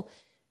little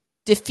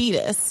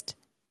defeatist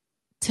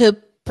to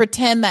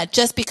pretend that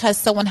just because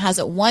someone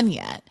hasn't won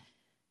yet,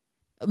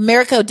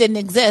 America didn't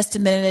exist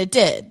and then it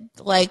did.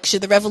 Like,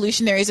 should the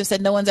revolutionaries have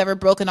said no one's ever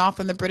broken off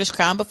from the British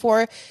crown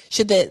before?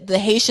 Should the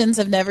Haitians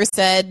have never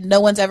said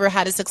no one's ever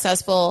had a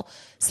successful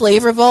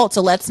slave revolt,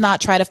 so let's not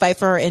try to fight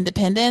for our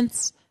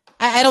independence?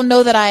 I don't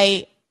know that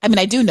I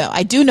do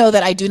know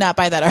that I do not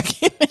buy that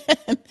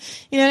argument.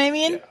 You know what I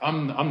mean? Yeah,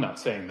 I'm not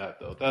saying that,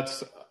 though.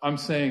 I'm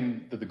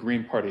saying that the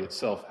Green Party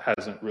itself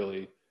hasn't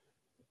really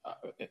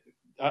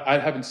I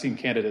haven't seen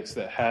candidates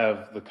that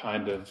have the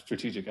kind of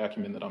strategic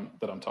acumen that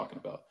I'm talking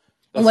about.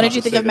 And what did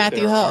you think of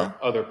Matthew Ho?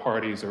 Other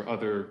parties or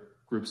other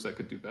groups that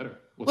could do better.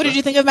 What did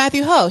you think of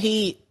Matthew Ho?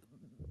 He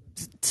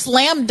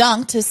slam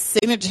dunked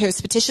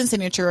his petition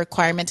signature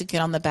requirement to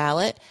get on the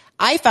ballot.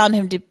 I found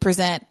him to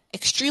present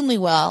extremely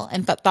well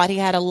and thought he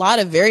had a lot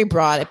of very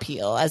broad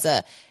appeal as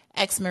a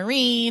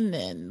ex-Marine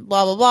and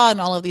blah, blah, blah, and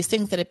all of these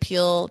things that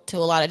appeal to a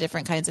lot of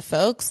different kinds of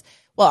folks,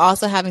 while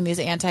also having these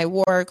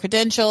anti-war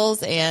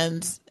credentials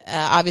and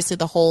obviously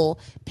the whole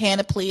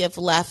panoply of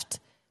left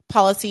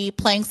policy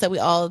planks that we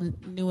all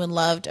knew and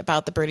loved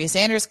about the Bernie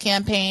Sanders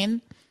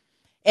campaign.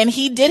 And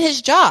he did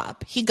his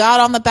job. He got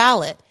on the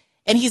ballot.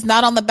 And he's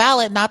not on the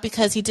ballot not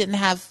because he didn't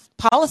have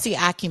policy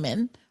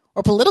acumen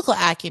or political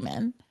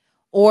acumen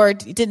or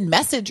didn't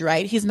message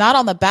right. He's not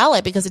on the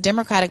ballot because the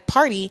Democratic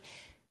Party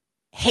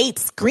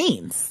hates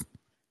Greens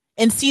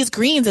and sees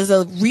Greens as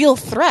a real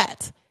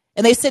threat.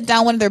 And they sit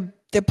down one of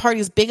their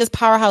party's biggest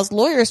powerhouse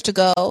lawyers to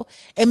go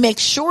and make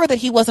sure that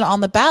he wasn't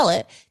on the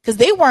ballot because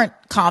they weren't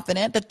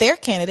confident that their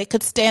candidate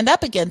could stand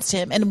up against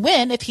him and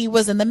win if he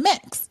was in the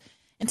mix.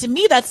 And to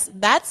me, that's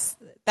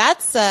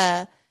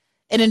an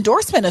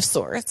endorsement of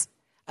sorts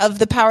of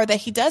the power that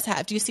he does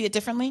have. Do you see it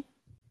differently?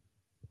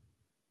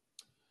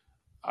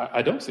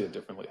 I don't see it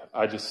differently.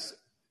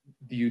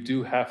 You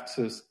do have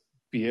to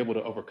be able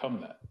to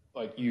overcome that.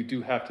 Like, you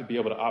do have to be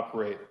able to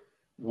operate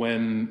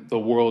when the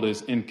world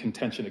is in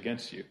contention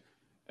against you.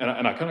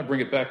 And I kind of bring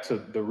it back to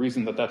the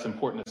reason that that's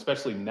important,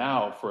 especially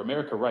now for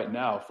America right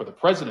now, for the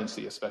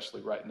presidency,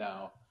 especially right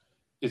now,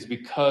 is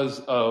because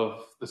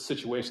of the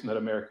situation that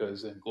America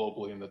is in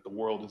globally and that the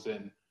world is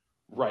in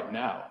right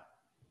now.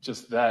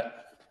 Just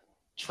that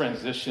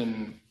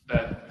transition,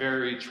 that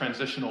very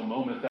transitional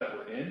moment that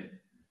we're in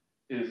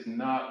is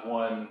not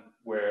one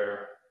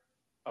where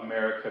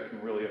America can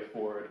really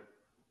afford.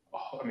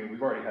 I mean,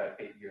 we've already had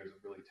 8 years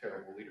of really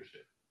terrible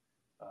leadership,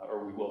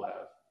 or we will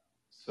have.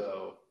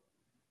 So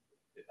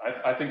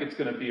I think it's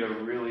going to be a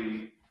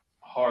really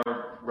hard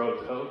road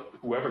to hoe,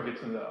 whoever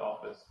gets into that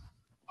office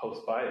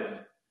post-Biden.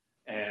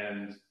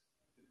 And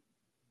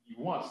you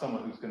want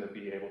someone who's going to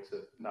be able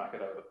to knock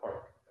it out of the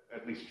park,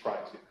 at least try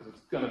to, because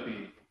it's going to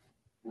be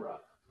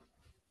rough.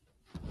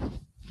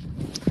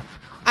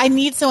 I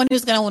need someone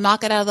who's going to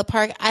knock it out of the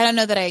park. I don't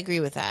know that I agree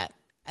with that.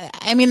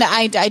 I mean,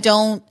 I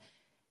don't,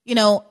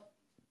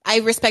 I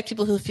respect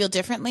people who feel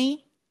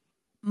differently.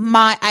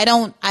 I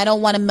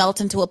don't want to melt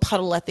into a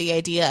puddle at the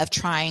idea of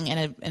trying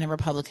in a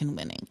Republican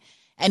winning.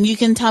 And you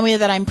can tell me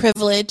that I'm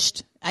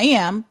privileged. I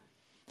am.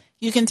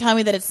 You can tell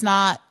me that it's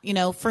not,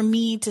 for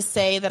me to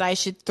say that I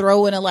should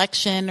throw an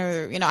election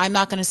or, I'm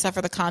not going to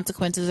suffer the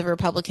consequences of a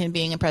Republican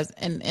being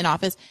in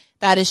office.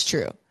 That is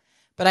true.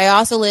 But I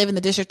also live in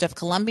the District of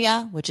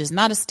Columbia, which is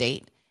not a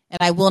state, and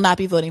I will not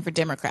be voting for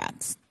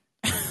Democrats.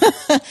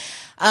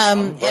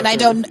 And I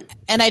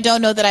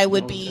don't know that I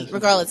would be,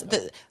 regardless.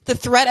 The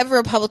threat of a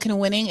Republican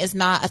winning is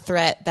not a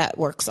threat that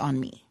works on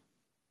me.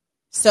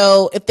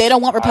 So if they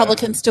don't want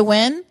Republicans to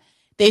win,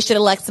 they should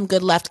elect some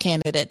good left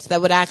candidates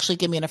that would actually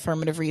give me an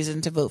affirmative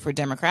reason to vote for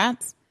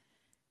Democrats.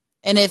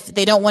 And if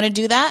they don't want to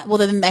do that, well,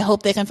 then I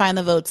hope they can find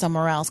the vote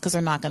somewhere else because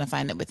they're not going to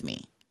find it with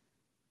me.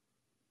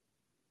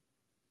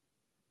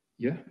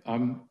 Yeah,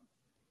 I'm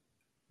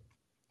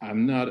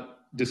not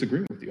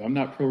disagreeing with you. I'm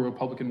not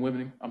pro-Republican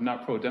winning. I'm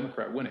not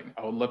pro-Democrat winning.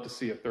 I would love to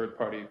see a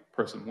third-party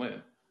person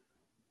win.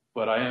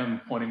 But I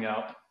am pointing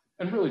out,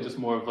 and really just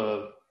more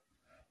of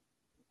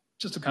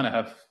just to kind of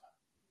have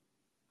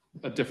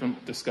a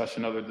different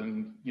discussion other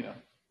than,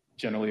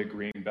 generally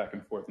agreeing back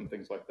and forth and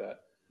things like that.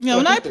 No,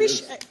 and I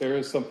appreciate there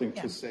is something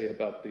to say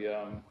about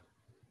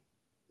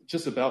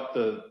just about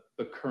the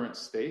current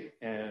state.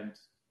 And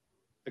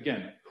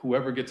again,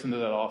 whoever gets into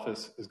that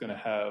office is going to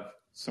have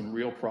some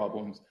real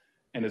problems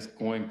and is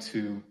going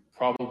to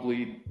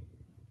probably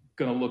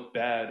going to look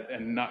bad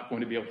and not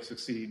going to be able to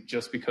succeed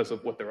just because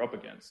of what they're up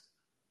against,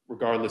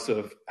 regardless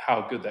of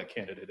how good that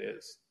candidate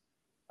is.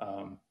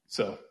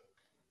 So,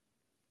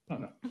 I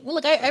don't know. Well,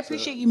 look, I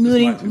appreciate you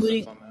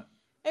mooting.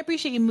 I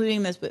appreciate you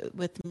mooting this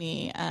with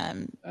me,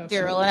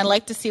 Daryl, and I'd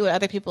like to see what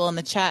other people in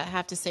the chat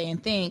have to say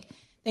and think.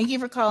 Thank you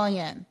for calling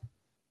in.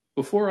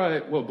 Before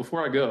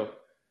I go,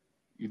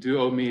 you do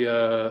owe me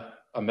a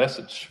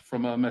message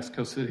from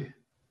Mexico City.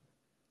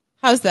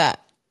 How's that?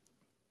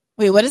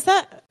 Wait, what is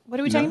that? What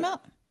are we talking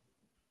about?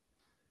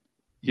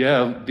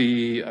 Yeah,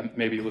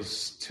 maybe it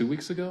was 2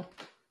 weeks ago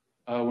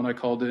when I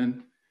called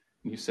in,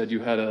 and you said you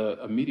had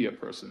a media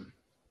person.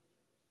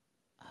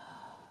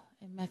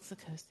 In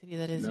Mexico City,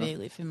 that is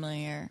vaguely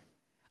familiar.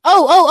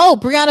 Oh,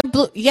 Brianna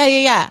Blue.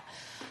 Yeah.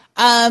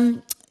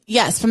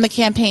 Yes, from the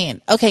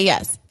campaign. Okay,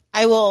 yes.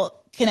 I will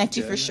connect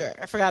you for sure.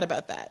 I forgot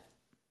about that.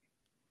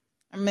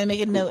 I'm going to make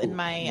a note in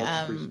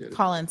my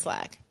call-in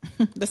Slack,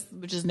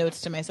 which is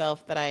notes to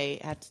myself that I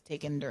had to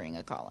take in during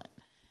a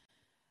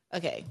call-in.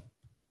 Okay.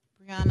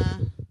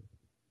 Brianna,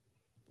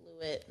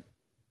 Blewett,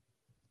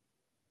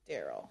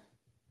 Daryl.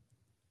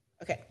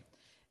 Okay.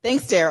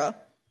 Thanks, Daryl.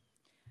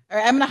 All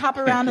right, I'm going to hop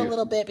around a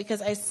little bit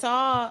because I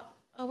saw...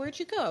 Oh, where'd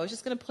you go? I was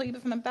just going to pull you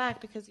from the back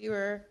because you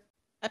were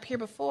up here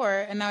before,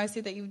 and now I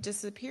see that you've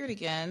disappeared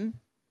again.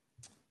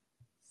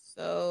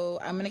 So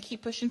I'm going to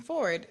keep pushing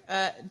forward.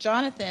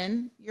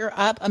 Jonathan, you're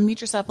up.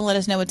 Unmute yourself and let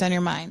us know what's on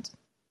your mind.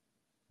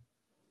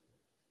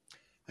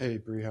 Hey,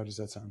 Bree, how does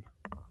that sound?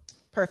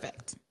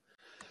 Perfect.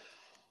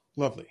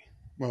 Lovely.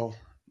 Well,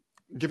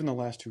 given the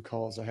last two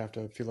calls, I have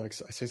to feel like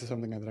I say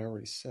something that I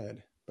already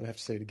said, but I have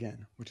to say it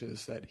again, which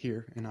is that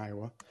here in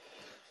Iowa,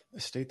 a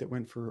state that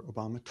went for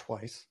Obama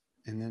twice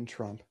and then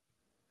Trump,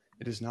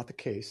 it is not the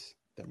case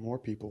that more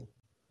people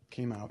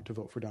came out to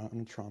vote for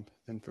Donald Trump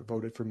than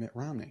voted for Mitt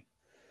Romney.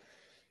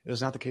 It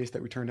is not the case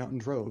that we turned out in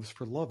droves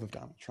for love of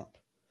Donald Trump.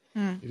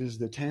 It is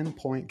the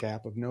 10-point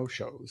gap of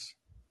no-shows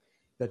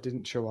that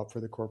didn't show up for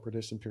the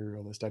corporatist,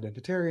 imperialist,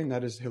 identitarian,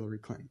 that is Hillary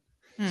Clinton.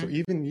 So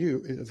even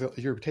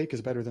your take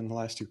is better than the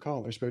last two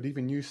callers, but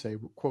even you say,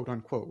 quote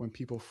unquote, when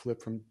people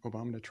flip from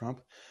Obama to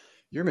Trump,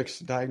 you're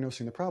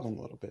diagnosing the problem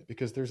a little bit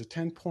because there's a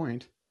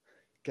 10-point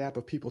gap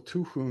of people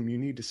to whom you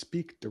need to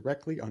speak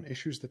directly on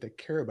issues that they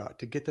care about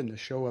to get them to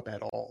show up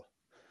at all.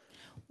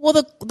 Well,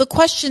 the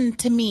question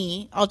to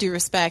me, all due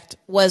respect,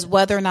 was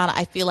whether or not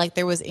I feel like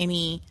there was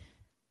any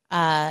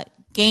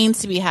gains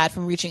to be had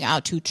from reaching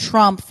out to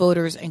Trump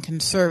voters and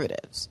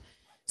conservatives.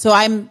 So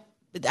I'm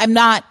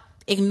not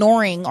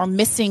ignoring or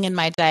missing in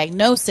my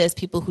diagnosis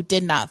people who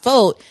did not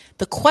vote.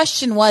 The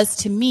question was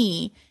to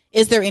me,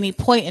 is there any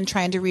point in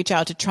trying to reach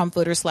out to Trump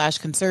voters /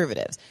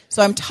 conservatives?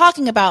 So I'm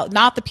talking about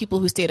not the people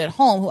who stayed at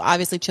home, who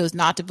obviously chose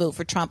not to vote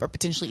for Trump or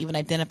potentially even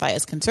identify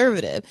as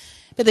conservative,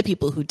 but the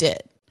people who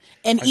did.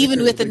 And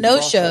even with the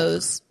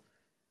no-shows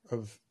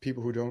of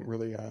people who don't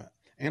really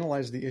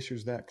analyze the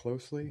issues that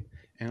closely,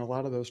 and a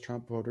lot of those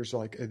Trump voters,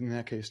 like in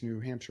that case, New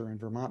Hampshire and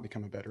Vermont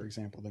become a better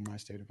example than my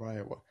state of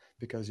Iowa,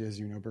 because as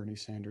you know, Bernie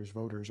Sanders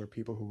voters are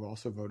people who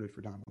also voted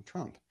for Donald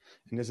Trump.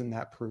 And isn't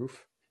that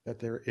proof that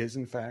there is,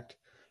 in fact,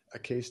 a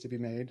case to be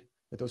made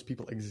that those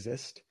people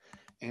exist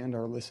and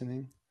are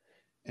listening?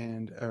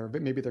 And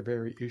maybe they're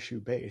very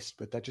issue-based,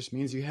 but that just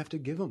means you have to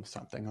give them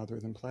something other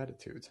than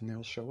platitudes, and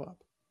they'll show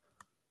up.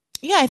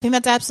 Yeah, I think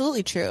that's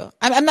absolutely true.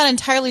 I'm not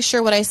entirely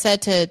sure what I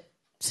said to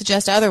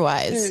suggest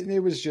otherwise. It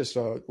was just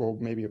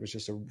maybe it was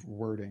just a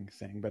wording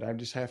thing, but I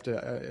just have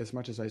to, as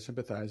much as I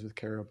sympathize with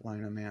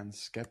Carolina Mann's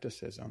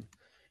skepticism,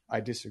 I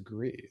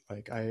disagree.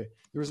 There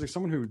was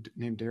someone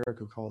named Derek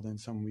who called in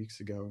some weeks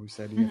ago who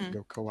said he had to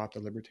go co-opt the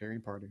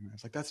Libertarian Party. And I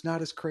was like, that's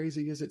not as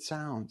crazy as it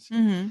sounds.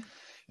 And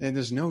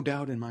there's no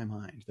doubt in my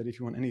mind that if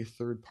you want any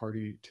third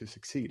party to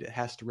succeed, it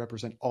has to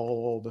represent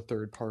all the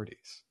third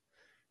parties,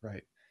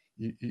 right?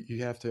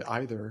 You have to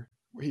either,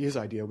 his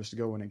idea was to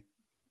go in and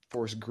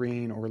force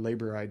green or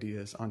labor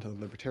ideas onto the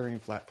libertarian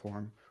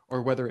platform,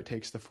 or whether it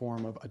takes the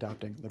form of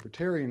adopting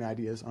libertarian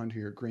ideas onto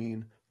your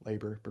green,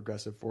 labor,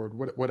 progressive, forward,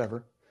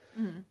 whatever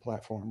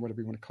platform,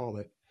 whatever you want to call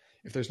it.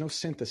 If there's no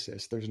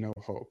synthesis, there's no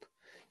hope.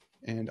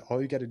 And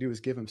all you got to do is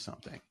give them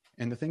something.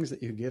 And the things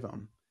that you give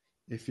them,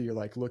 if you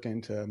look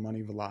into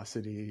money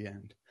velocity,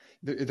 and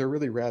they're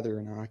really rather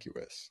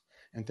innocuous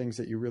and things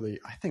that you really,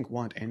 I think,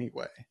 want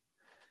anyway.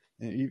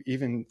 And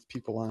even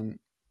people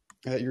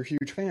that you're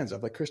huge fans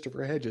of, like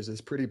Christopher Hedges,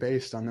 is pretty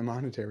based on the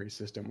monetary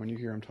system when you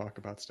hear him talk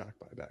about stock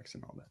buybacks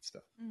and all that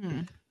stuff.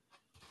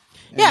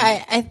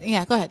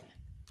 Yeah, go ahead.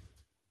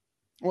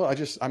 Well,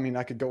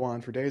 I could go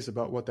on for days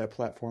about what that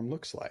platform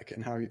looks like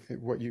and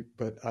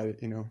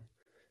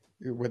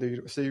whether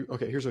you say,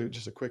 okay, here's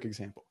just a quick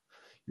example.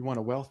 You want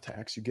a wealth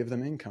tax, you give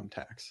them income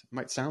tax. It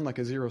might sound like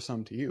a zero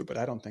sum to you, but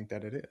I don't think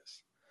that it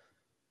is.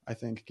 I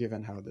think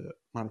given how the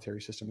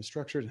monetary system is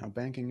structured and how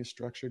banking is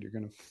structured, you're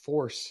going to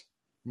force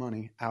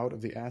money out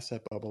of the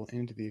asset bubble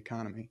into the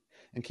economy.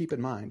 And keep in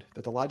mind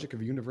that the logic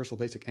of universal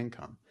basic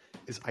income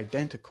is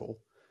identical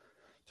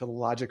to the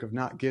logic of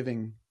not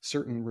giving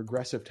certain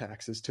regressive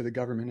taxes to the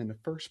government in the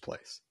first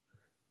place.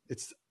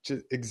 It's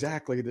just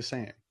exactly the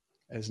same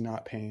as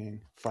not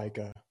paying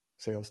FICA,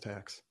 sales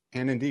tax,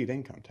 and indeed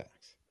income tax,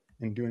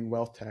 and doing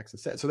wealth tax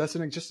instead. So that's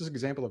just an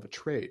example of a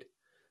trade.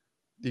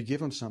 You give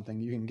them something,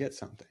 you can get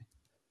something.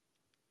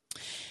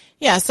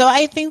 Yeah, so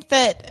I think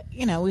that,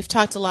 we've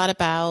talked a lot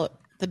about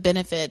the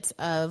benefits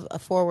of a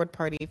forward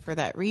party for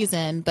that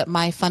reason, but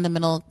my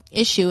fundamental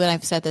issue, and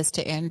I've said this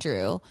to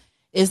Andrew,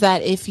 is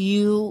that if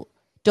you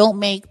don't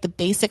make the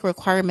basic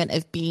requirement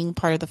of being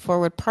part of the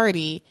forward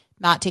party,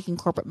 not taking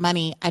corporate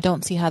money, I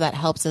don't see how that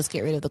helps us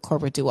get rid of the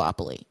corporate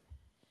duopoly.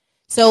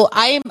 So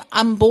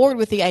I'm bored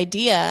with the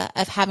idea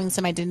of having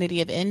some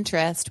identity of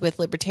interest with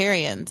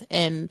libertarians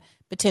and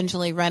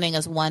potentially running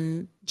as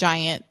one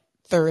giant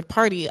third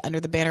party under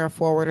the banner of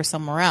Forward or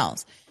somewhere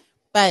else.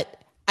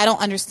 But I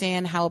don't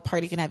understand how a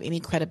party can have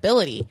any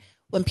credibility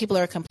when people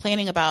are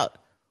complaining about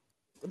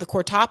the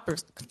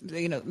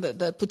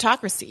the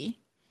plutocracy.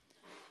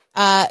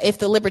 If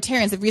the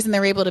libertarians, the reason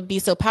they're able to be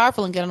so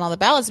powerful and get on all the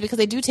ballots is because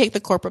they do take the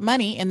corporate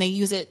money and they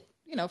use it,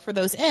 for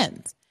those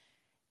ends.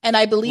 And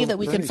I believe that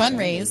we can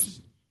fundraise.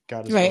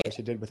 Got as far as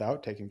he did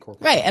without taking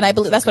corporate. Right, and I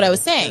believe that's what I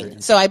was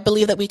saying. So I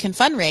believe that we can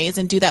fundraise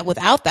and do that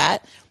without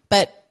that,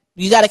 but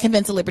you got to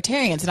convince the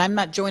libertarians. And I'm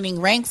not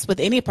joining ranks with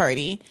any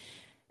party.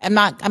 I'm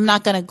not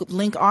going to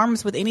link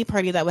arms with any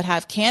party that would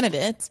have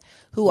candidates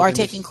who are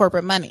taking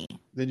corporate money.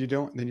 Then you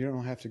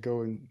don't have to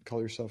go and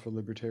call yourself a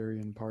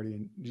libertarian party,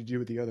 and you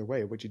do it the other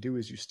way. What you do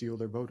is you steal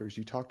their voters.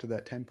 You talk to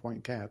that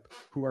 10-point cap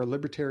who are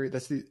libertarian.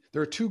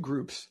 There are two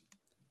groups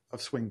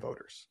of swing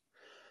voters.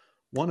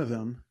 One of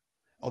them,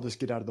 I'll just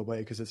get out of the way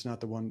because it's not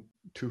the one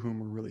to whom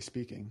we're really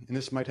speaking. And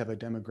this might have a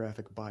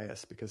demographic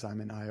bias because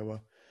I'm in Iowa,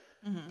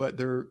 but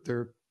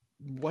they're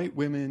white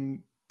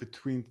women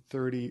between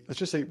 30, let's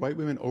just say white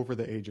women over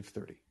the age of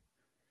 30.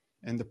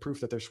 And the proof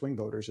that they're swing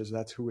voters is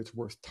that's who it's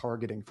worth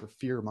targeting for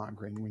fear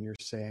mongering when you're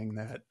saying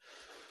that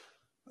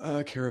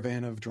a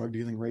caravan of drug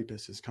dealing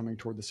rapists is coming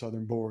toward the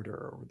southern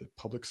border, or that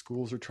public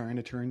schools are trying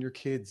to turn your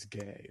kids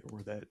gay,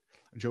 or that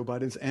Joe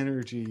Biden's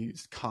energy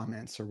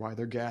comments or why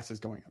their gas is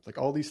going up. Like,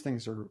 all these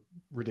things are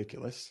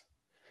ridiculous,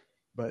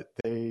 but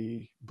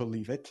they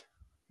believe it.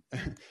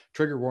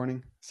 Trigger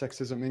warning,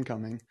 sexism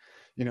incoming.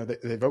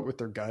 They vote with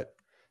their gut.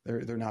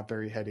 They're not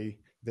very heady.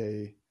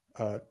 They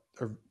are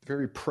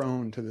very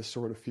prone to this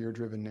sort of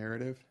fear-driven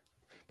narrative.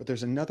 But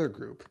there's another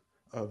group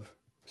of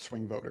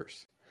swing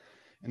voters,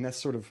 and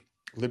that's sort of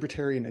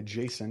libertarian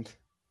adjacent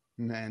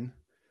men,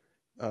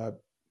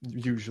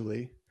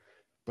 usually.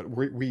 But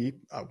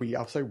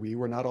I'll say we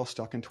were not all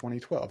stuck in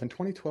 2012. In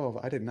 2012,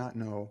 I did not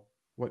know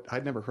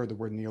I'd never heard the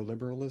word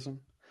neoliberalism.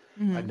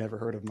 I'd never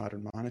heard of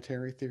modern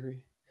monetary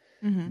theory.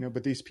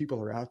 But these people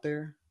are out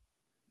there,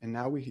 and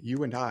now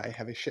you and I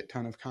have a shit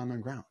ton of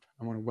common ground.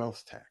 I want a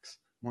wealth tax.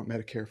 I want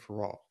Medicare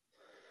for all.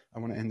 I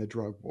want to end the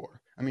drug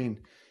war. I mean,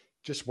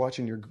 just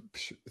watching your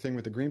thing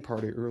with the Green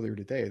Party earlier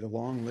today, the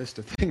long list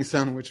of things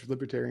on which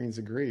libertarians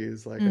agree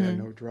is like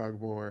no drug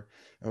war,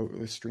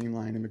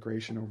 streamline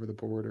immigration over the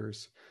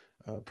borders,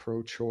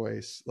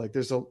 pro-choice. Like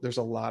there's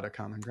a lot of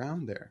common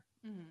ground there.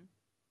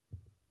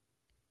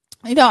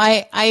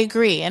 I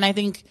agree. And I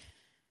think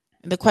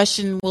the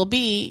question will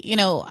be,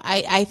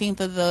 I think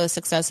that the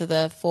success of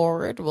the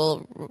Forward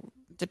will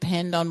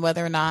depend on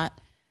whether or not,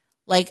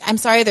 I'm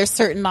sorry, there's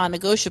certain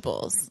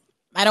non-negotiables.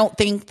 I don't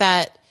think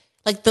that,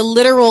 the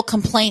literal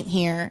complaint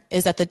here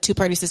is that the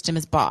two-party system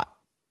is bought.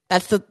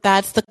 That's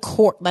the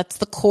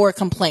core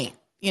complaint.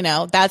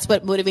 That's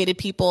what motivated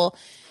people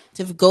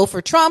to go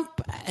for Trump.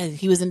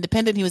 He was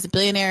independent. He was a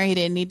billionaire. He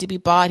didn't need to be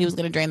bought. He was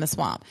going to drain the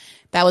swamp.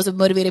 That was what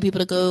motivated people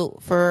to go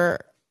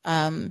for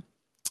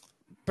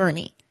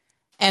Bernie.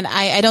 And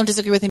I don't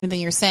disagree with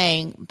anything you're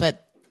saying,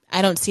 but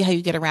I don't see how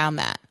you get around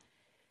that.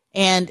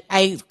 And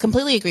I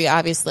completely agree,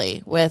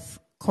 obviously, with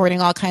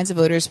courting all kinds of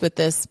voters with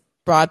this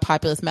broad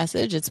populist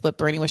message. It's what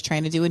Bernie was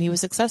trying to do, and he was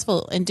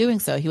successful in doing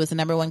so. He was the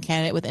number one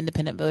candidate with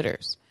independent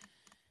voters.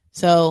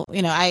 So,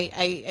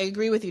 I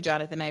agree with you,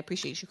 Jonathan. I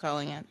appreciate you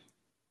calling in.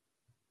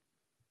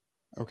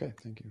 Okay,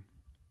 thank you.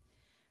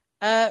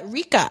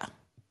 Rika,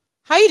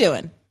 how you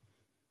doing?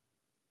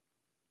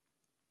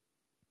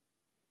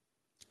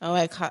 Oh,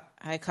 I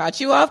caught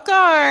you off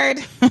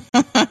guard.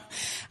 I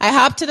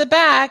hopped to the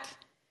back.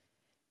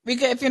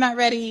 Rika, if you're not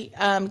ready,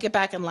 get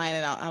back in line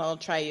and I'll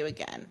try you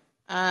again.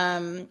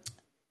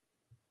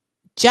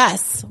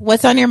 Jess,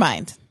 what's on your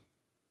mind?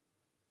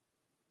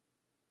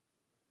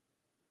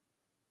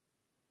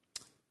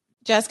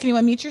 Jess, can you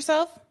unmute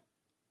yourself?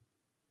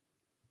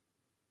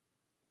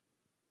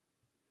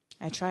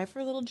 I try for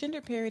a little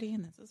gender parity,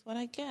 and this is what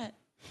I get.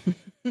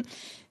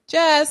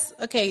 Jess,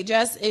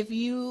 if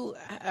you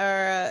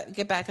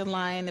get back in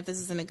line, if this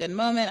isn't a good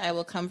moment, I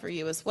will come for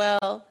you as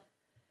well.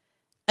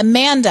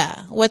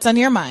 Amanda, what's on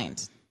your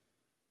mind?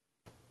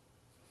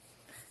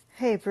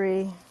 Hey,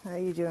 Bree. How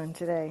you doing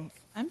today?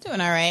 I'm doing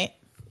all right.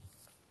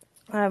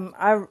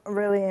 I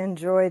really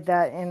enjoyed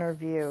that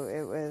interview.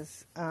 It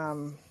was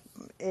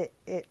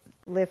it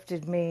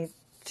lifted me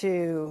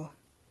to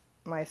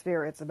my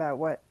spirits about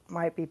what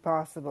might be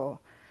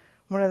possible.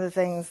 One of the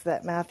things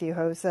that Matthew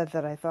Ho said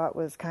that I thought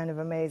was kind of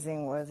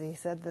amazing was he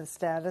said the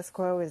status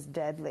quo is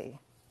deadly.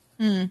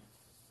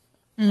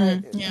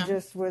 Yeah.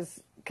 Just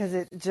was because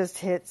it just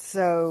hit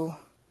so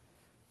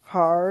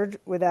hard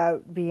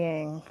without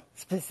being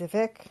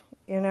specific,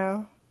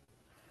 And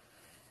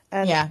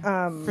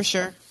Yeah, for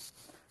sure.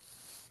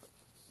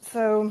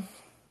 So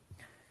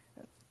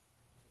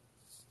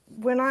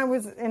when I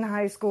was in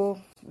high school,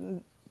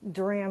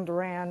 Duran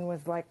Duran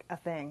was like a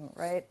thing,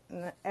 right?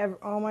 And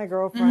all my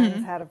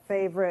girlfriends had a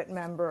favorite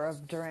member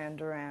of Duran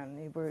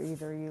Duran.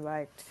 Either you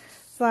liked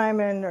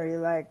Simon or you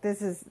liked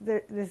this is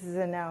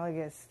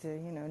analogous to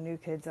New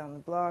Kids on the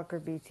Block or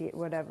BT,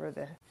 whatever,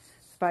 the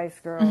Spice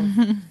Girls.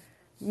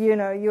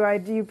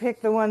 You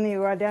pick the one that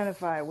you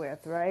identify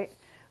with, right?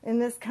 In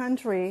this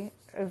country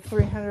of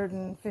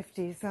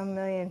 350 some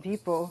million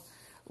people,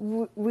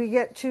 we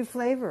get two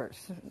flavors,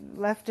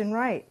 left and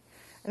right,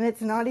 and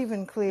it's not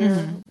even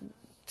clear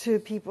to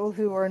people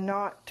who are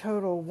not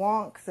total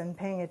wonks and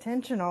paying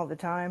attention all the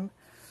time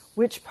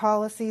which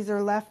policies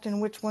are left and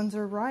which ones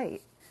are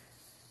right.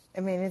 I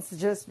mean, it's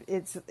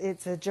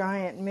a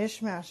giant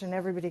mishmash, and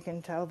everybody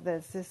can tell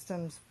the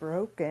system's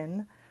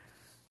broken.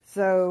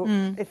 So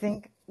I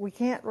think we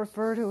can't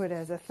refer to it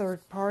as a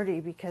third party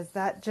because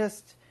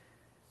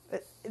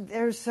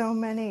there's so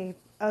many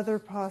other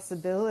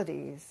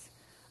possibilities.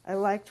 I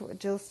liked what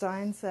Jill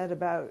Stein said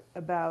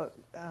about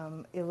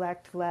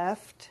elect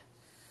left,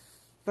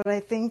 but I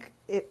think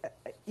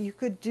you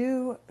could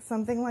do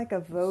something like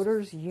a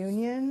voters'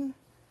 union,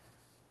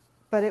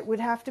 but it would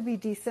have to be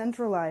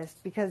decentralized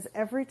because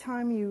every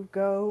time you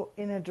go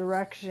in a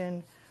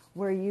direction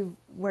where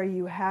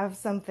you have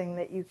something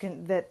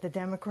that the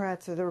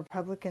Democrats or the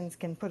Republicans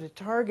can put a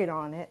target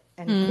on it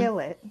and kill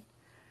it,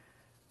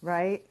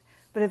 right?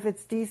 But if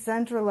it's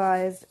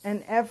decentralized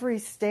and every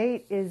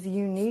state is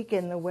unique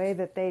in the way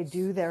that they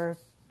do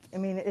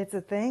it's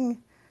a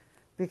thing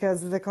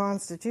because of the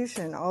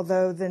Constitution.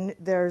 Although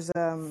there's,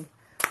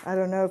 I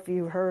don't know if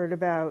you heard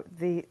about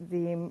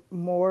the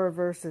Moore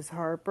versus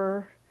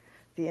Harper,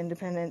 the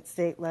independent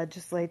state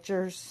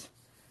legislatures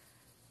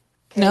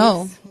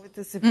case with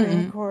the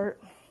Supreme Court.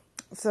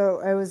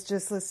 So I was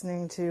just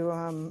listening to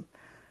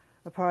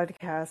a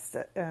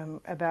podcast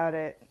about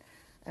it.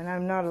 And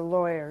I'm not a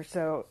lawyer,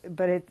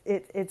 but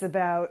it's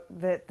about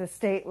that the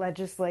state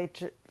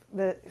legislature,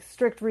 the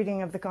strict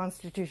reading of the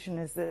Constitution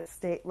is that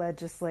state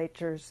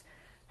legislatures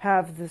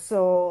have the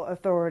sole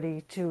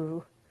authority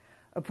to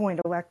appoint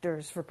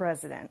electors for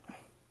president.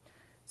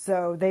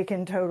 So they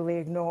can totally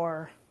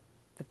ignore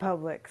the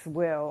public's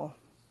will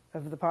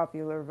of the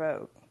popular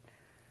vote.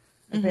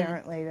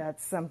 Apparently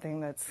that's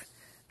something that's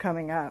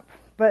coming up.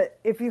 But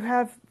if you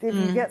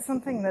get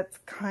something that's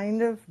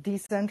kind of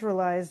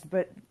decentralized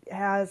but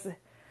has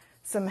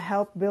some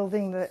help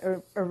building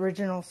the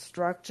original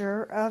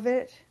structure of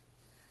it,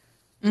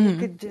 you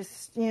could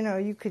just,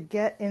 you could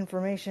get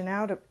information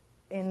out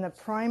in the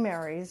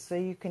primaries so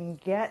you can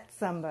get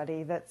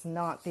somebody that's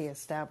not the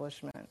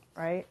establishment,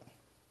 right?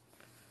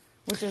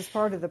 Which is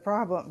part of the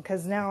problem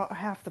because now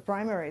half the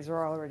primaries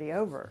are already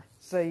over.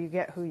 So you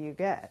get who you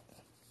get.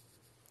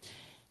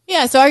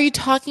 Yeah, so are you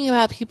talking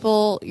about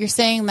people, you're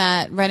saying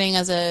that running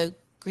as a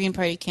Green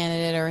Party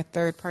candidate or a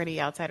third-party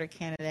outsider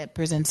candidate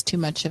presents too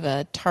much of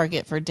a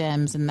target for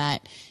Dems, and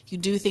that you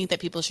do think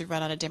that people should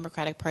run on a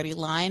Democratic Party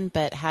line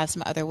but have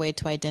some other way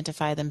to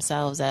identify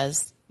themselves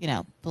as,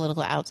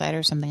 political outsider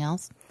or something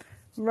else?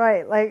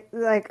 Right. Like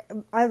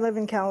I live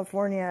in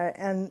California,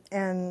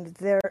 and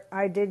there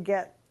I did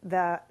get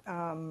that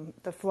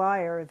the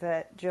flyer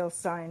that Jill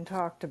Stein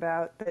talked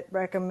about that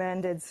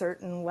recommended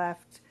certain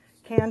left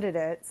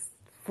candidates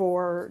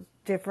for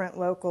different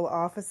local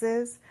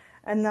offices.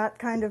 And that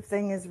kind of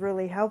thing is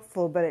really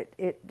helpful, but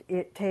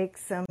it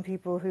takes some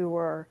people who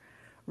are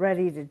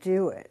ready to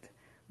do it,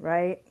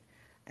 right?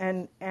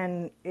 And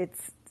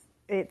it's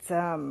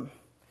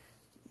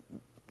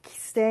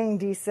staying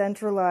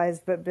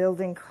decentralized but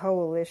building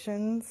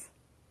coalitions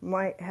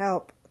might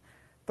help.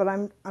 But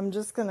I'm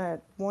just gonna,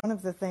 one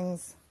of the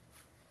things.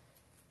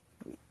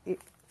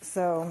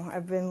 So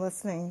I've been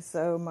listening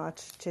so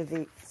much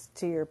to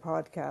your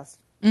podcast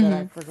that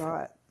I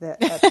forgot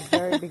that at the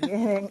very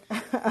beginning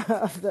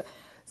of the.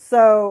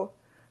 So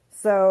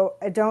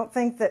I don't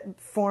think that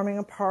forming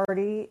a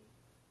party,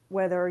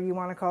 whether you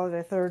want to call it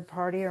a third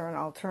party or an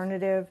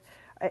alternative,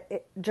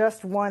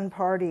 just one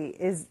party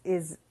is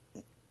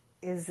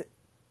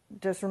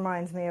just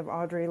reminds me of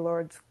Audre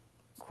Lorde's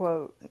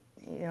quote.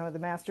 The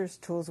master's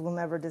tools will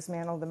never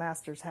dismantle the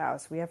master's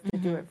house. We have to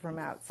do it from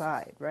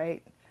outside,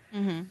 right?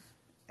 Mm-hmm.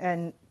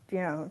 And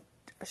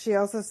she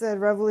also said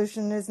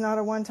revolution is not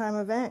a one-time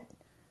event.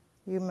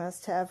 You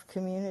must have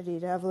community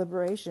to have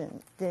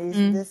liberation.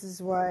 This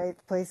is why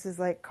places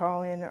like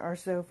Callin are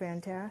so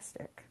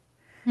fantastic.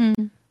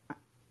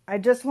 I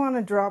just want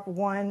to drop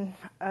one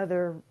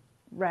other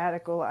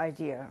radical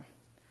idea.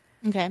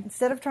 Okay.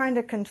 Instead of trying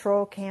to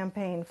control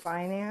campaign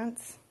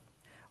finance,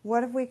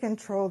 what if we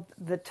controlled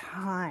the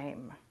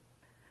time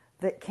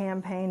that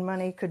campaign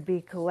money could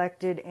be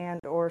collected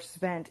and or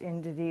spent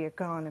into the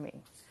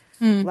economy?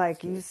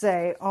 Like you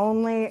say,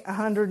 only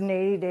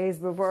 180 days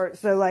before.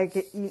 So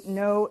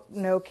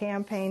no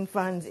campaign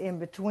funds in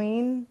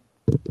between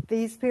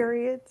these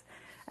periods.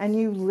 and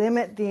you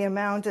limit the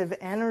amount of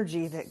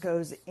energy that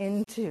goes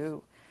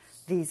into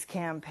these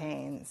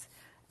campaigns,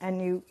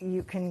 and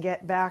you can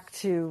get back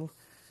to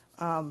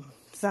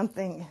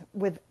something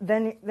with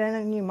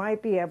then you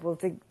might be able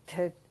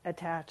to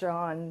attach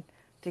on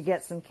to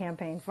get some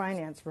campaign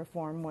finance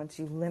reform once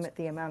you limit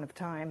the amount of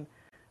time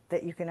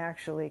that you can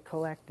actually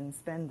collect and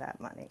spend that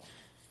money.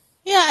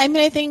 Yeah, I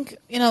mean, I think,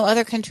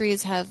 other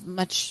countries have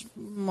much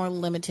more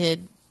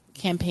limited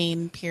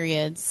campaign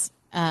periods,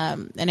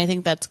 and I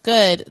think that's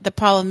good. The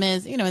problem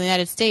is, in the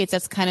United States,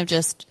 that's kind of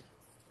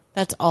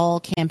that's all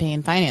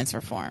campaign finance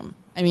reform.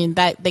 I mean,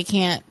 that they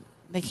can't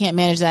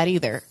manage that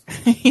either.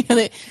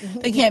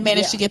 They can't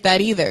manage to get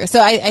that either.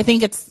 So I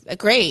think it's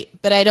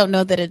great, but I don't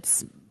know that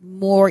it's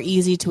more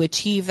easy to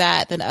achieve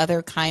that than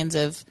other kinds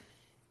of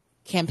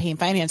campaign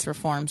finance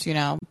reforms.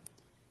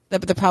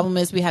 The problem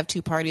is we have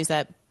two parties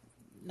that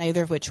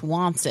neither of which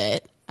wants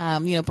it.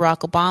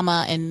 Barack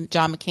Obama and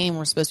John McCain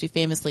were supposed to be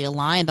famously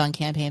aligned on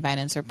campaign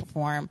finance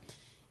reform,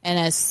 and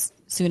as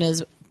soon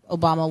as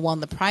Obama won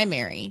the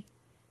primary,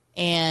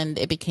 and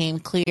it became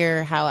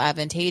clear how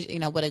advantageous,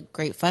 what a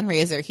great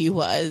fundraiser he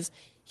was,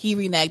 he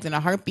reneged in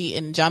a heartbeat,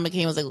 and John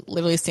McCain was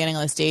literally standing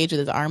on the stage with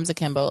his arms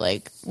akimbo,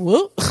 like,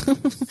 whoa,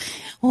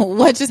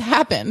 what just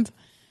happened?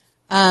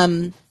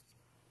 So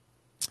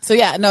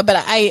yeah, no, but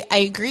I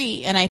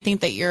agree, and I think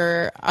that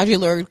your Audre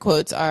Lorde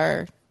quotes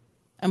are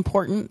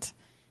important,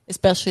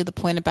 especially the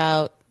point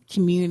about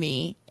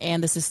community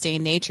and the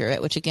sustained nature of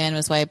it, which again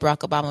was why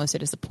Barack Obama was so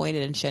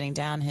disappointed in shutting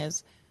down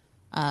his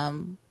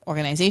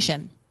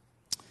organization.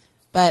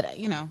 But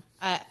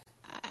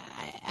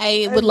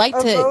I would like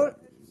to.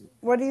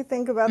 What do you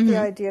think about the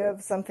idea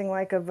of something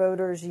like a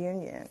voters'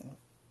 union?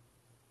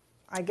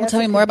 I guess. Well, tell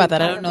me more about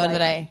that. I don't know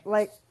that I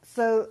like.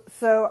 So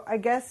I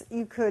guess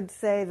you could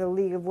say the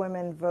League of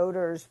Women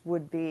Voters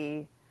would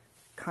be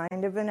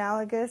kind of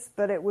analogous,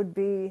 but it would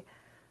be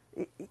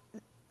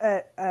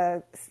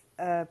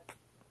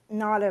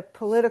not a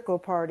political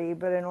party,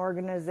 but an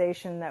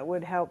organization that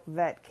would help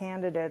vet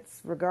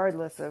candidates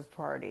regardless of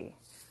party,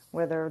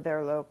 whether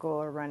they're local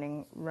or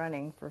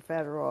running for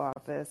federal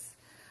office.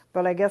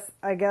 But I guess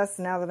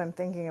now that I'm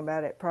thinking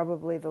about it,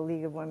 probably the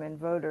League of Women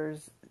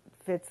Voters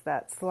fits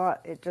that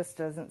slot. It just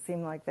doesn't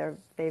seem like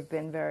they've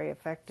been very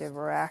effective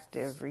or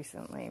active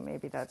recently.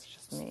 Maybe that's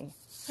just me.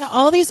 Yeah,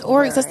 all these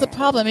orgs, that's the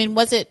problem. I mean,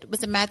 was it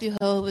Matthew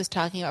Ho who was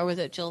talking, or was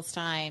it Jill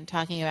Stein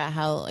talking about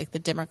how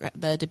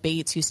the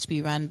debates used to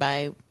be run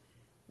by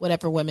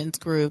whatever women's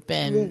group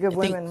and League of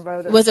Women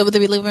Voters. Was it with the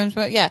League of Women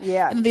Voters? Yeah.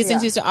 Yeah. And these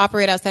things used to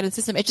operate outside of the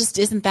system. It just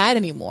isn't that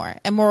anymore.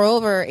 And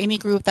moreover, any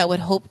group that would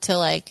hope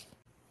to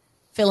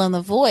fill in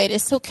the void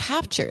is so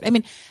captured. I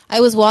mean, I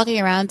was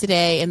walking around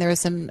today and there were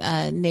some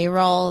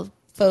NARAL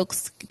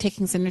folks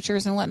taking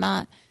signatures and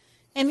whatnot.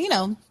 And,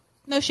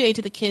 no shade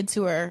to the kids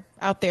who are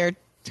out there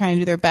trying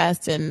to do their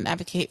best and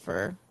advocate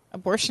for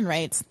abortion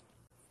rights.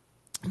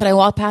 But I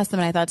walked past them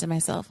and I thought to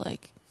myself,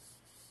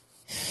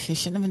 you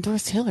shouldn't have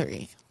endorsed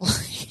Hillary.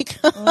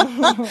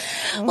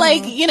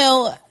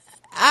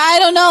 I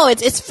don't know.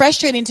 It's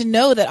frustrating to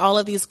know that all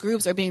of these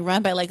groups are being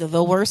run by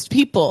the worst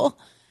people.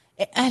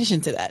 I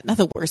shouldn't say that, not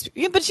the worst,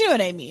 but you know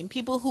what I mean.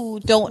 People who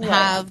don't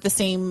have the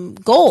same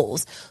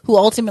goals, who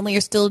ultimately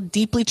are still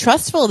deeply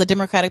trustful of the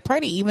Democratic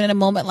Party, even in a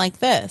moment like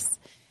this.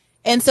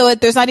 And so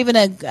there's not even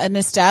an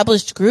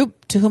established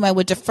group to whom I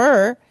would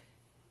defer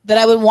that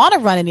I would want to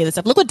run any of this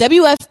stuff. Look what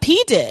WFP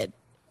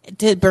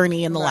did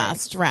Bernie in the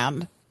last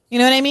round. You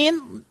know what I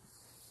mean?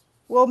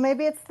 Well,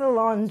 maybe it's the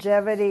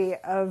longevity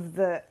of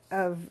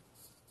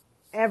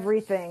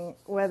everything,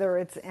 whether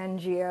it's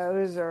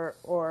NGOs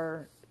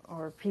or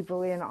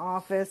people in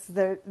office.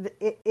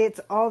 It's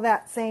all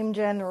that same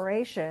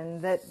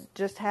generation that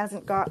just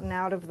hasn't gotten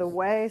out of the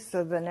way,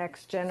 so the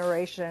next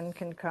generation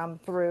can come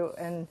through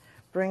and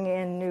bring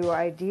in new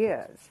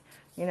ideas.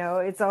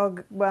 It's all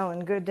well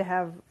and good to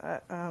have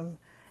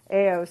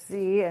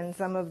AOC and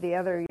some of the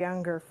other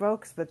younger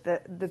folks, but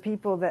the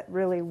people that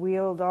really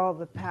wield all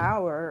the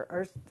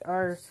power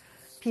are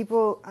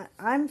people.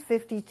 I'm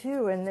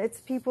 52, and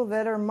it's people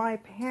that are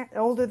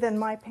older than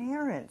my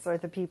parents are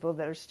the people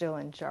that are still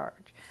in charge.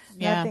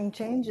 Yeah. Nothing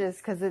changes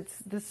because it's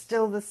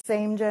still the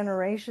same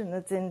generation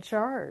that's in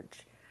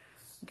charge.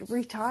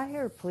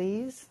 Retire,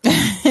 please.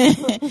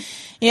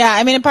 Yeah,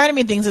 I mean, a part of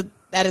me thinks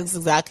that is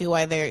exactly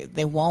why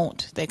they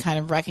won't. They kind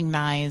of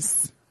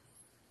recognize,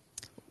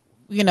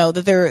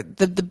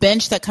 that the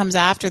bench that comes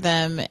after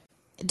them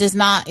does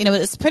not,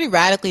 it's pretty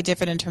radically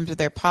different in terms of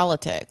their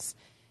politics.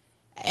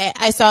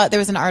 I saw there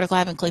was an article, I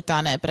haven't clicked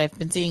on it, but I've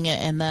been seeing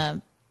it in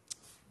the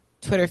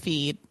Twitter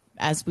feed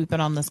as we've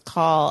been on this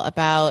call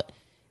about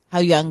how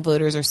young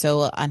voters are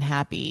so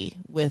unhappy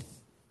with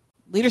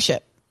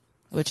leadership,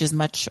 which is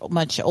much,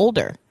 much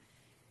older.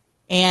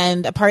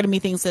 And a part of me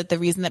thinks that the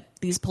reason that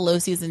these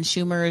Pelosi's and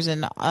Schumers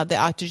and the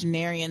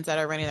octogenarians that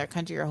are running their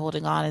country are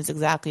holding on is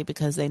exactly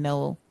because they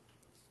know.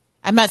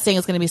 I'm not saying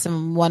it's going to be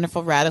some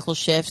wonderful radical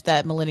shift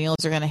that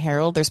millennials are going to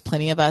herald. There's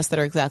plenty of us that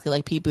are exactly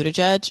like Pete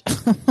Buttigieg.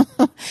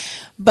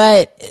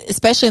 But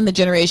especially in the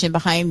generation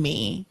behind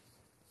me,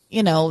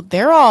 they're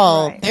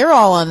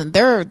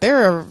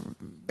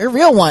very They're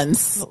real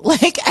ones.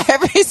 Like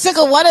every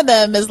single one of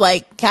them is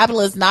like, capital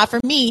is not for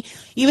me,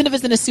 even if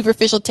it's in a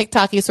superficial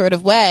TikTok-y sort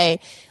of way.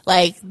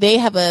 Like they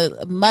have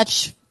a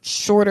much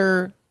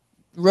shorter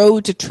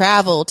road to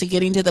travel to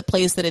getting to the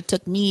place that it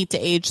took me to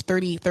age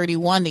 30,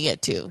 31 to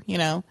get to, you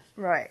know?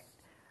 Right.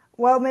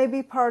 Well,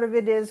 maybe part of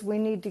it is we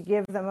need to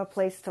give them a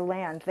place to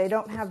land. They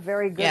don't have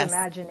very good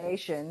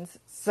imaginations,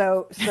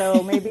 so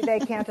maybe they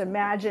can't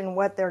imagine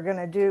what they're going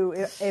to do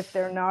if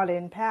they're not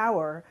in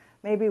power.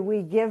 Maybe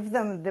we give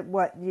them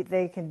what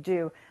they can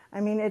do.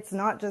 I mean, it's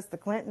not just the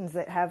Clintons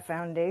that have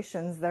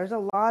foundations. There's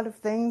a lot of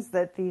things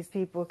that these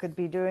people could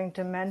be doing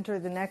to mentor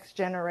the next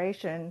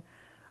generation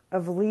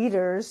of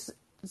leaders,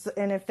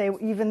 and if they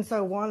even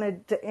so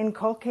wanted to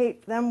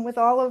inculcate them with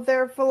all of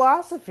their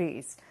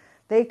philosophies,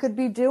 they could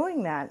be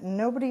doing that, and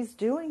nobody's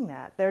doing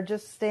that. They're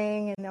just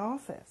staying in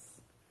office,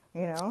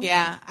 you know?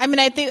 Yeah. I mean,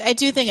 I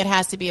do think it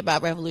has to be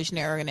about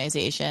revolutionary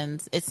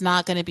organizations. It's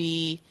not going to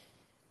be,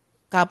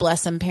 God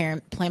bless them,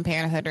 Planned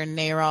Parenthood or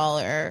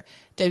NARAL or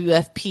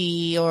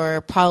WFP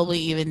or probably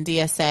even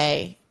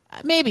DSA.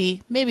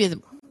 Maybe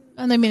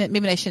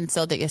I shouldn't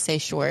sell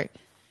DSA short.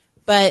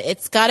 But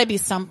it's got to be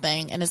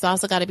something, and it's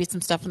also got to be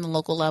some stuff from the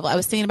local level. I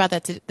was thinking about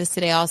this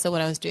today also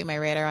when I was doing my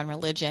radar on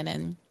religion,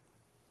 and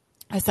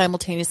I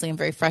simultaneously am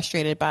very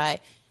frustrated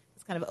by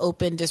this kind of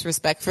open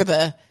disrespect for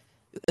the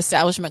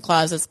establishment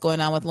clause that's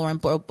going on with Lauren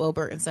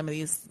Boebert and some of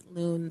these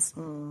loons,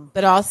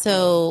 but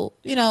also,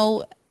 you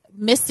know,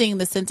 missing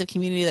the sense of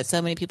community that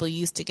so many people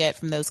used to get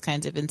from those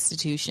kinds of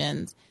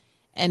institutions.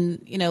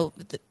 And, you know,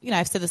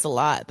 I've said this a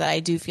lot, that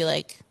I do feel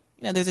like,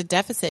 you know, there's a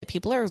deficit.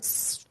 People are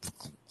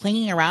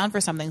clinging around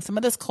for something. Some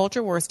of this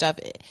culture war stuff,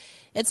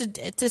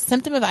 it's a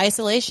symptom of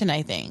isolation,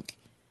 I think.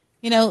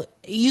 You know,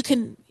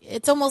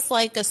 it's almost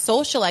like a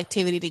social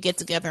activity to get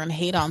together and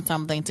hate on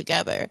something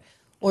together,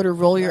 or to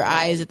roll your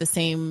eyes at the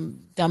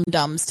same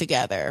dum-dums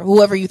together,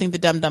 whoever you think the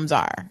dum-dums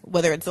are,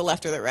 whether it's the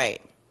left or the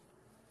right.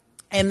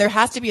 And there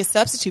has to be a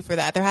substitute for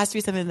that. There has to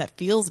be something that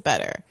feels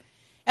better.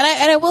 And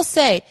I will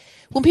say,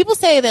 when people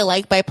say they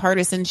like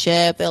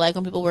bipartisanship, they like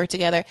when people work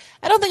together,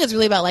 I don't think it's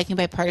really about liking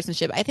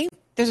bipartisanship. I think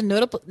there's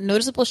a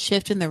noticeable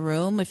shift in the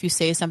room if you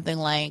say something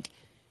like,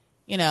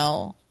 you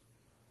know,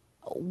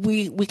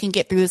 we can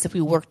get through this if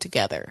we work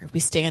together, if we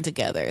stand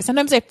together.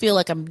 Sometimes I feel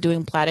like I'm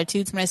doing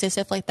platitudes when I say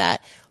stuff like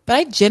that, but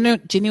I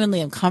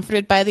genuinely am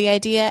comforted by the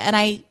idea, and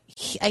I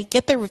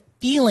get the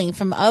feeling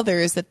from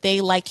others that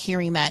they like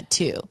hearing that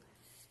too.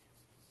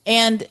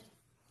 And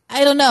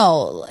I don't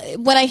know,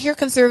 when I hear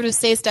conservatives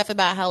say stuff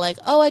about how like,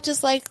 oh, I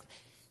just like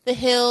the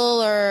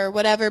Hill or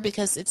whatever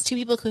because it's two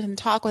people who can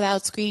talk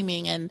without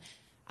screaming, and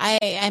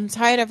I'm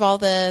tired of all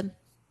the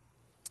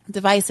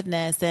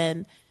divisiveness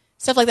and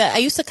stuff like that. I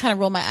used to kind of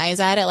roll my eyes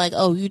at it like,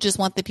 oh, you just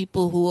want the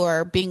people who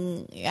are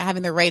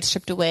having their rights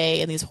stripped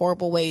away in these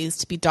horrible ways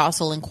to be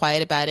docile and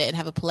quiet about it and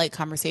have a polite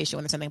conversation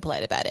when there's something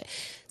polite about it.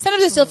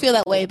 Sometimes I still feel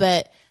that way,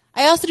 but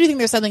I also do think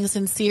there's something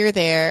sincere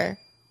there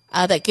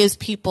that gives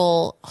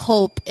people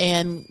hope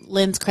and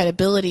lends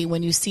credibility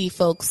when you see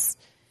folks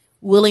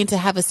willing to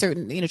have a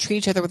certain, you know, treat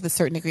each other with a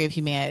certain degree of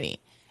humanity.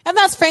 And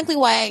that's frankly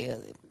why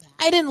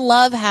I didn't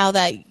love how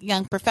that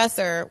young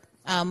professor,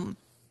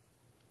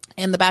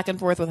 in the back and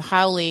forth with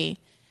Howley,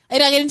 I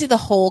didn't get into the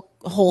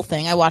whole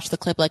thing. I watched the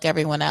clip like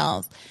everyone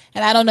else.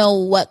 And I don't know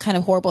what kind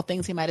of horrible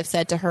things he might have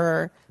said to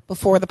her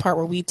before the part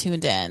where we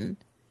tuned in.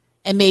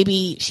 And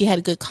maybe she had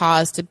a good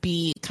cause to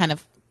be kind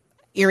of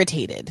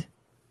irritated.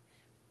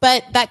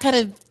 But that kind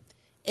of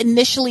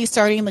initially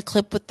starting the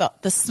clip with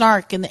the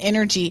snark and the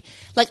energy,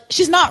 like,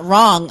 she's not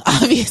wrong,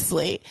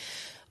 obviously.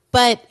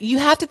 But you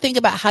have to think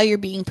about how you're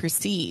being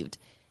perceived.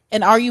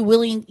 And are you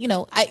willing, you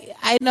know,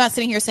 I'm not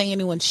sitting here saying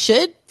anyone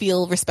should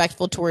feel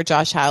respectful toward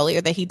Josh Hawley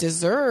or that he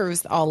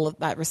deserves all of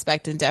that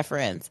respect and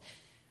deference.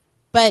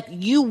 But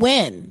you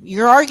win.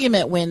 Your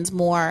argument wins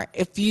more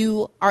if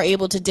you are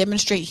able to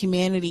demonstrate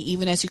humanity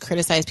even as you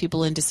criticize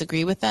people and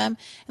disagree with them.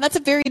 And that's a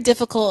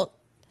difficult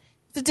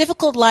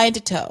line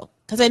to toe,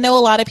 because I know a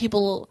lot of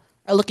people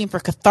are looking for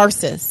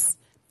catharsis.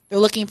 They're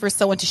looking for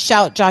someone to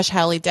shout Josh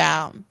Hawley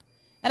down.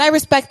 And I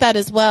respect that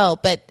as well,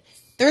 but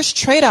there's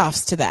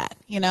trade-offs to that,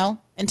 you know,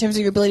 in terms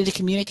of your ability to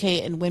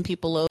communicate and win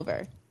people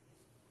over.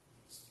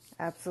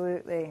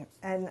 Absolutely.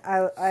 And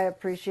I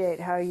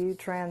appreciate how you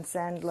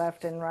transcend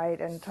left and right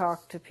and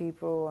talk to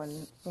people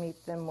and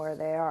meet them where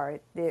they are.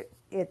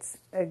 It's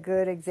a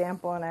good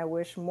example, and I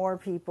wish more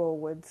people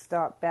would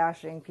stop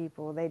bashing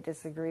people they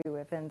disagree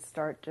with and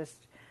start just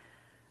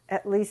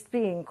at least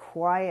being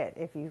quiet.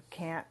 If you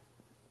can't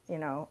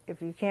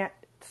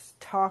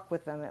talk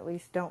with them, at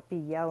least don't be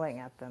yelling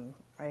at them,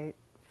 right?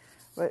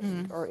 But,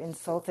 or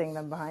insulting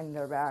them behind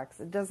their backs.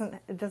 It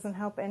doesn't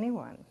help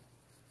anyone.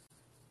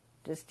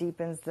 Just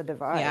deepens the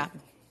divide.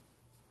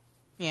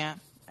 Yeah.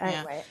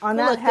 Anyway, on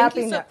that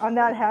happy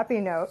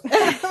note.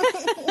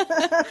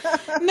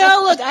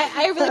 No, look,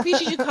 I really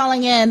appreciate you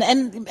calling in,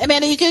 and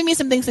Amanda, you're giving me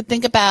some things to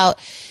think about.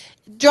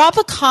 Drop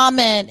a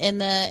comment in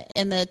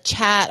the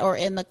chat or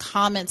in the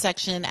comment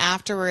section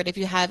afterward if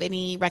you have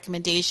any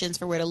recommendations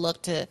for where to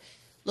look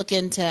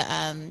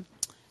into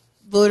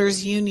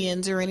voters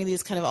unions or any of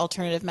these kind of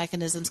alternative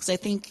mechanisms, because I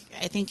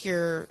think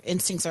your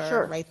instincts are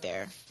Sure. right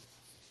there.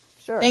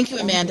 Sure. Thank you,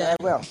 Amanda.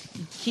 I will.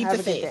 Keep Have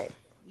the a good faith. day.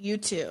 You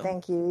too.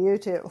 Thank you. You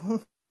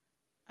too.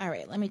 All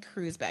right, let me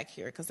cruise back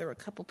here because there were a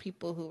couple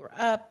people who were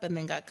up and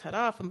then got cut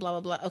off and blah,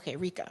 blah, blah. Okay,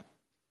 Rika.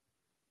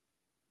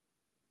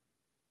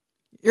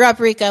 You're up,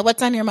 Rika.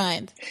 What's on your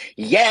mind?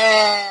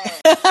 Yeah.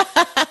 It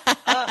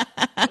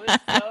was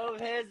so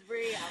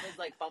Hisbury. I was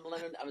like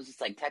fumbling. I was just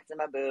like texting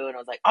my boo, and I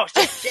was like, "Oh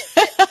shit."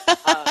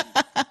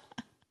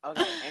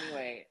 Okay.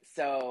 Anyway,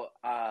 so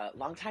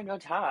long time no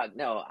talk.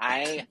 No,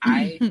 I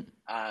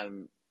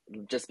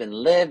just been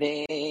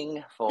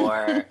living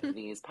for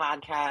these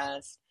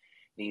podcasts,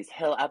 these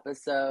Hill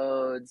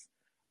episodes.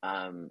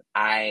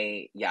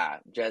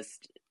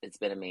 It's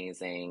been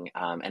amazing.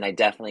 And I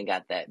definitely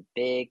got that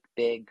big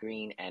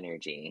green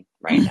energy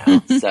right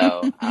now.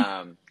 So,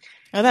 that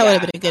would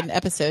have been a good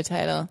episode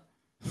title.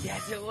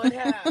 Yes, it would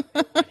have.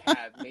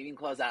 Maybe you can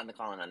close out in the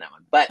calling on that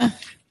one. But,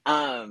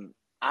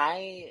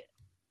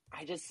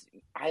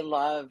 I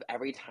love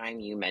every time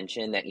you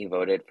mention that you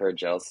voted for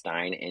Jill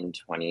Stein in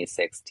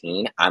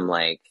 2016. I'm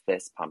like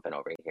fist pumping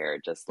over here,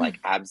 just like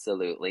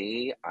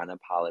absolutely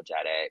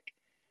unapologetic.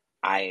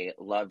 I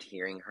loved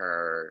hearing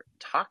her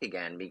talk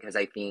again because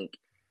I think,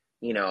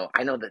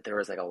 I know that there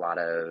was like a lot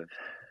of,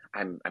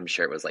 I'm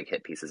sure it was like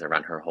hit pieces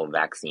around her whole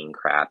vaccine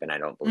crap, and I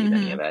don't believe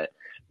any of it.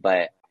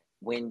 But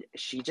when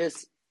she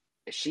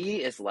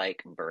is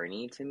like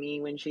Bernie to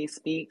me when she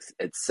speaks.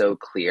 It's so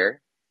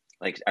clear.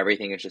 Like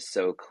everything is just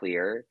so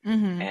clear,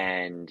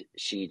 and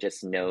she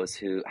just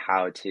knows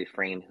how to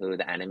frame who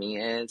the enemy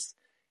is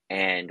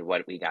and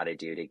what we got to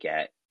do to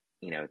get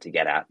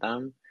at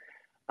them.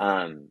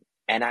 And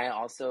I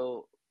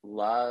also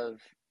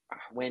love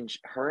when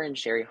her and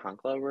Sherry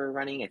Hunkla were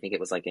running. I think it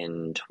was like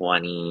in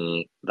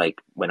when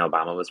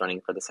Obama was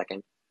running for the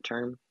second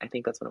term. I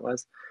think that's when it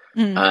was.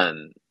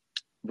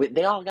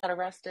 They all got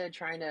arrested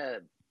trying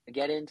to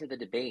get into the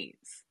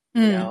debates.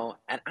 And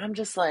I'm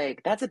just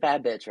like, that's a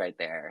bad bitch right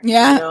there.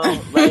 Yeah.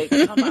 Like,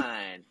 come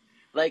on.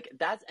 Like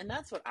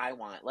that's what I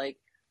want. Like,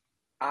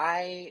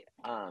 I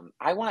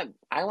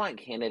want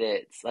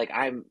candidates. Like,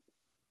 I'm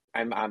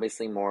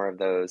obviously more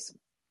of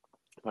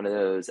one of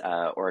those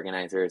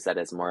organizers that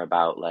is more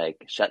about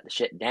like shut the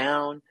shit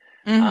down,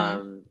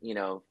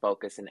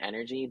 focus and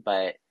energy.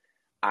 But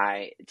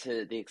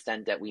to the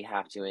extent that we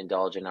have to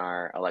indulge in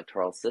our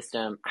electoral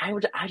system,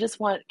 I just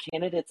want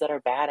candidates that are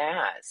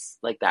badass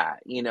like that,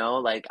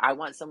 like I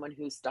want someone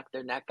who's stuck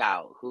their neck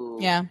out,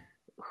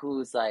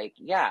 who's like,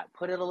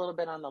 put it a little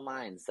bit on the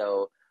line.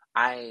 So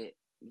I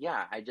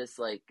just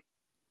like,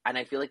 and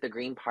I feel like the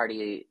Green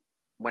Party,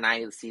 when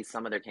I see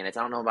some of their candidates,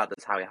 I don't know about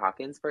this Howie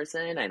Hawkins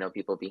person. I know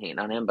people be hating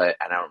on him, but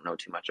I don't know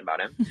too much about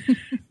him.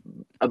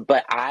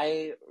 But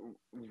I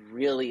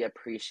really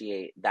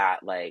appreciate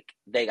that, like,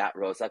 they got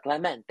Rosa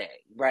Clemente,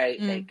 right?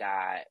 They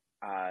got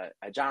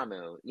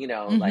Ajamu,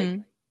 like,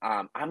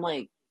 I'm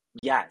like,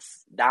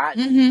 yes, that's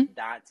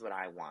what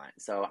I want.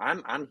 So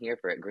I'm here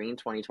for it. Green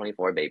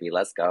 2024, baby.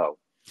 Let's go.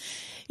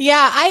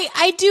 Yeah,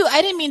 I do.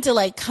 I didn't mean to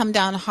like come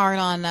down hard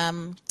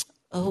on,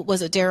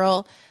 was it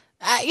Daryl?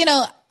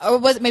 Or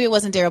maybe it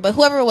wasn't Daryl, but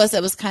whoever it was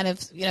that was kind of,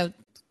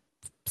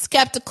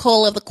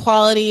 skeptical of the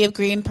quality of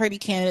Green Party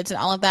candidates and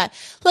all of that.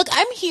 Look,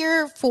 I'm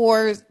here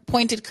for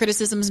pointed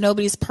criticisms.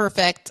 Nobody's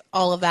perfect,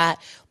 all of that.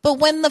 But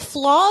when the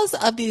flaws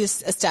of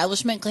these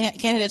establishment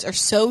candidates are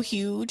so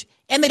huge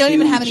and they don't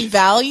even have any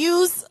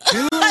values,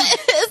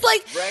 it's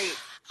like, right.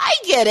 I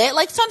get it.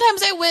 Like,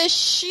 sometimes I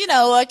wish,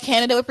 a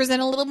candidate would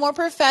present a little more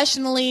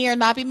professionally or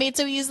not be made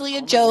so easily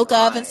a joke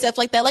of and stuff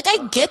like that. Like,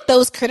 I get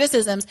those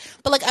criticisms,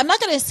 but like, I'm not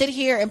going to sit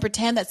here and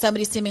pretend that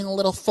somebody seeming a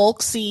little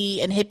folksy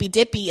and hippy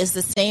dippy is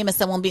the same as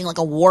someone being like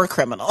a war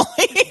criminal.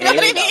 You know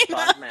what I mean?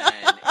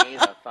 Hey,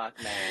 the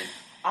fuck, man.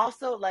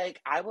 Also,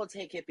 like, I will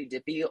take hippy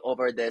dippy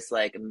over this,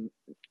 like,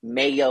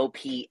 Mayo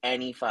P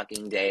any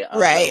fucking day of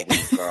the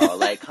week, girl.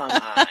 Like, come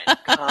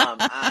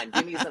on.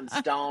 Give me some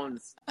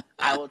stones.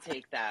 I will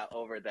take that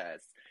over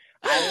this.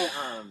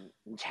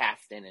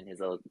 Chasten and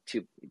his little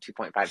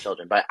 2.5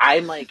 children, but I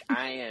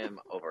am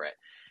over it.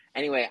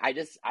 Anyway,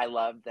 I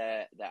love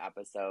the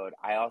episode.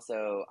 I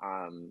also,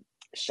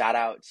 shout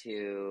out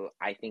to,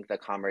 I think, the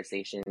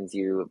conversations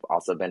you've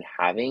also been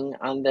having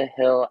on the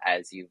Hill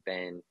as you've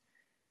been,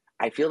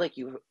 I feel like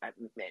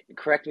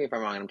correct me if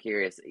I'm wrong, I'm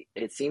curious.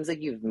 It seems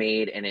like you've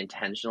made an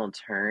intentional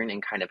turn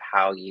in kind of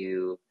how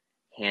you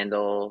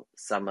handle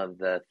some of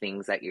the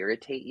things that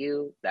irritate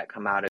you that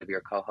come out of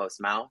your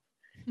co-host's mouth.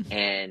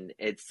 And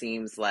it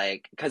seems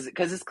like, cause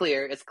it's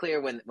clear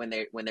when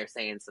they're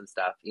saying some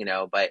stuff,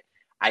 but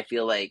I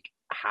feel like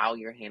how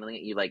you're handling it,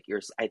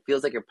 it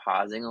feels like you're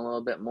pausing a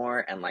little bit more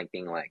and like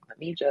being like, let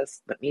me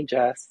just,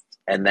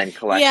 and then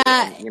collect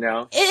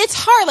it, It's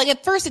hard. Like,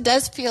 at first it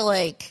does feel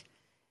like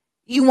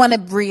you want to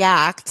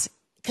react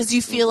because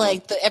you feel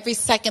like every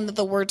second that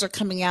the words are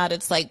coming out,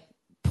 it's like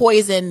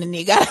poison, and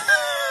you gotta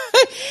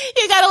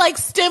like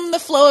stem the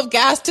flow of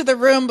gas to the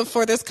room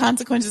before there's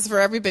consequences for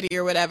everybody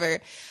or whatever.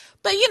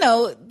 But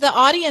the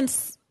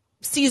audience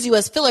sees you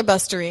as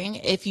filibustering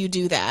if you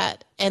do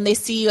that, and they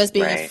see you as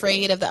being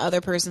afraid of the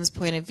other person's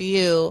point of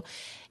view.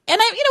 And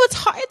it's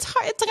hard. It's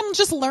like I'm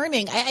just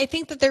learning. I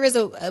think that there is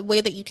a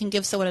way that you can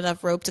give someone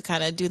enough rope to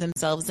kind of do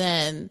themselves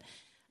in,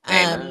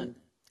 and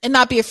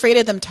not be afraid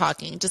of them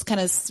talking. Just kind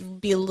of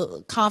be a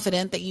little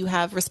confident that you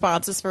have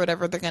responses for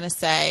whatever they're going to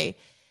say,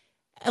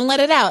 and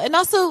let it out. And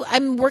also,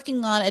 I'm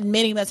working on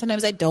admitting that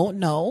sometimes I don't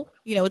know.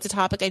 It's a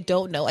topic I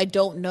don't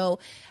know.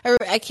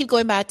 I keep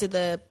going back to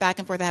the back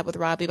and forth I had with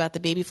Robbie about the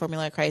baby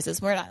formula crisis.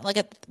 When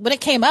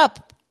it came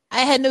up,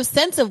 I had no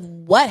sense of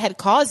what had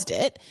caused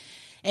it.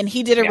 And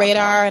he did a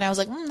radar, and I was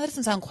like, that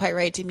doesn't sound quite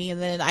right to me.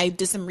 And then I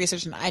did some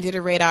research, and I did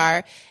a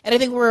radar. And I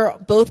think we're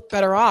both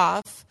better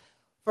off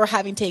for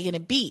having taken a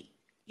beat,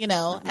 And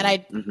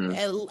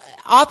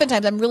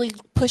oftentimes I'm really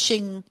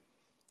pushing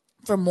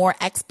for more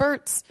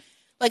experts.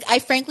 Like, I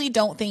frankly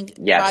don't think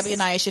Robbie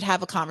and I should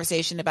have a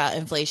conversation about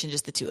inflation,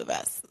 just the two of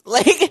us.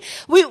 Like,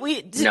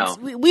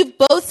 we've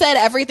both said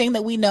everything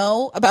that we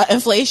know about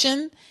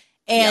inflation,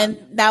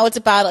 and now it's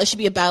a battle. It should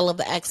be a battle of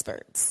the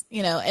experts,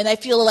 And I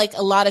feel like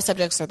a lot of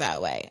subjects are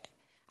that way.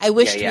 I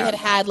wish we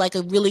had like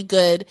a really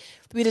good.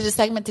 We did a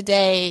segment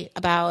today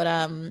about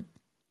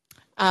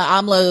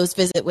AMLO's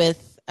visit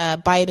with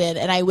Biden,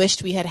 and I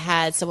wished we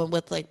had someone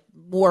with like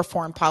more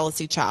foreign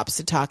policy chops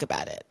to talk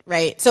about it,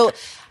 right? So.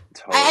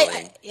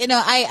 Totally.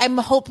 I'm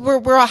hope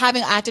we're all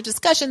having active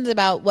discussions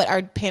about what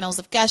our panels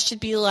of guests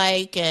should be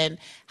like, and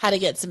how to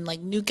get some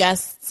like new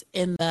guests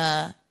in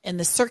the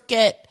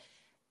circuit.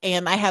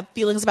 And I have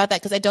feelings about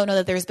that because I don't know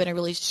that there's been a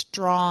really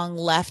strong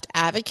left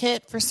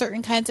advocate for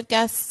certain kinds of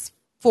guests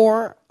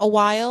for a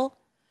while.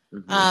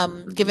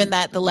 Given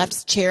that the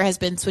left's chair has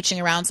been switching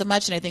around so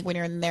much, and I think when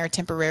you're in there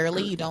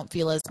temporarily, you don't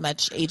feel as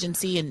much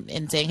agency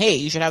in saying, "Hey,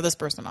 you should have this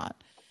person on."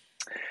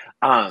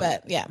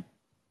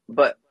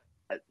 But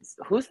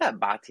who's that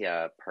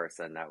Batya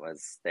person that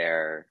was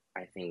there?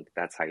 I think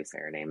that's how you say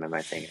her name. Am I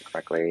saying it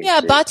correctly?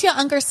 Yeah, Batya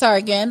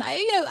Ungar-Sargon.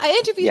 I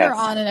interviewed her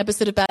on an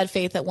episode of Bad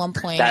Faith at one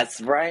point.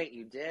 That's right,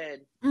 you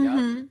did.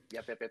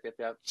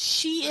 Yep.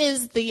 She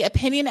is the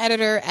opinion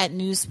editor at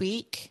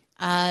Newsweek,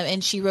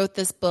 and she wrote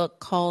this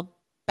book called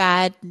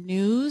Bad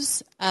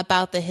News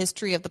about the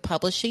history of the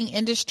publishing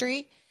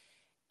industry.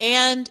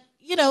 And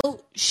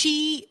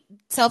she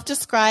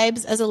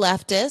self-describes as a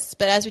leftist,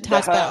 but as we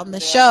talked about on the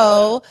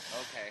show,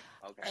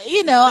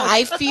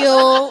 I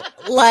feel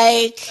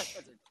like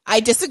I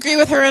disagree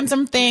with her on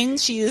some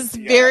things. She is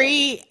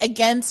very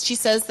against. She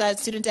says that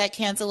student debt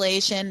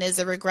cancellation is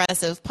a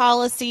regressive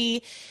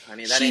policy.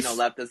 Honey, that ain't no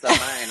leftist of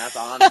mine. That's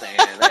all I'm saying.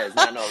 That is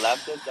not no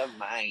leftist of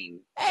mine.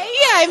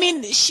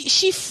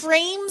 She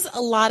frames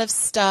a lot of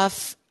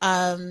stuff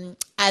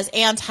as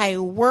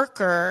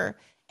anti-worker.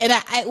 And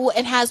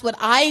it has what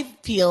I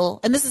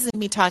feel, and this isn't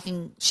me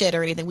talking shit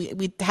or anything.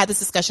 We had this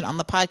discussion on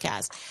the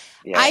podcast.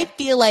 Yeah. I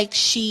feel like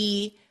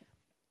she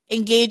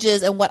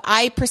engages in what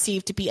I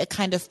perceive to be a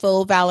kind of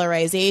faux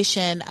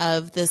valorization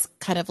of this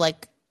kind of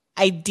like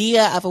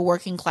idea of a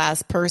working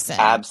class person.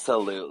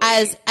 Absolutely.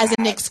 As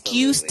an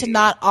excuse to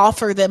not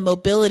offer them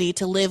mobility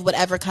to live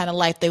whatever kind of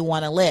life they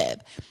want to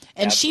live.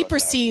 And she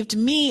perceived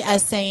me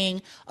as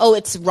saying, oh,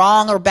 it's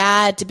wrong or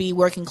bad to be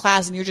working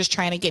class and you're just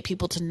trying to get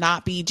people to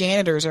not be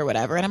janitors or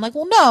whatever. And I'm like,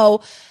 well, no,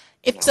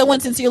 if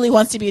someone sincerely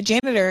wants to be a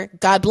janitor,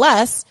 God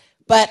bless.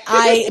 But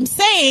I am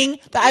saying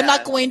that I'm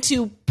not going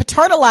to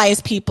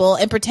paternalize people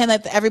and pretend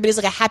that everybody's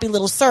like a happy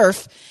little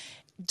serf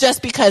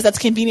just because that's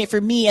convenient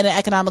for me and an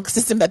economic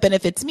system that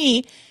benefits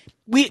me.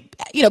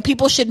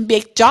 People should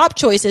make job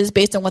choices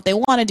based on what they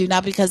want to do,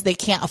 not because they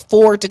can't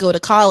afford to go to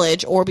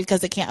college or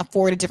because they can't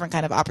afford a different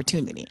kind of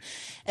opportunity.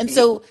 And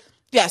so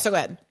go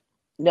ahead.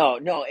 No,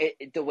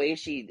 the way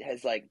she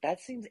has like,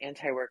 that seems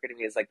anti-worker to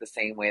me is like the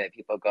same way that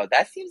people go,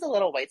 that seems a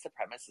little white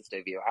supremacist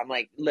of you. I'm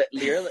like,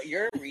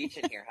 you're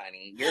reaching here,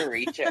 honey. You're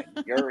reaching.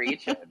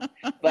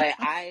 But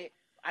I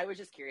was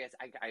just curious.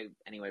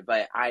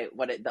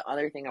 The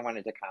other thing I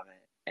wanted to comment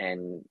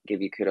and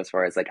give you kudos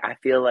for is like, I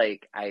feel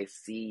like I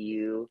see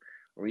you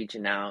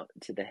reaching out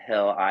to the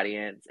Hill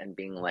audience and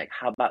being like,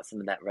 how about some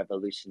of that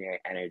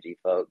revolutionary energy,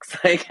 folks?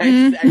 Like,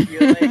 I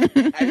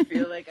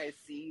feel like I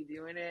see you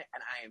doing it,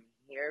 and I am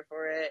here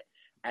for it,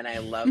 and I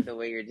love the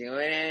way you're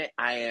doing it.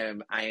 I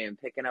am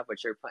picking up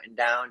what you're putting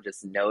down.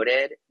 Just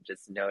noted.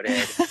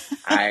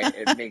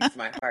 It makes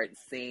my heart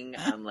sing.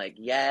 I'm like,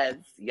 yes,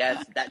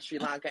 that Sri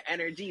Lanka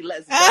energy.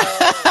 Let's go.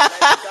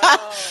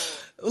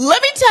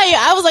 Let me tell you,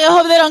 I was like, I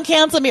hope they don't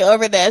cancel me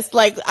over this.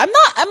 Like, I'm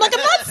not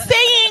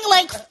saying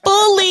like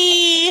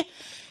fully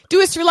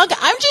do a Sri Lanka.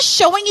 I'm just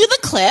showing you the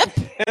clip.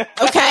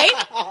 Okay.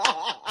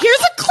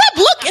 Here's a clip.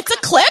 Look, it's a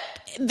clip.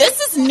 This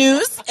is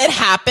news. It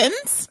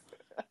happens.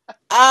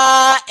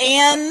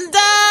 And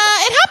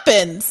it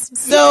happens.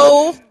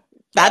 So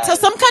that's how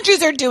some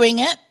countries are doing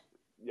it.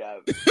 Yeah.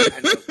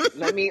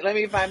 Let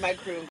me find my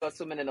crew and go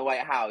swimming in the White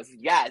House.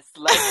 Yes,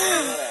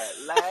 let's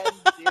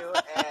do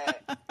it.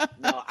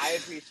 No, I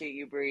appreciate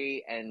you,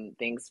 Bree, and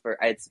thanks for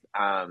it's.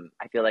 I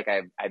feel like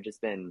I've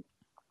just been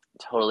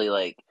totally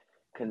like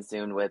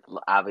consumed with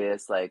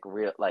obvious, like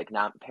real, like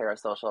not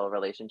parasocial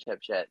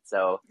relationship shit.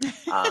 So,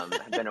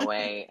 I've been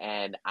away,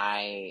 and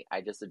I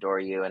just adore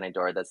you and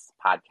adore this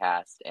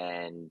podcast,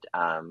 and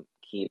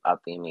keep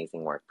up the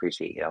amazing work.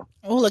 Appreciate you.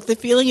 Oh, look, the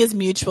feeling is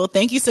mutual.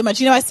 Thank you so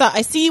much.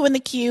 I see you in the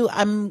queue.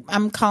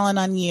 I'm calling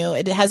on you.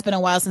 It has been a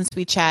while since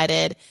we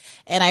chatted,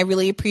 and I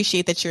really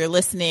appreciate that you're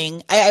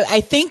listening.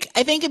 I think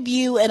of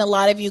you and a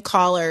lot of you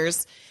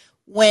callers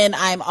when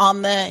I'm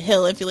on the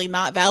Hill and feeling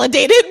not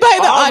validated by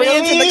the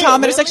audience in the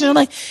comment section. I'm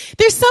like,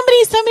 there's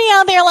somebody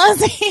out there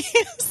loves me.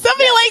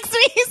 Somebody likes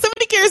me.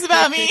 Somebody cares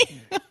about me.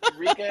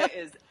 Rika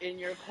is in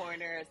your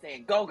corner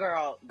saying, go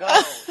girl, go.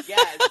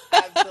 Yes,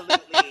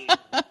 absolutely.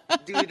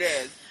 Do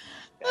this.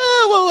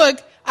 Oh, well,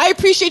 look, I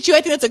appreciate you.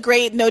 I think that's a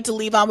great note to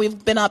leave on.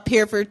 We've been up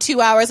here for 2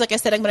 hours. Like I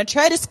said, I'm going to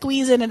try to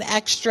squeeze in an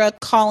extra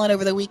call-in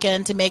over the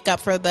weekend to make up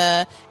for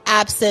the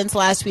absence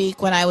last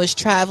week when I was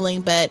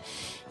traveling. But,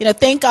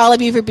 thank all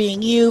of you for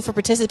being you, for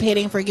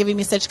participating, for giving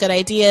me such good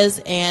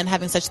ideas and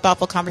having such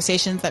thoughtful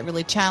conversations that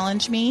really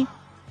challenge me.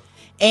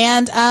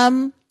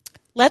 And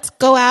let's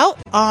go out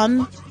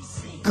on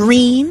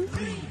Green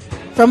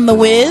from The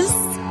Wiz.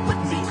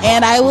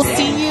 And I will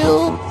see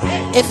you,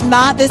 if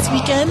not this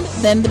weekend,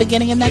 then the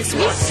beginning of next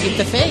week. Keep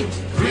the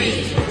faith.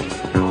 Green.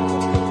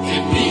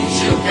 It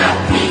means you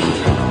got me.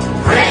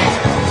 Red.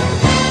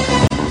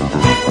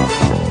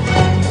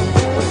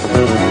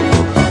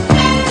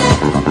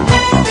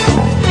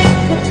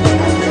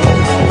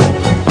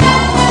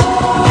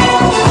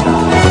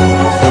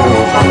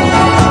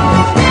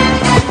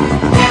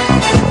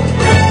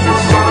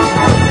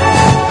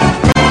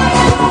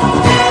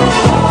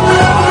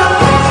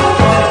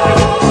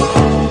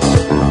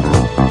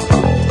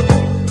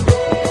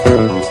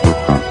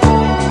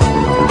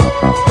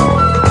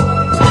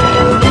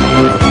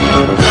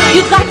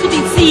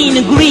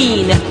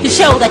 Green to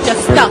show that your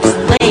stuff's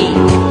laid.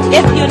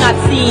 If you're not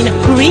seeing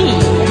green,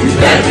 you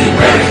better be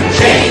wearing